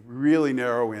interview, you really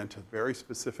narrow into very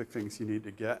specific things you need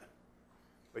to get.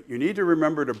 But you need to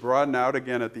remember to broaden out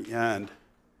again at the end.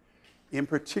 In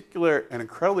particular, an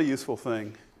incredibly useful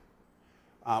thing,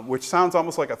 which sounds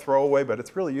almost like a throwaway, but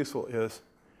it's really useful, is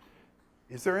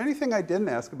there anything I didn't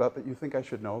ask about that you think I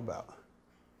should know about?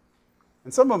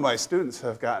 And some of my students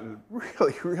have gotten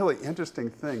really, really interesting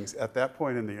things at that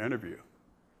point in the interview,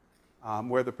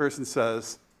 where the person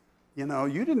says, you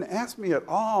didn't ask me at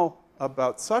all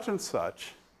about such and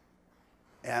such,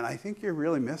 and I think you're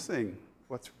really missing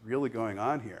what's really going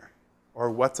on here,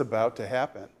 or what's about to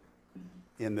happen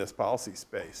in this policy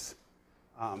space.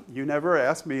 You never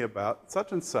asked me about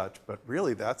such and such, but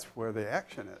really that's where the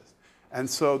action is. And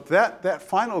so that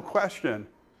final question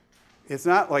is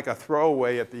not like a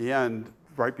throwaway at the end,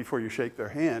 right before you shake their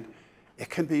hand. It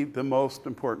can be the most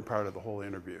important part of the whole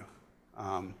interview.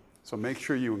 So make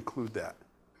sure you include that.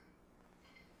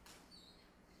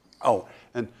 Oh,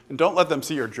 and don't let them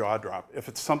see your jaw drop. If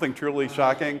it's something truly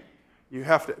shocking, you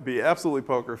have to be absolutely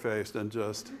poker-faced and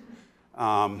just,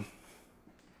 why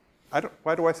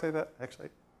do I say that, actually?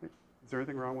 Is there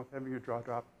anything wrong with having your jaw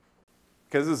drop?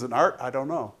 Because this is an art, I don't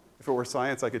know. If it were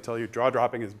science, I could tell you jaw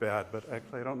dropping is bad, but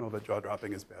actually I don't know that jaw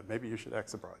dropping is bad. Maybe you should act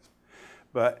surprised.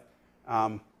 But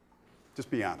just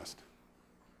be honest.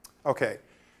 Okay.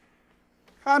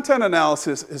 Content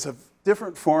analysis is a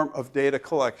different form of data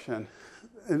collection.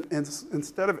 And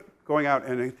instead of going out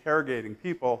and interrogating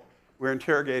people, we're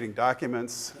interrogating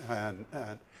documents. And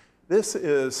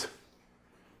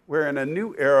we're in a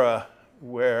new era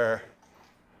where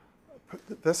I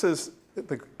think this is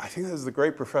the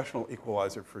great professional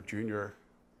equalizer for junior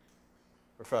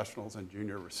professionals and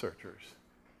junior researchers,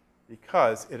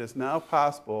 because it is now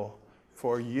possible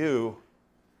for you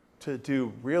to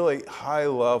do really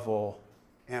high-level,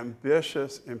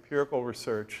 ambitious empirical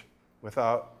research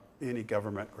without any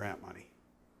government grant money.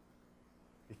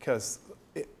 Because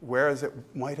whereas it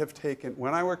might have taken,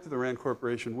 when I worked at the Rand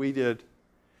Corporation, we did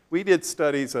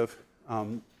studies of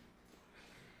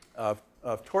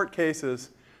tort cases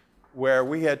where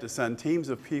we had to send teams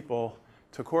of people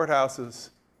to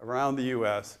courthouses around the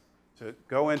US to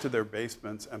go into their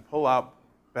basements and pull out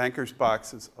bankers'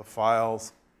 boxes of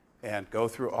files and go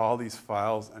through all these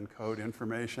files and code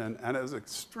information. And it was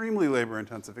extremely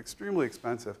labor-intensive, extremely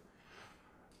expensive.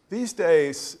 These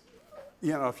days,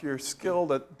 if you're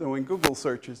skilled at doing Google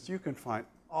searches, you can find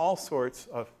all sorts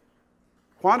of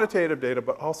quantitative data,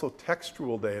 but also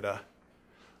textual data.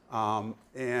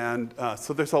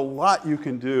 So there's a lot you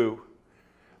can do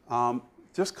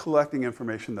just collecting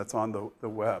information that's on the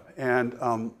web. And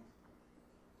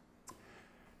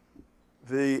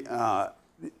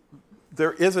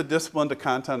there is a discipline to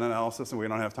content analysis, and we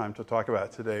don't have time to talk about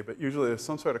it today, but usually there's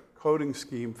some sort of coding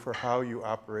scheme for how you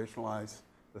operationalize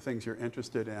the things you're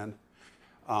interested in.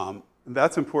 And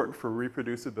that's important for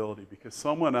reproducibility, because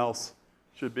someone else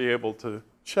should be able to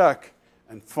check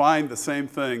and find the same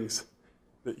things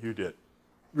that you did.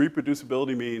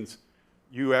 Reproducibility means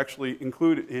you actually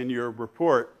include in your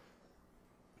report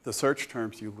the search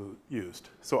terms you used,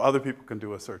 so other people can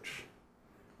do a search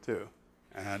too.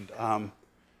 And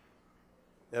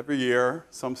every year,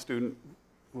 some student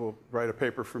will write a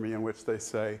paper for me in which they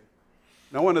say,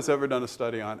 no one has ever done a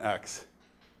study on X.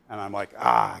 And I'm like,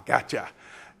 gotcha.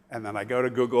 And then I go to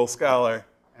Google Scholar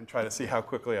and try to see how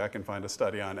quickly I can find a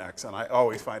study on X. And I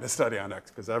always find a study on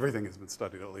X, because everything has been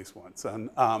studied at least once.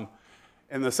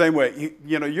 In the same way,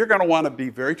 you're going to want to be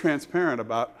very transparent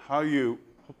about how you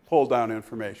pull down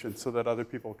information so that other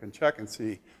people can check and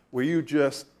see, were you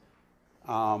just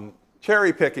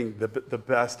cherry picking the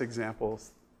best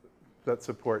examples that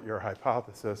support your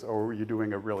hypothesis, or were you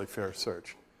doing a really fair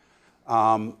search?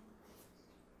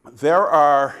 There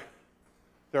are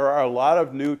a lot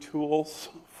of new tools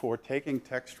for taking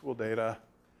textual data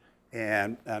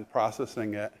and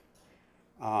processing it.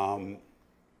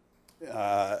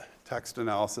 Text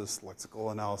analysis,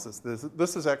 lexical analysis.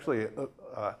 This is actually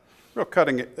a real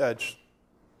cutting-edge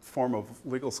form of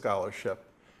legal scholarship.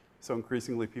 So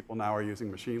increasingly, people now are using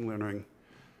machine learning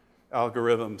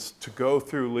algorithms to go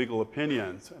through legal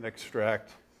opinions and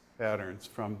extract patterns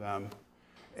from them.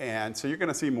 And so you're going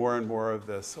to see more and more of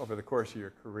this over the course of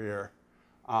your career.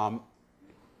 To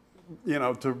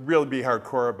really be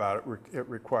hardcore about it, it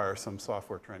requires some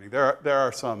software training. There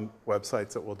are some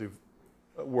websites that will do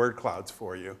word clouds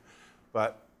for you,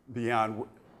 but beyond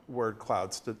word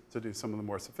clouds, to do some of the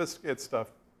more sophisticated stuff,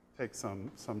 takes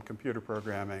some computer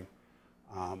programming.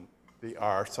 The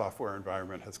R software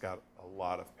environment has got a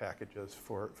lot of packages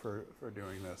for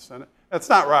doing this. And it's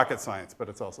not rocket science, but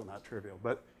it's also not trivial.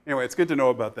 But anyway, it's good to know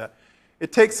about that.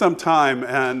 It takes some time,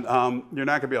 and you're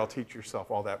not going to be able to teach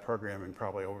yourself all that programming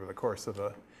probably over the course of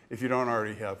if you don't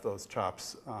already have those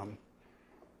chops,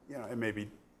 it may be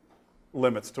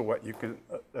limits to what you can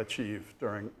achieve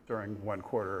during 1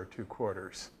 quarter or 2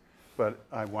 quarters. But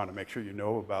I want to make sure you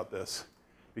know about this,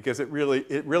 because it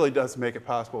really does make it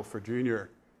possible for junior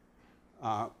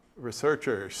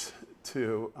researchers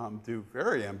to do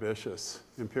very ambitious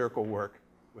empirical work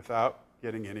without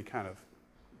getting any kind of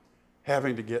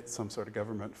having to get some sort of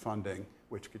government funding,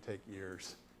 which could take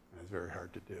years and is very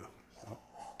hard to do. So,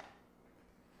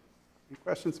 any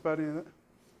questions about any of that?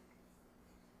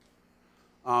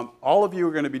 All of you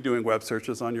are going to be doing web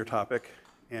searches on your topic,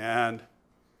 and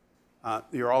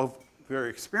you're all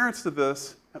very experienced at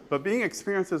this, but being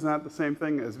experienced is not the same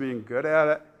thing as being good at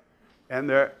it. And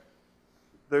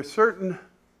there's certain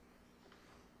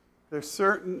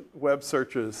web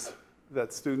searches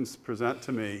that students present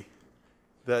to me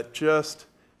that just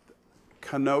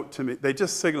connote to me, they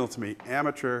just signal to me,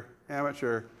 amateur.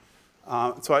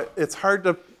 So it's hard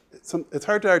to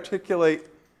articulate.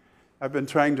 I've been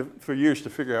trying for years to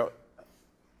figure out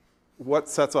what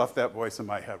sets off that voice in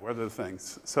my head. What are the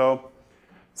things? So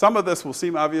some of this will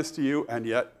seem obvious to you, and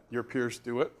yet your peers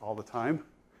do it all the time.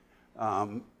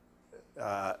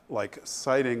 Like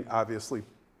citing obviously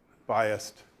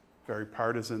biased, very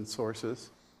partisan sources,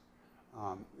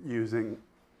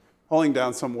 pulling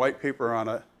down some white paper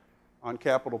on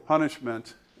capital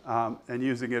punishment and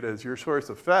using it as your source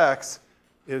of facts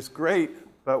is great,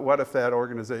 but what if that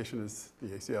organization is the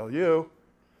ACLU?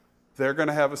 They're going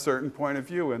to have a certain point of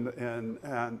view, and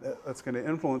that's going to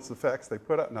influence the facts they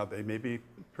put up. Now, they may be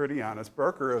pretty honest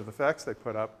broker of the facts they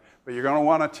put up, but you're going to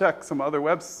want to check some other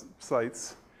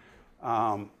websites.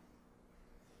 And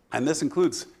this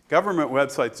includes government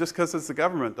websites. Just because it's the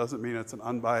government doesn't mean it's an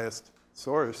unbiased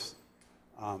source.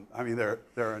 I mean, there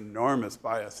are enormous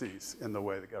biases in the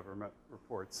way the government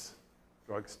reports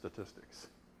drug statistics.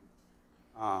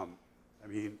 I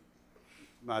mean,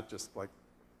 not just like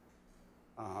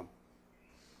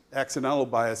accidental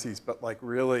biases, but like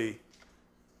really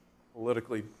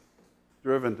politically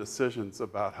driven decisions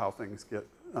about how things get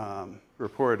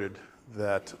reported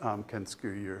that can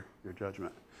skew your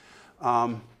judgment.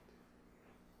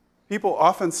 People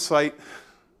often cite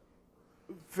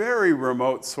very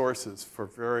remote sources for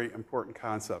very important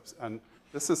concepts, and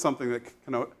this is something that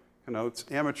connotes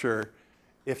amateur.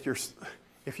 If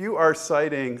you are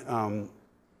citing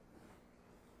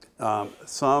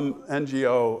some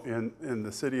NGO in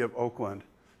the city of Oakland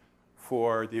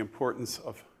for the importance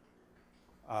of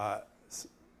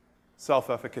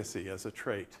self-efficacy as a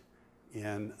trait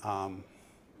in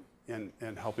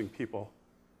helping people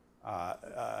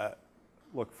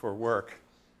look for work,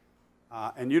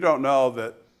 and you don't know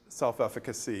that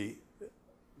self-efficacy,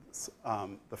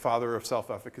 the father of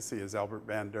self-efficacy is Albert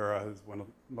Bandura, who's one of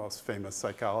the most famous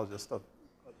psychologists of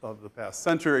the past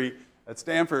century at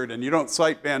Stanford, and you don't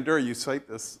cite Bandura, you cite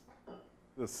this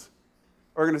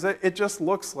organization. It just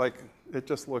looks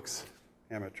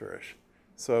amateurish.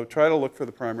 So try to look for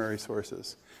the primary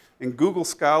sources. In Google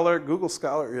Scholar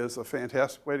is a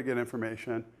fantastic way to get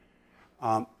information.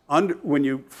 When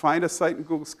you find a site in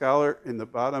Google Scholar, in the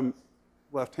bottom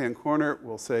left-hand corner, it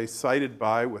will say cited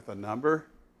by with a number.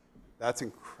 That's an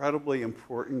incredibly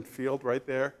important field right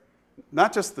there.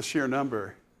 Not just the sheer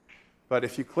number, but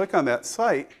if you click on that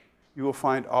site, you will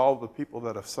find all the people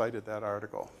that have cited that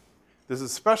article. This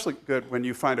is especially good when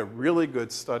you find a really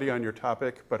good study on your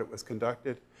topic, but it was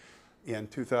conducted in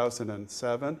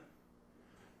 2007.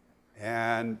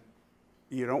 And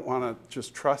you don't want to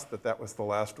just trust that that was the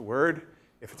last word.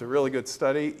 If it's a really good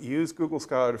study, use Google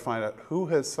Scholar to find out who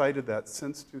has cited that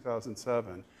since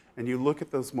 2007. And you look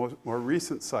at those more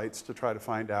recent sites to try to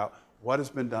find out what has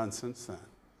been done since then.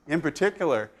 In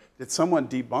particular, did someone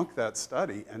debunk that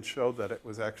study and show that it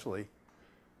was actually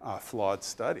a flawed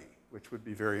study, which would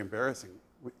be very embarrassing.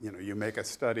 You know, you make a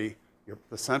study,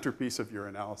 the centerpiece of your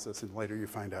analysis, and later you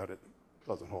find out it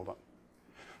doesn't hold up.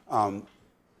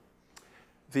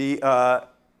 The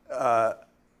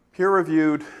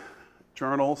peer-reviewed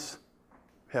journals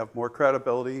have more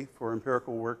credibility for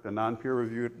empirical work than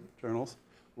non-peer-reviewed journals.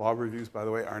 Law reviews, by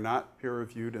the way, are not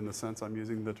peer-reviewed in the sense I'm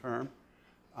using the term.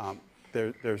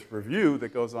 There's review that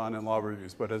goes on in law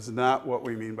reviews, but it's not what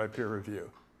we mean by peer review.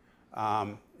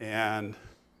 And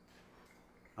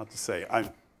I'll just say,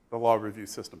 the law review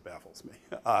system baffles me.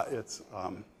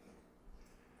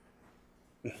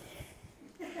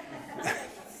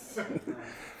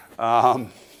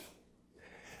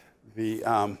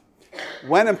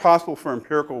 When impossible for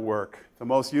empirical work, the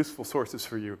most useful sources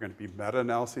for you are going to be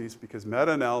meta-analyses, because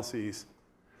meta-analyses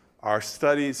are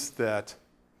studies that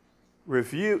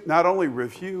not only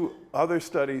review other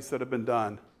studies that have been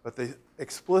done, but they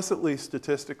explicitly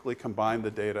statistically combine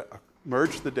the data,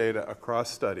 merge the data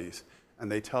across studies,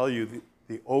 and they tell you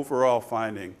the overall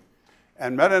finding.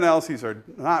 And meta-analyses are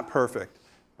not perfect,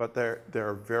 but they're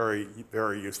a very,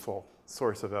 very useful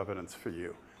source of evidence for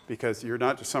you, because you're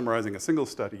not just summarizing a single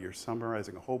study, you're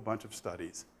summarizing a whole bunch of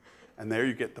studies. And there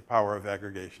you get the power of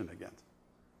aggregation again.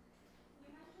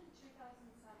 You mentioned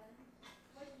 2007.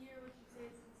 What year would you say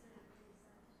is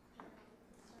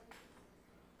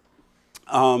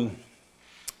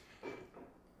considered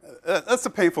recent? That's a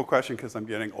painful question because I'm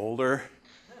getting older.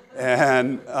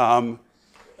 And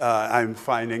I'm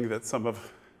finding that some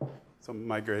of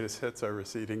my greatest hits are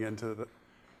receding into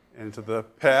the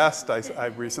past. I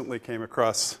recently came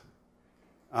across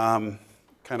kind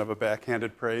of a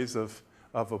backhanded praise of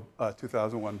a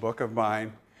 2001 book of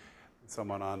mine.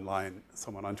 Someone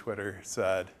on Twitter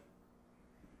said,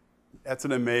 "It's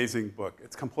an amazing book.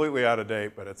 It's completely out of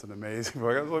date, but it's an amazing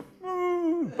book." I was like,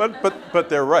 but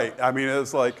they're right. I mean,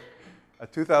 it's like a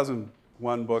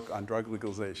 2001 book on drug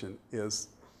legalization is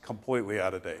completely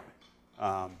out of date.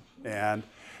 And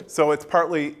so it's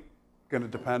partly going to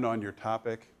depend on your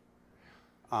topic.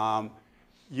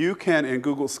 You can, in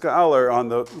Google Scholar, on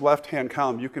the left-hand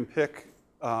column, you can pick,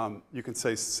 you can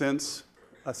say since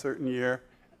a certain year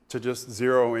to just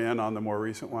zero in on the more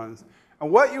recent ones. And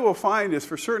what you will find is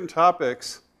for certain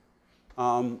topics,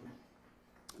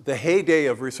 the heyday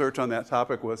of research on that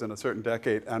topic was in a certain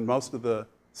decade, and most of the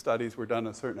studies were done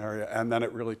in a certain area, and then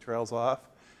it really trails off.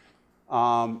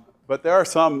 But there are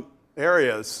some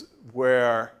areas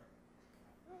where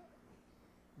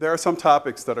there are some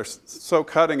topics that are so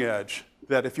cutting edge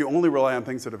that if you only rely on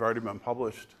things that have already been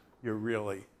published, you're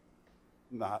really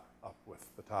not up with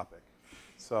the topic.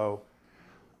 So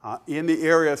in the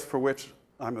areas for which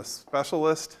I'm a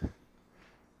specialist,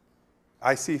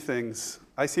 I see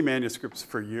manuscripts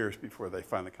for years before they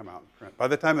finally come out in print. By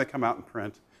the time they come out in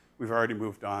print, we've already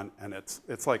moved on, and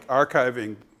it's like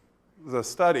archiving the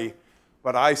study,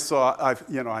 but I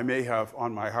may have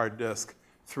on my hard disk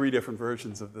 3 different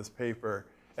versions of this paper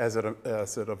as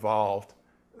it evolved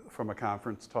from a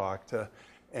conference talk to,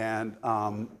 and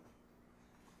I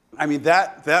mean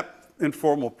that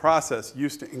informal process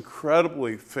used to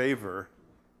incredibly favor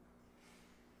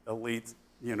elite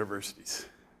universities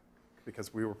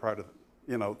because we were part of,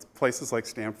 places like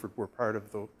Stanford were part of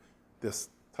this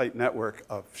tight network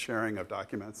of sharing of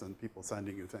documents and people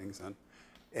sending you things,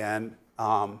 and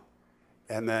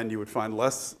then you would find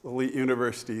less elite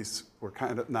universities were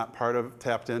kind of not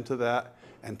tapped into that,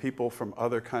 and people from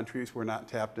other countries were not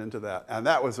tapped into that. And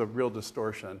that was a real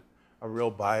distortion, a real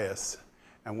bias.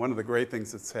 And one of the great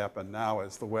things that's happened now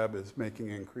is the web is making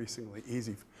it increasingly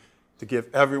easy to give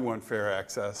everyone fair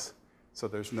access, so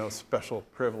there's no special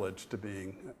privilege to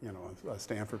being a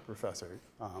Stanford professor.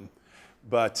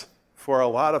 But for a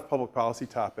lot of public policy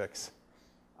topics,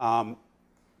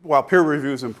 while peer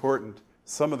review is important,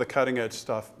 some of the cutting edge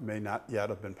stuff may not yet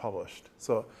have been published.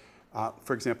 So,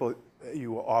 for example,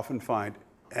 you will often find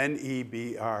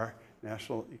NEBR,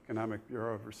 National Economic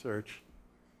Bureau of Research,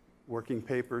 working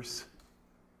papers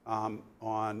on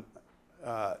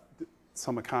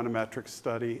some econometric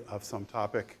study of some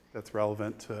topic that's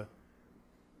relevant to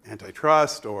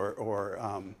antitrust or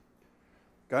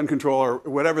gun control or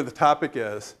whatever the topic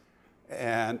is.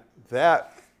 And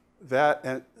that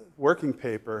working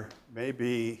paper may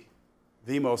be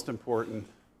the most important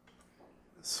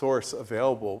source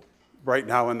available right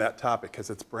now in that topic because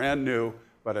it's brand new,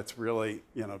 but it's really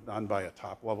done by a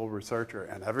top-level researcher,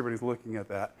 and everybody's looking at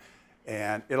that.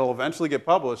 And it'll eventually get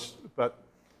published, but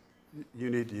you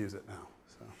need to use it now.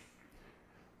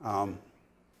 So,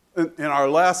 in our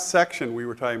last section, we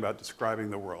were talking about describing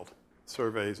the world,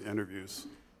 surveys, interviews,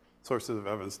 sources of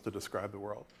evidence to describe the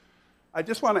world. I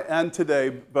just want to end today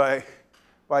by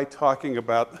talking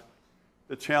about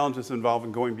the challenges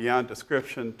involving going beyond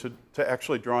description to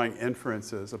actually drawing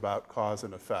inferences about cause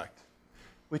and effect,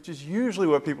 which is usually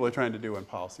what people are trying to do in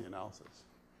policy analysis.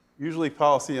 Usually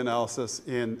policy analysis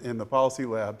in the policy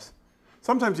labs,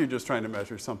 sometimes you're just trying to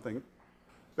measure something,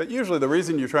 but usually the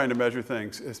reason you're trying to measure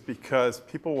things is because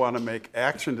people want to make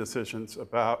action decisions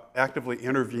about actively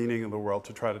intervening in the world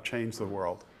to try to change the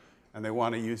world. And they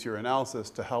want to use your analysis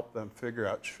to help them figure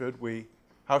out,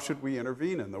 how should we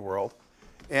intervene in the world?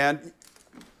 And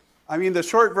I mean, the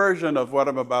short version of what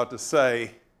I'm about to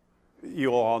say,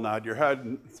 you'll all nod your head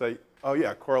and say, oh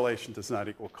yeah, correlation does not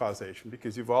equal causation,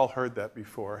 because you've all heard that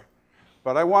before.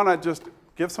 But I want to just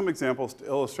give some examples to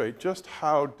illustrate just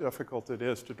how difficult it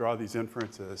is to draw these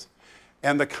inferences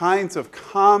and the kinds of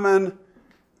common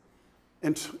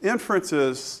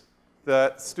inferences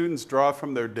that students draw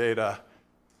from their data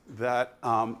that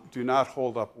do not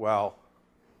hold up well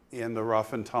in the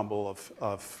rough and tumble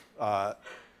of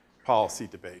policy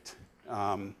debate.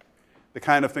 The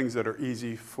kind of things that are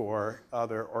easy for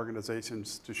other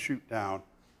organizations to shoot down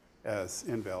as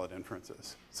invalid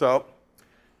inferences. So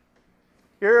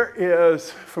here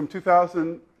is from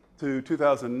 2000 to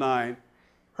 2009,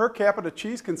 per capita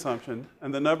cheese consumption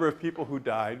and the number of people who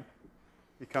died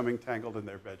becoming tangled in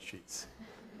their bed sheets.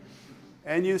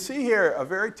 And you see here a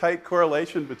very tight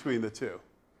correlation between the two.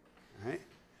 Right?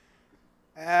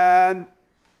 And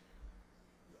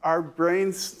our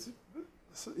brains,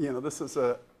 this is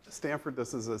Stanford,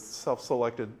 this is a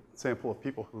self-selected sample of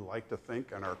people who like to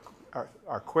think and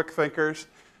are quick thinkers,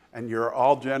 and you're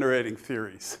all generating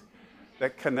theories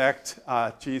that connect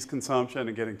cheese consumption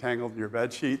and getting tangled in your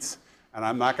bed sheets. And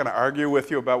I'm not going to argue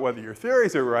with you about whether your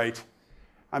theories are right.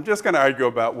 I'm just going to argue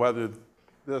about whether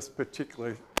this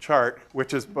particular chart,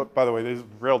 which is, by the way, this is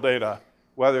real data,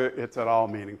 whether it's at all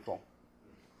meaningful.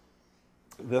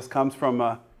 This comes from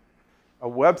a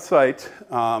website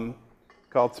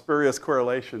called Spurious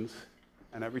Correlations.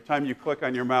 And every time you click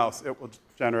on your mouse, it will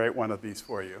generate one of these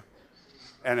for you.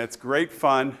 And it's great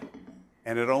fun,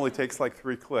 and it only takes like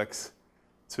 3 clicks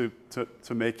to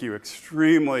make you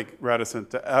extremely reticent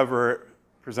to ever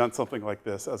present something like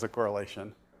this as a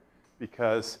correlation,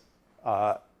 because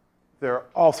there are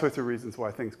all sorts of reasons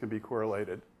why things can be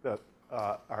correlated that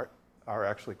are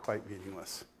actually quite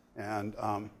meaningless. And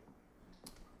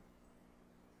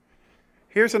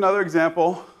here's another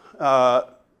example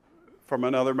from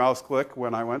another mouse click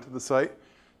when I went to the site.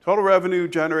 Total revenue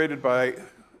generated by,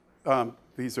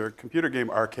 these are computer game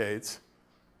arcades,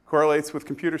 correlates with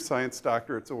computer science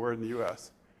doctorates award in the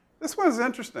US. This one is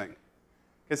interesting,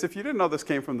 because if you didn't know this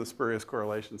came from the Spurious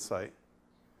Correlation site,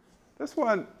 this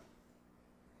one,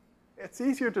 it's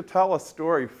easier to tell a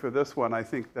story for this one, I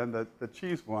think, than the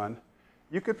cheese one.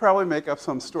 You could probably make up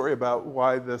some story about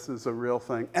why this is a real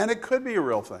thing, and it could be a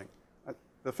real thing.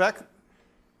 The fact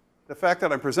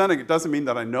that I'm presenting it doesn't mean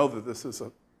that I know that this is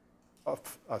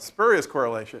a spurious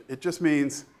correlation. It just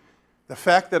means the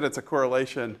fact that it's a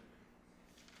correlation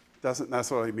doesn't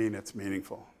necessarily mean it's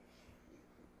meaningful.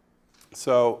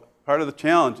 So part of the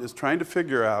challenge is trying to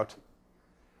figure out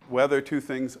whether two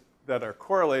things that are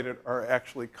correlated are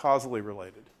actually causally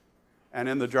related. And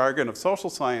in the jargon of social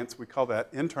science, we call that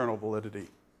internal validity.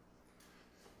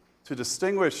 To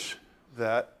distinguish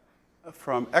that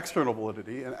from external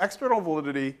validity, and external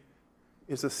validity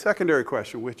is a secondary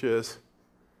question, which is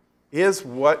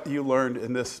what you learned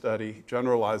in this study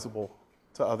generalizable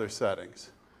to other settings?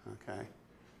 Okay.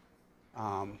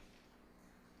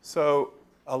 So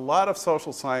a lot of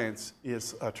social science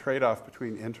is a trade-off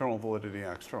between internal validity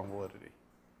and external validity.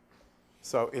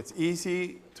 So it's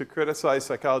easy to criticize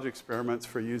psychology experiments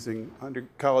for using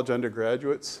college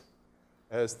undergraduates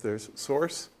as their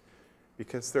source,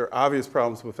 because there are obvious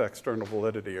problems with external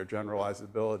validity or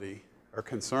generalizability or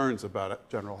concerns about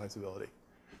generalizability.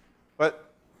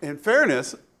 But in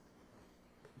fairness,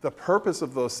 the purpose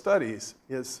of those studies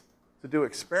is to do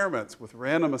experiments with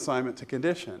random assignment to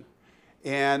condition.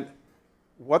 And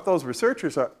what those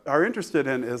researchers are interested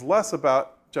in is less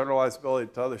about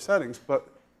generalizability to other settings, but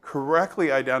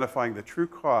correctly identifying the true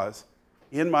cause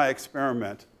in my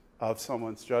experiment of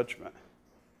someone's judgment.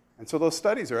 And so those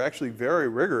studies are actually very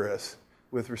rigorous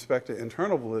with respect to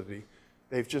internal validity.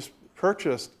 They've just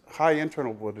purchased high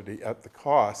internal validity at the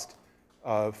cost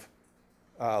of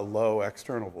low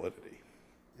external validity.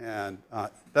 And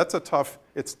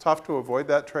it's tough to avoid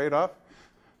that trade-off.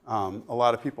 A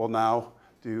lot of people now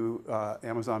do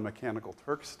Amazon Mechanical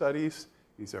Turk studies.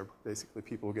 These are basically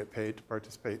people who get paid to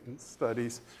participate in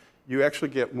studies. You actually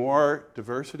get more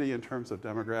diversity in terms of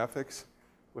demographics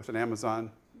with an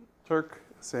Amazon Turk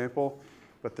sample,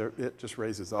 but it just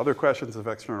raises other questions of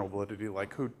external validity,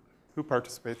 like who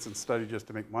participates in study just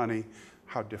to make money?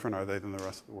 How different are they than the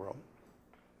rest of the world?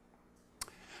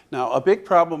 Now, a big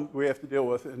problem we have to deal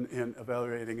with in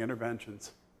evaluating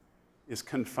interventions is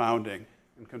confounding.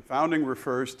 And confounding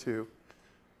refers to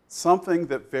something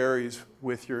that varies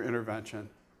with your intervention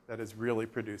that is really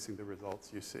producing the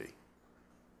results you see.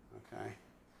 Okay?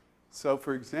 So,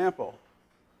 for example,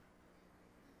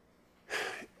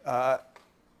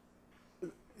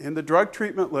 in the drug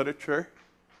treatment literature,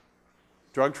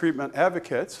 drug treatment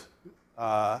advocates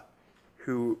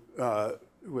who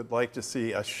would like to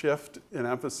see a shift in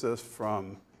emphasis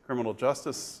from criminal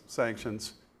justice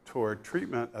sanctions toward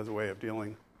treatment as a way of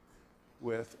dealing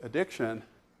with addiction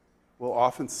will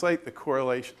often cite the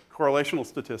correlational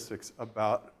statistics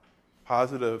about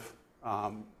positive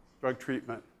drug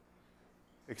treatment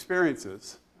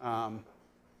experiences. And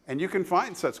you can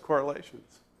find such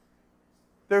correlations.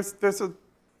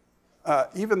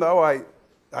 Even though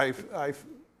I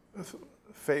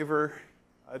favor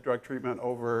drug treatment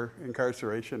over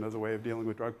incarceration as a way of dealing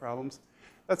with drug problems,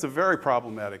 that's a very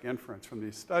problematic inference from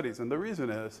these studies. And the reason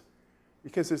is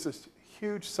because there's this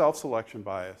huge self-selection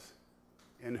bias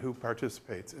in who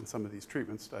participates in some of these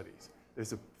treatment studies.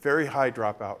 There's a very high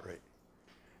dropout rate.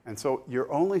 And so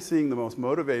you're only seeing the most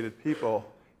motivated people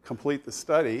complete the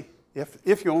study.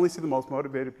 If you only see the most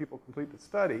motivated people complete the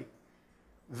study,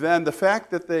 then the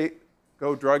fact that they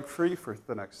go drug-free for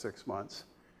the next 6 months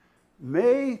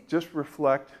may just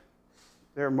reflect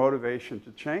their motivation to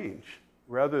change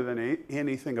rather than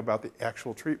anything about the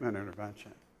actual treatment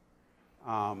intervention.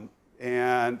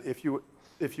 And if you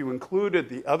included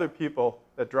the other people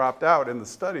that dropped out in the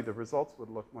study, the results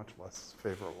would look much less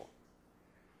favorable.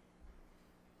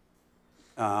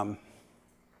 There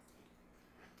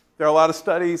are a lot of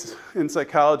studies in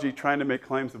psychology trying to make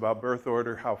claims about birth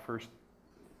order, how first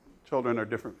children are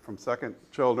different from second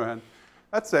children.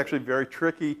 That's actually very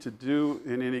tricky to do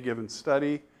in any given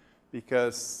study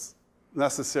because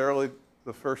necessarily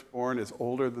the firstborn is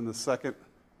older than the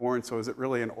secondborn. So is it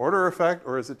really an order effect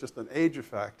or is it just an age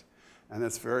effect? And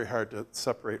it's very hard to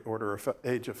separate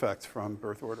age effects from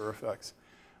birth order effects.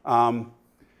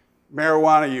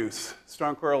 Marijuana use,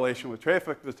 strong correlation with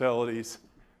traffic fatalities.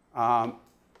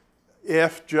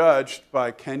 If judged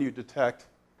by can you detect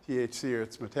THC or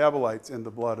its metabolites in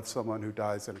the blood of someone who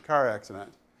dies in a car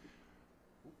accident.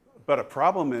 But a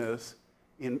problem is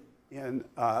in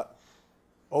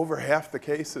over half the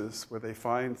cases where they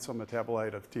find some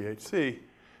metabolite of THC,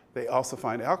 they also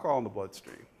find alcohol in the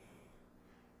bloodstream.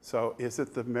 So is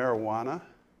it the marijuana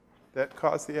that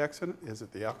caused the accident? Is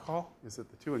it the alcohol? Is it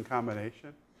the two in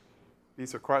combination?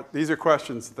 These are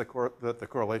questions that the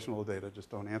correlational data just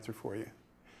don't answer for you.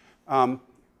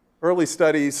 Early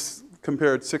studies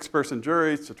compared 6-person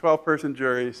juries to 12-person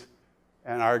juries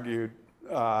and argued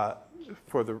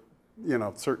for the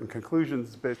certain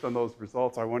conclusions based on those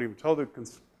results. I won't even tell the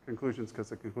conclusions because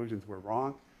the conclusions were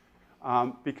wrong.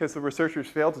 Because the researchers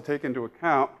failed to take into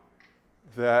account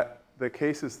that the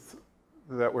cases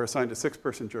that were assigned to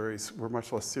 6-person juries were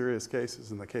much less serious cases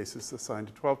than the cases assigned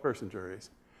to 12-person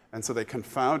juries. And so they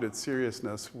confounded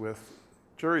seriousness with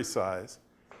jury size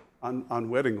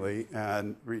unwittingly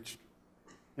and reached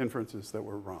inferences that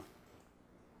were wrong.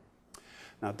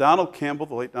 Now, Donald Campbell,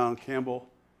 the late Donald Campbell,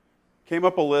 came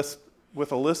up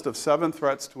with a list of 7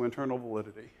 threats to internal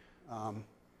validity. I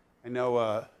know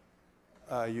a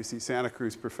UC Santa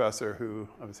Cruz professor who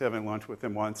I was having lunch with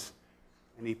him once,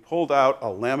 and he pulled out a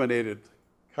laminated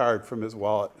card from his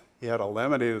wallet. He had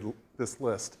this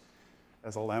list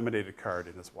as a laminated card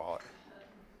in his wallet.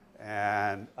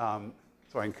 And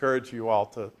so I encourage you all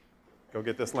to go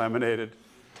get this laminated.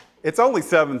 It's only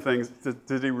 7 things.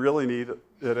 Did he really need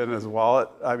it in his wallet?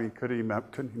 I mean, couldn't he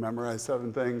memorize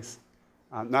 7 things?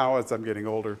 Now, as I'm getting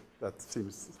older, that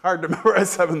seems hard to memorize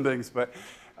 7 things. But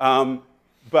I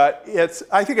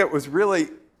think it was really,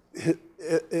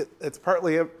 it's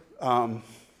partly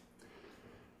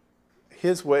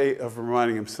his way of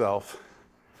reminding himself,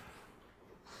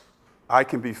 I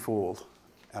can be fooled,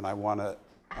 and I want to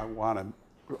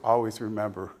always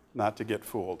remember not to get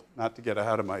fooled, not to get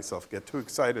ahead of myself, get too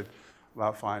excited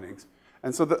about findings.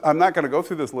 And so I'm not going to go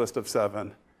through this list of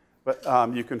 7, but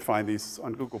you can find these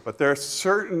on Google. But there are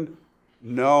certain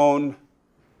known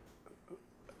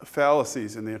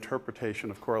fallacies in the interpretation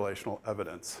of correlational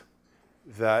evidence.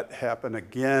 that happen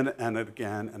again and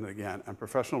again and again, and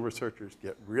professional researchers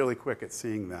get really quick at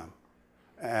seeing them.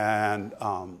 And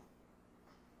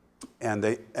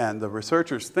the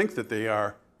researchers think that they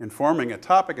are informing a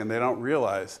topic, and they don't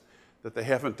realize that they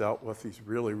haven't dealt with these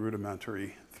really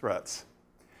rudimentary threats.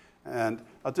 And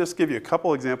I'll just give you a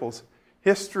couple examples.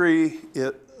 History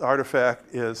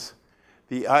artifact is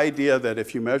the idea that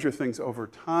if you measure things over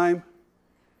time,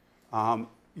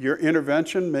 your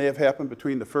intervention may have happened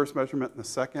between the first measurement and the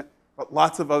second, but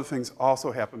lots of other things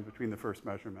also happen between the first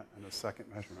measurement and the second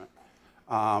measurement.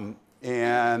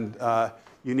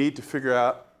 You need to figure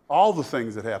out all the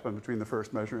things that happen between the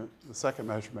first measurement and the second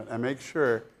measurement and make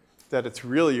sure that it's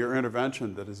really your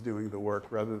intervention that is doing the work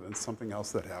rather than something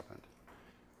else that happened.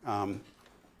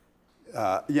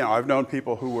 I've known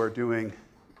people who were doing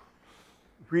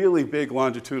really big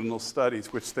longitudinal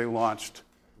studies, which they launched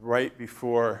right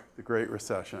before the Great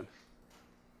Recession.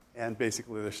 And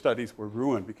basically their studies were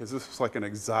ruined because this was like an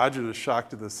exogenous shock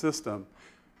to the system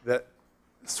that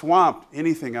swamped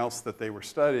anything else that they were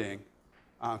studying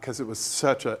because it was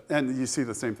such a, and you see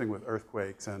the same thing with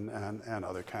earthquakes and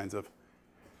other kinds of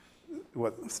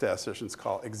what statisticians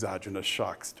call exogenous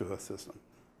shocks to a system.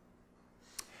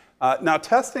 Now,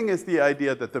 testing is the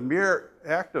idea that the mere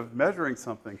act of measuring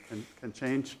something can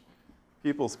change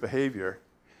people's behavior.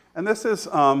 And this is,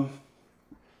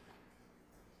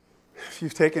 if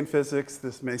you've taken physics,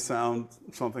 this may sound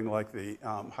something like the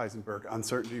Heisenberg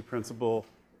uncertainty principle.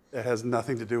 It has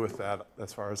nothing to do with that,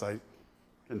 as far as I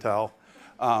can tell.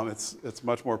 It's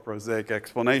much more prosaic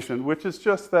explanation, which is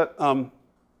just that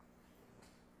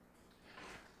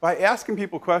by asking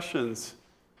people questions,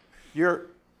 you're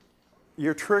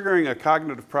triggering a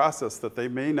cognitive process that they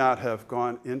may not have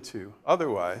gone into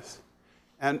otherwise.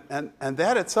 And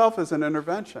that itself is an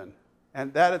intervention.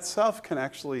 And that itself can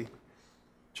actually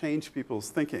change people's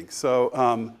thinking.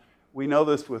 So we know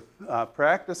this with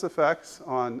practice effects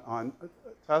on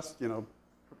tests,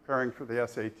 preparing for the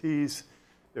SATs.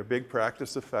 There are big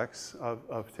practice effects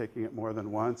of taking it more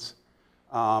than once.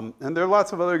 And there are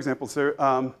lots of other examples.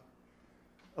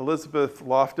 Elizabeth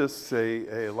Loftus,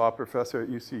 a law professor at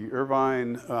UC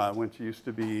Irvine, when she used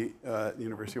to be at the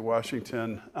University of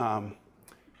Washington,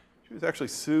 she was actually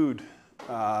sued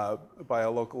by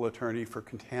a local attorney for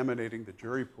contaminating the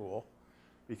jury pool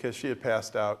because she had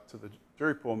passed out to the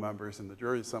jury pool members in the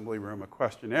jury assembly room a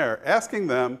questionnaire asking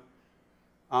them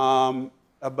to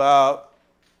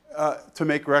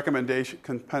make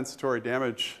compensatory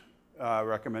damage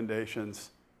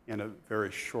recommendations in a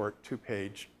very short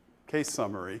 2-page case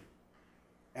summary.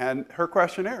 And her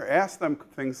questionnaire asked them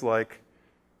things like,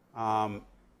 do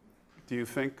you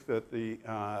think that the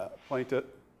plaintiff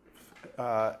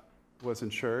was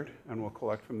insured and will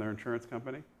collect from their insurance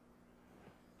company?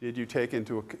 Did you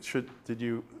did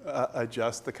you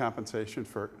adjust the compensation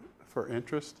for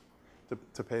interest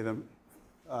to pay them,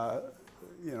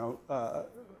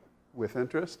 with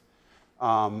interest?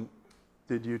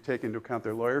 Did you take into account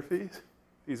their lawyer fees?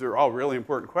 These are all really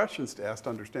important questions to ask to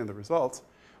understand the results.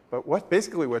 But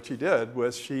basically what she did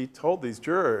was she told these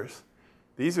jurors,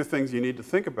 these are things you need to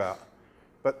think about.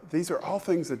 But these are all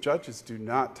things that judges do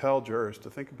not tell jurors to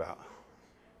think about.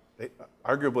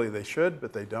 Arguably they should,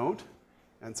 but they don't.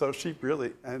 And so she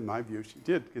really, in my view, she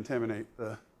did contaminate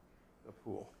the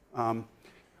pool.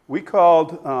 We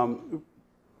called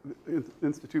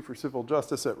Institute for Civil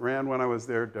Justice at Rand when I was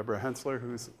there. Deborah Hensler,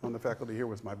 who's on the faculty here,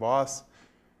 was my boss.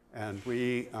 And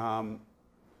we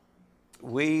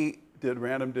did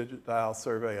random digit dial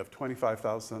survey of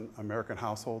 25,000 American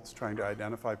households trying to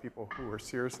identify people who were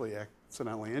seriously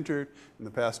accidentally injured in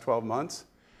the past 12 months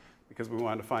because we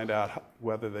wanted to find out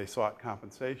whether they sought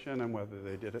compensation and whether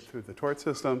they did it through the tort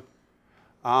system.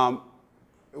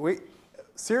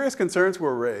 Serious concerns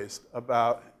were raised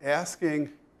about asking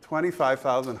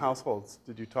 25,000 households,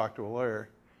 did you talk to a lawyer?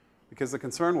 Because the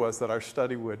concern was that our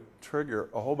study would trigger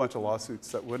a whole bunch of lawsuits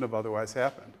that wouldn't have otherwise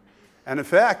happened. And in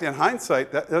fact, in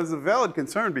hindsight, that was a valid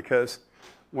concern because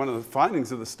one of the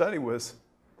findings of the study was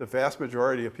the vast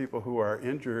majority of people who are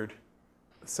injured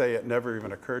say it never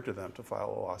even occurred to them to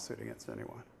file a lawsuit against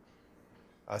anyone.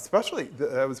 Especially,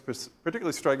 that was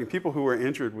particularly striking, people who were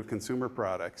injured with consumer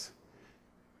products.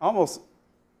 Almost,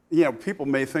 people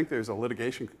may think there's a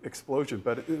litigation explosion,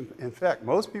 but in fact,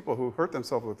 most people who hurt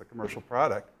themselves with a commercial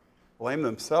product blame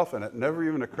themselves, and it never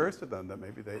even occurs to them that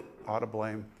maybe they ought to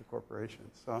blame the corporation.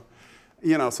 So,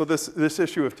 so this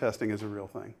issue of testing is a real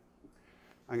thing.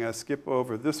 I'm going to skip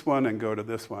over this one and go to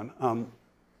this one.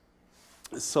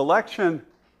 Selection,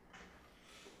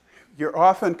 you're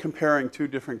often comparing two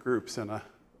different groups in a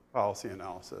policy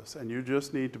analysis, and you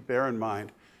just need to bear in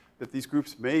mind that these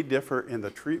groups may differ in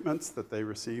the treatments that they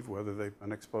receive, whether they've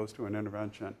been exposed to an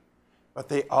intervention, but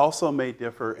they also may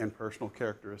differ in personal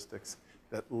characteristics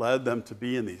that led them to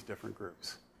be in these different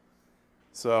groups.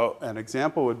 So an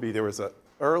example would be there was an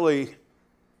early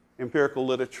empirical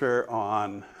literature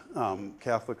on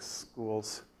Catholic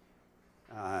schools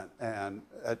and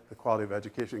the quality of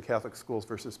education in Catholic schools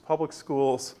versus public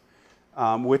schools,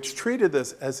 which treated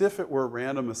this as if it were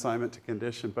random assignment to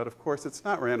condition, but of course it's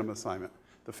not random assignment.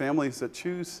 The families that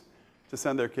choose to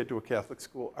send their kid to a Catholic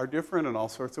school are different in all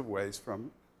sorts of ways from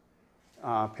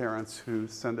parents who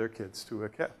send their kids to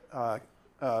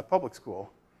a public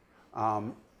school.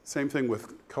 Same thing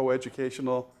with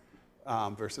co-educational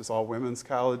versus all women's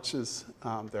colleges.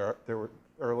 There were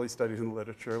early studies in the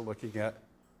literature looking at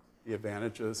the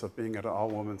advantages of being at an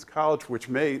all-women's college, which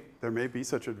there may be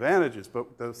such advantages, but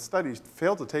those studies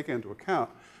failed to take into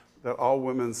account that all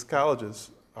women's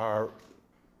colleges are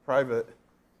private,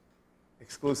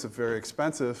 exclusive, very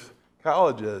expensive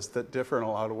colleges that differ in a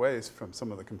lot of ways from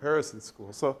some of the comparison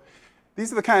schools. So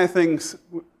these are the kind of things,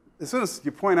 as soon as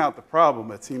you point out the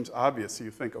problem, it seems obvious, so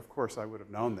you think, of course, I would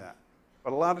have known that.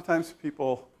 But a lot of times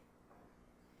people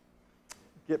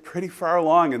get pretty far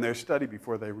along in their study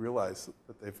before they realize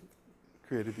that they've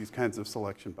created these kinds of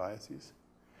selection biases.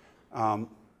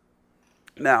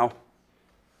 Now,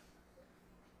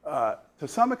 to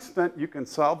some extent, you can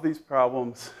solve these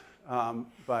problems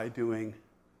by doing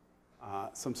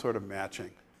some sort of matching.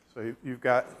 So you've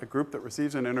got a group that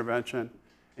receives an intervention,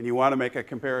 and you want to make a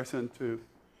comparison to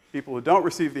people who don't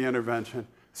receive the intervention.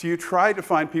 So you try to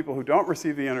find people who don't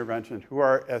receive the intervention who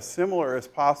are as similar as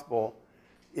possible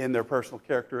in their personal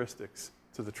characteristics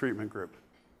to the treatment group.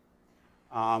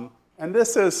 And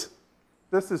this is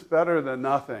better than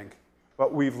nothing,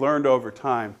 but we've learned over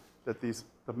time that the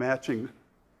matching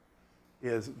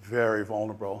is very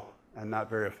vulnerable and not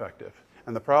very effective.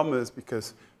 And the problem is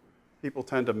because people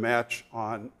tend to match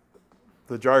on,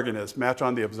 the jargon is, match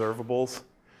on the observables.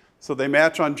 So they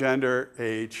match on gender,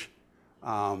 age,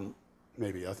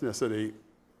 maybe ethnicity,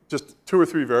 just 2 or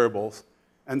 3 variables.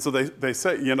 And so they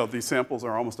say, you know, these samples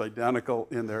are almost identical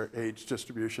in their age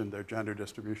distribution, their gender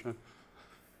distribution.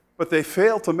 But they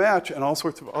fail to match in all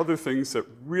sorts of other things that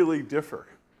really differ.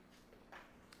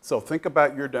 So think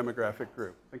about your demographic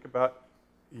group. Think about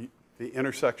the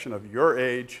intersection of your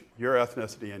age, your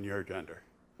ethnicity, and your gender.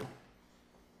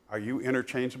 Are you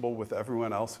interchangeable with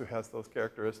everyone else who has those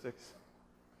characteristics?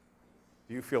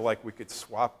 Do you feel like we could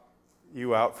swap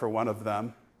you out for one of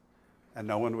them and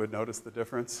no one would notice the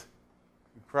difference?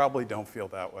 You probably don't feel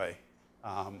that way.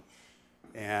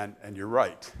 And you're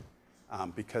right,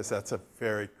 because that's a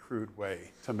very crude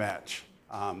way to match.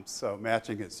 So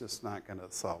matching is just not going to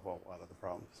solve a lot of the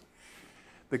problems.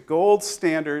 The gold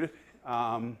standard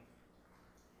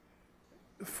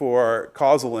for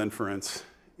causal inference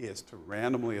is to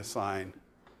randomly assign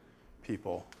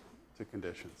people to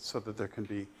conditions so that there can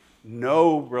be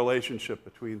no relationship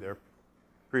between their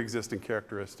pre-existing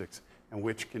characteristics and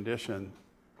which condition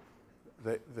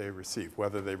they receive,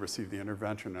 whether they receive the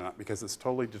intervention or not, because it's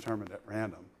totally determined at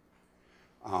random.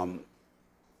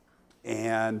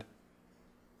 And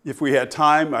if we had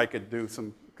time, I could do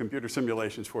some computer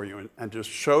simulations for you and just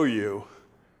show you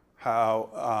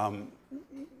how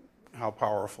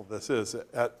powerful this is.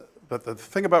 But the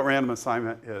thing about random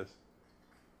assignment is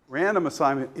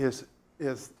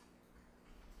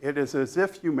it is as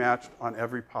if you matched on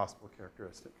every possible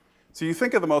characteristic. So you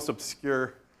think of the most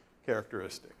obscure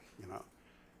characteristic, you know.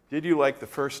 Did you like the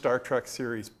first Star Trek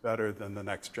series better than the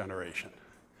Next Generation?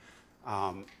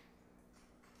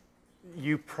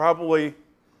 You probably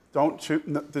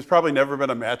there's probably never been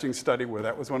a matching study where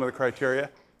that was one of the criteria,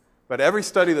 but every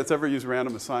study that's ever used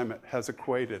random assignment has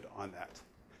equated on that.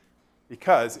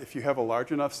 Because if you have a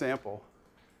large enough sample,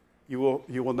 you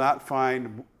will not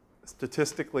find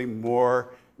statistically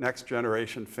more Next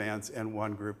Generation fans in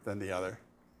one group than the other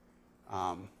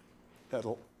at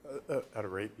a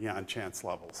rate beyond chance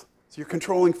levels. So you're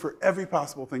controlling for every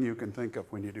possible thing you can think of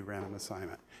when you do random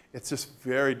assignment. It's just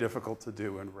very difficult to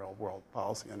do in real-world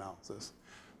policy analysis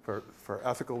for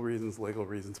ethical reasons, legal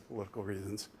reasons, political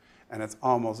reasons, and it's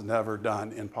almost never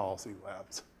done in policy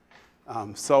labs.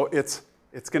 So it's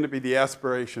going to be the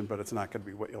aspiration, but it's not going to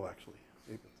be what you'll actually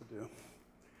be able to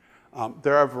do.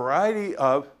 There are a variety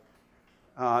of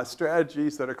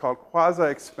strategies that are called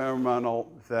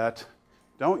quasi-experimental that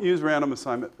don't use random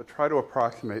assignment, but try to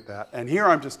approximate that. And here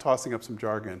I'm just tossing up some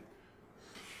jargon.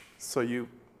 So you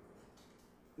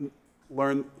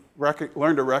learn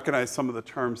to recognize some of the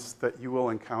terms that you will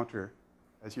encounter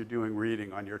as you're doing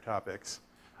reading on your topics.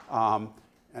 And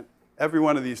every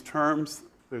one of these terms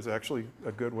there's actually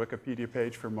a good Wikipedia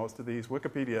page for most of these.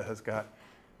 Wikipedia has got,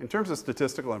 in terms of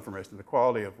statistical information, the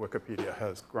quality of Wikipedia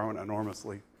has grown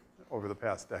enormously over the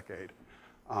past decade.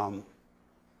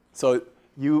 So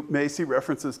you may see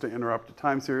references to interrupted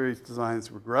time series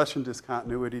designs, regression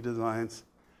discontinuity designs,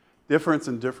 difference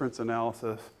and difference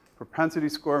analysis, propensity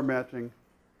score matching.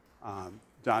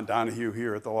 John Donahue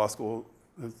here at the law school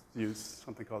has used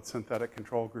something called synthetic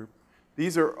control group.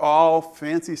 These are all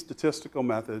fancy statistical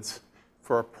methods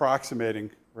for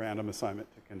approximating random assignment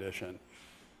to condition.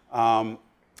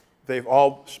 They've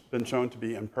all been shown to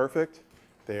be imperfect.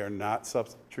 They are not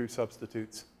true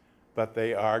substitutes, but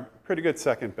they are pretty good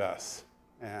second best.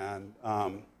 And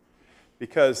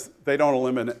because they don't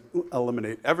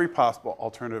eliminate every possible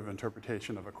alternative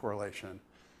interpretation of a correlation,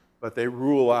 but they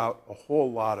rule out a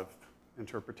whole lot of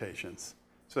interpretations.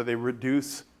 So they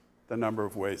reduce the number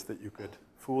of ways that you could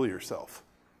fool yourself.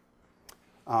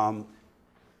 A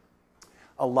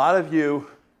lot of you,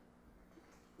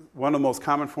 one of the most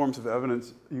common forms of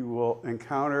evidence you will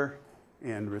encounter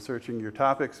in researching your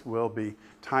topics will be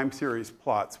time series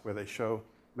plots where they show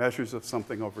measures of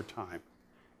something over time.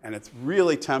 And it's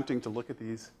really tempting to look at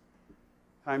these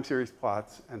time series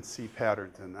plots and see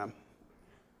patterns in them.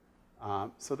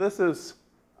 So this is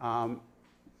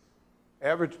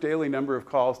average daily number of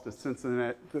calls to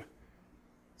Cincinnati.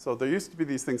 So there used to be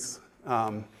these things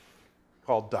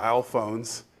called dial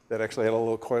phones that actually had a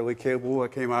little coily cable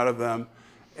that came out of them.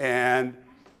 And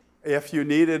if you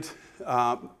needed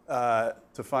to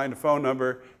find a phone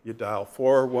number, you dial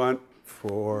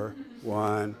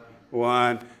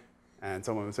 41411, and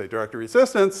someone would say directory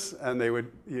assistance, and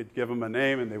you'd give them a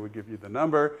name, and they would give you the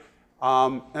number.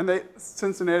 And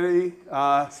Cincinnati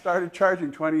started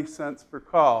charging 20 cents per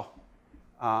call.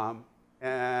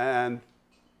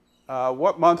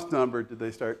 What month number did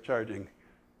they start charging?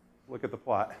 Look at the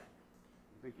plot. I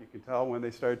think you can tell when they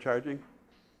started charging.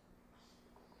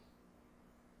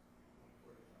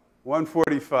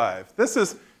 145. This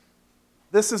is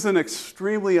an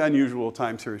extremely unusual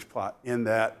time series plot in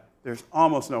that there's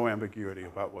almost no ambiguity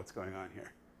about what's going on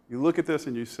here. You look at this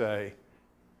and you say,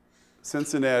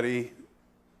 Cincinnati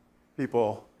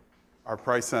people are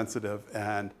price sensitive,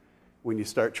 and when you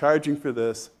start charging for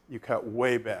this, you cut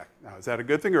way back. Now, is that a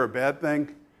good thing or a bad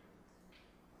thing?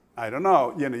 I don't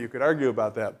know. You could argue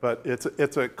about that, but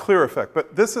it's a clear effect.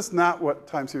 But this is not what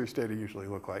time series data usually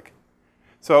look like.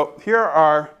 So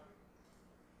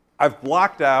I've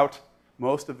blocked out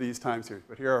most of these time series,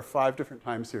 but here are 5 different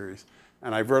time series,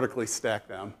 and I vertically stack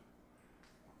them.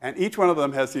 And each one of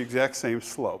them has the exact same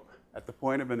slope at the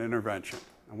point of an intervention.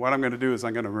 And what I'm going to do is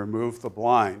I'm going to remove the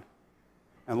blind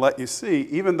and let you see,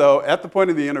 even though at the point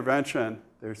of the intervention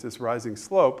there's this rising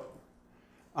slope,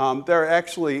 there are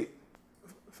actually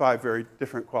 5 very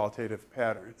different qualitative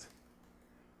patterns.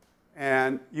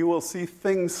 And you will see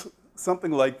things,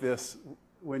 something like this,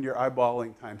 when you're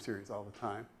eyeballing time series all the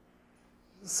time.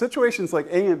 Situations like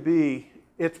A and B,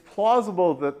 it's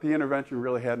plausible that the intervention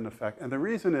really had an effect. And the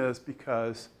reason is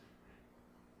because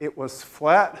it was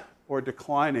flat or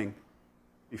declining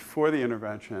before the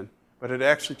intervention, but it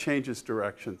actually changes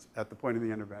directions at the point of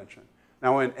the intervention.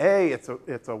 Now in A, it's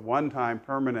a one-time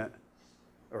permanent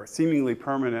or seemingly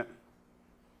permanent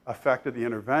effect of the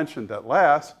intervention that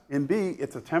lasts. In B,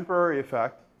 it's a temporary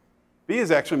effect. B is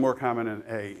actually more common in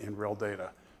A in real data.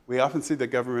 We often see that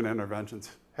government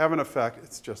interventions have an effect.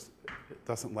 It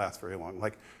doesn't last very long.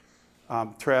 Like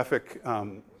traffic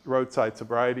roadside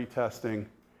sobriety testing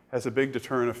has a big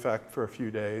deterrent effect for a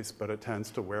few days, but it tends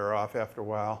to wear off after a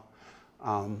while.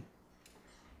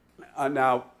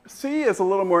 Now, C is a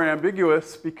little more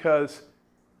ambiguous because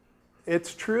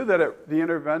it's true that the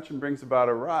intervention brings about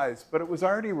a rise, but it was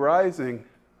already rising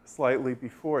slightly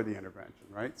before the intervention,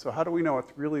 right? So how do we know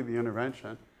it's really the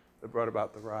intervention that brought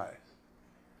about the rise?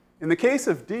 In the case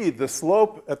of D, the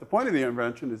slope at the point of the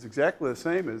intervention is exactly the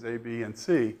same as A, B, and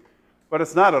C, but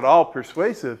it's not at all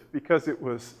persuasive because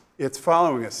it's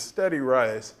following a steady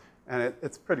rise, and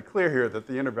it's pretty clear here that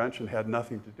the intervention had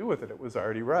nothing to do with it. It was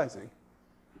already rising.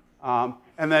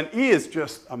 And then E is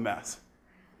just a mess.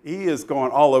 E is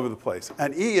going all over the place,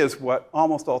 and E is what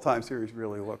almost all time series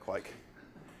really look like.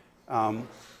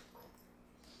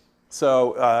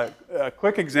 So a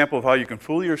quick example of how you can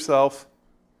fool yourself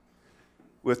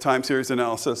with time series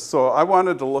analysis. So I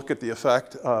wanted to look at the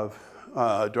effect of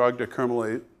drug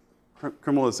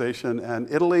decriminalization in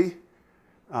Italy.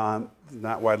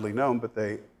 Not widely known, but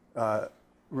they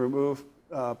removed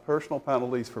personal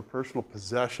penalties for personal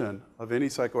possession of any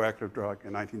psychoactive drug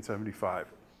in 1975.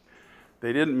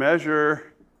 They didn't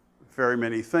measure very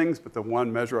many things, but the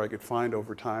one measure I could find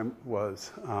over time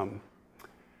was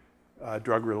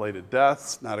Drug-related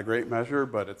deaths, not a great measure,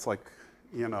 but it's like,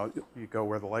 you know, you go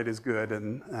where the light is good,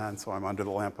 and so I'm under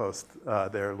the lamppost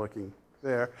there looking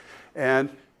there. And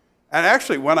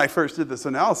actually, when I first did this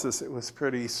analysis, it was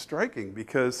pretty striking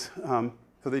because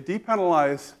so they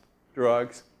depenalize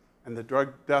drugs, and the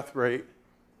drug death rate,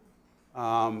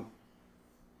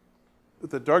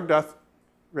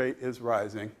 is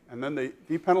rising, and then they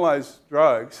depenalize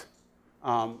drugs.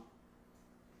 I'm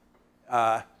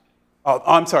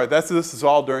sorry, this is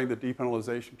all during the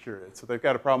depenalization period. So they've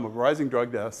got a problem of rising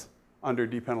drug deaths under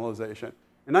depenalization.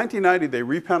 In 1990, they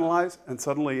repenalize, and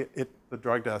suddenly the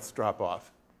drug deaths drop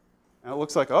off. And it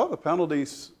looks like, oh, the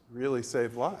penalties really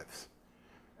save lives.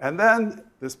 And then,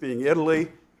 this being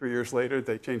Italy, 3 years later,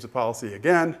 they change the policy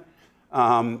again,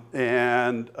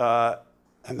 and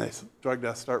drug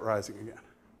deaths start rising again.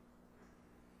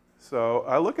 So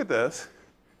I look at this,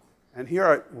 and here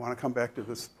I want to come back to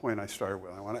this point I started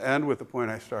with. I want to end with the point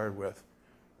I started with,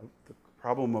 the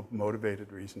problem of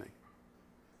motivated reasoning.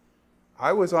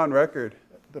 I was on record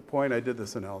at the point I did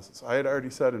this analysis. I had already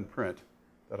said in print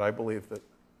that I believed that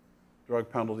drug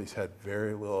penalties had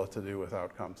very little to do with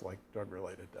outcomes like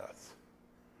drug-related deaths.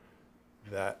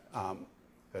 That a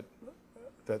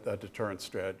deterrent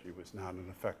strategy was not an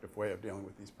effective way of dealing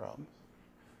with these problems.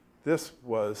 This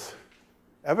was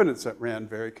evidence that ran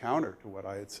very counter to what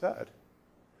I had said.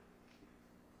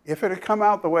 If it had come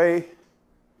out the way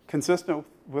consistent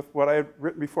with what I had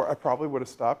written before, I probably would have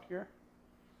stopped here.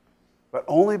 But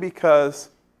only because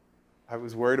I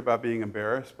was worried about being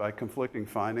embarrassed by conflicting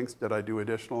findings did I do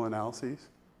additional analyses.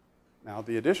 Now,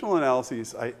 the additional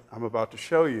analyses I'm about to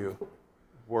show you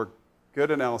were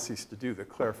good analyses to do that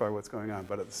clarify what's going on.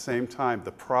 But at the same time,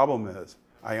 the problem is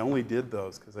I only did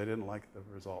those because I didn't like the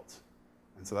results.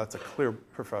 And so that's a clear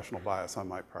professional bias on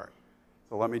my part.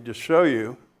 So let me just show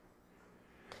you.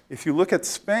 If you look at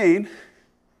Spain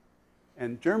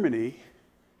and Germany,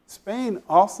 Spain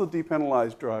also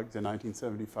depenalized drugs in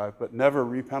 1975, but never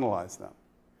repenalized them.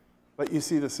 But you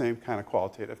see the same kind of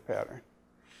qualitative pattern.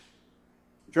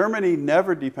 Germany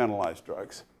never depenalized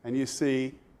drugs, and you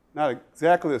see not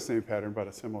exactly the same pattern, but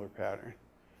a similar pattern.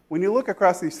 When you look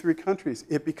across these three countries,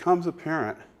 it becomes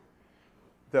apparent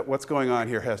that what's going on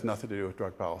here has nothing to do with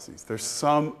drug policies. There's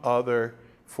some other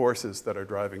forces that are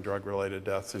driving drug-related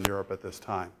deaths in Europe at this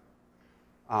time.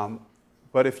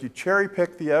 But if you cherry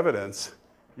pick the evidence,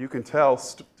 you can tell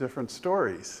different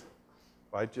stories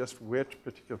by just which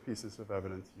particular pieces of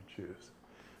evidence you choose.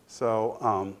 So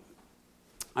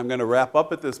I'm going to wrap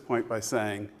up at this point by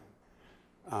saying,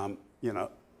 you know,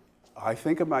 I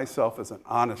think of myself as an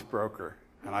honest broker,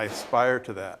 and I aspire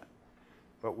to that.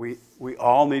 But we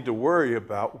all need to worry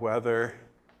about whether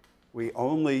we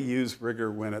only use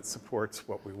rigor when it supports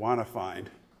what we want to find.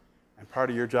 And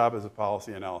part of your job as a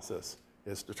policy analysis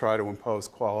is to try to impose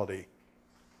quality,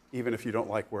 even if you don't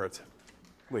like where it's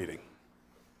leading.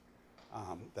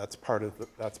 That's part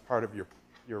of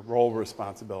your role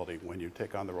responsibility when you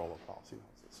take on the role of policy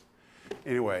analysis.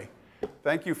 Anyway,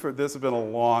 thank you for this. Has been a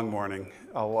long morning,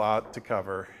 a lot to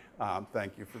cover.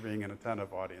 Thank you for being an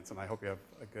attentive audience, and I hope you have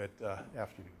a good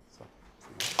afternoon. So.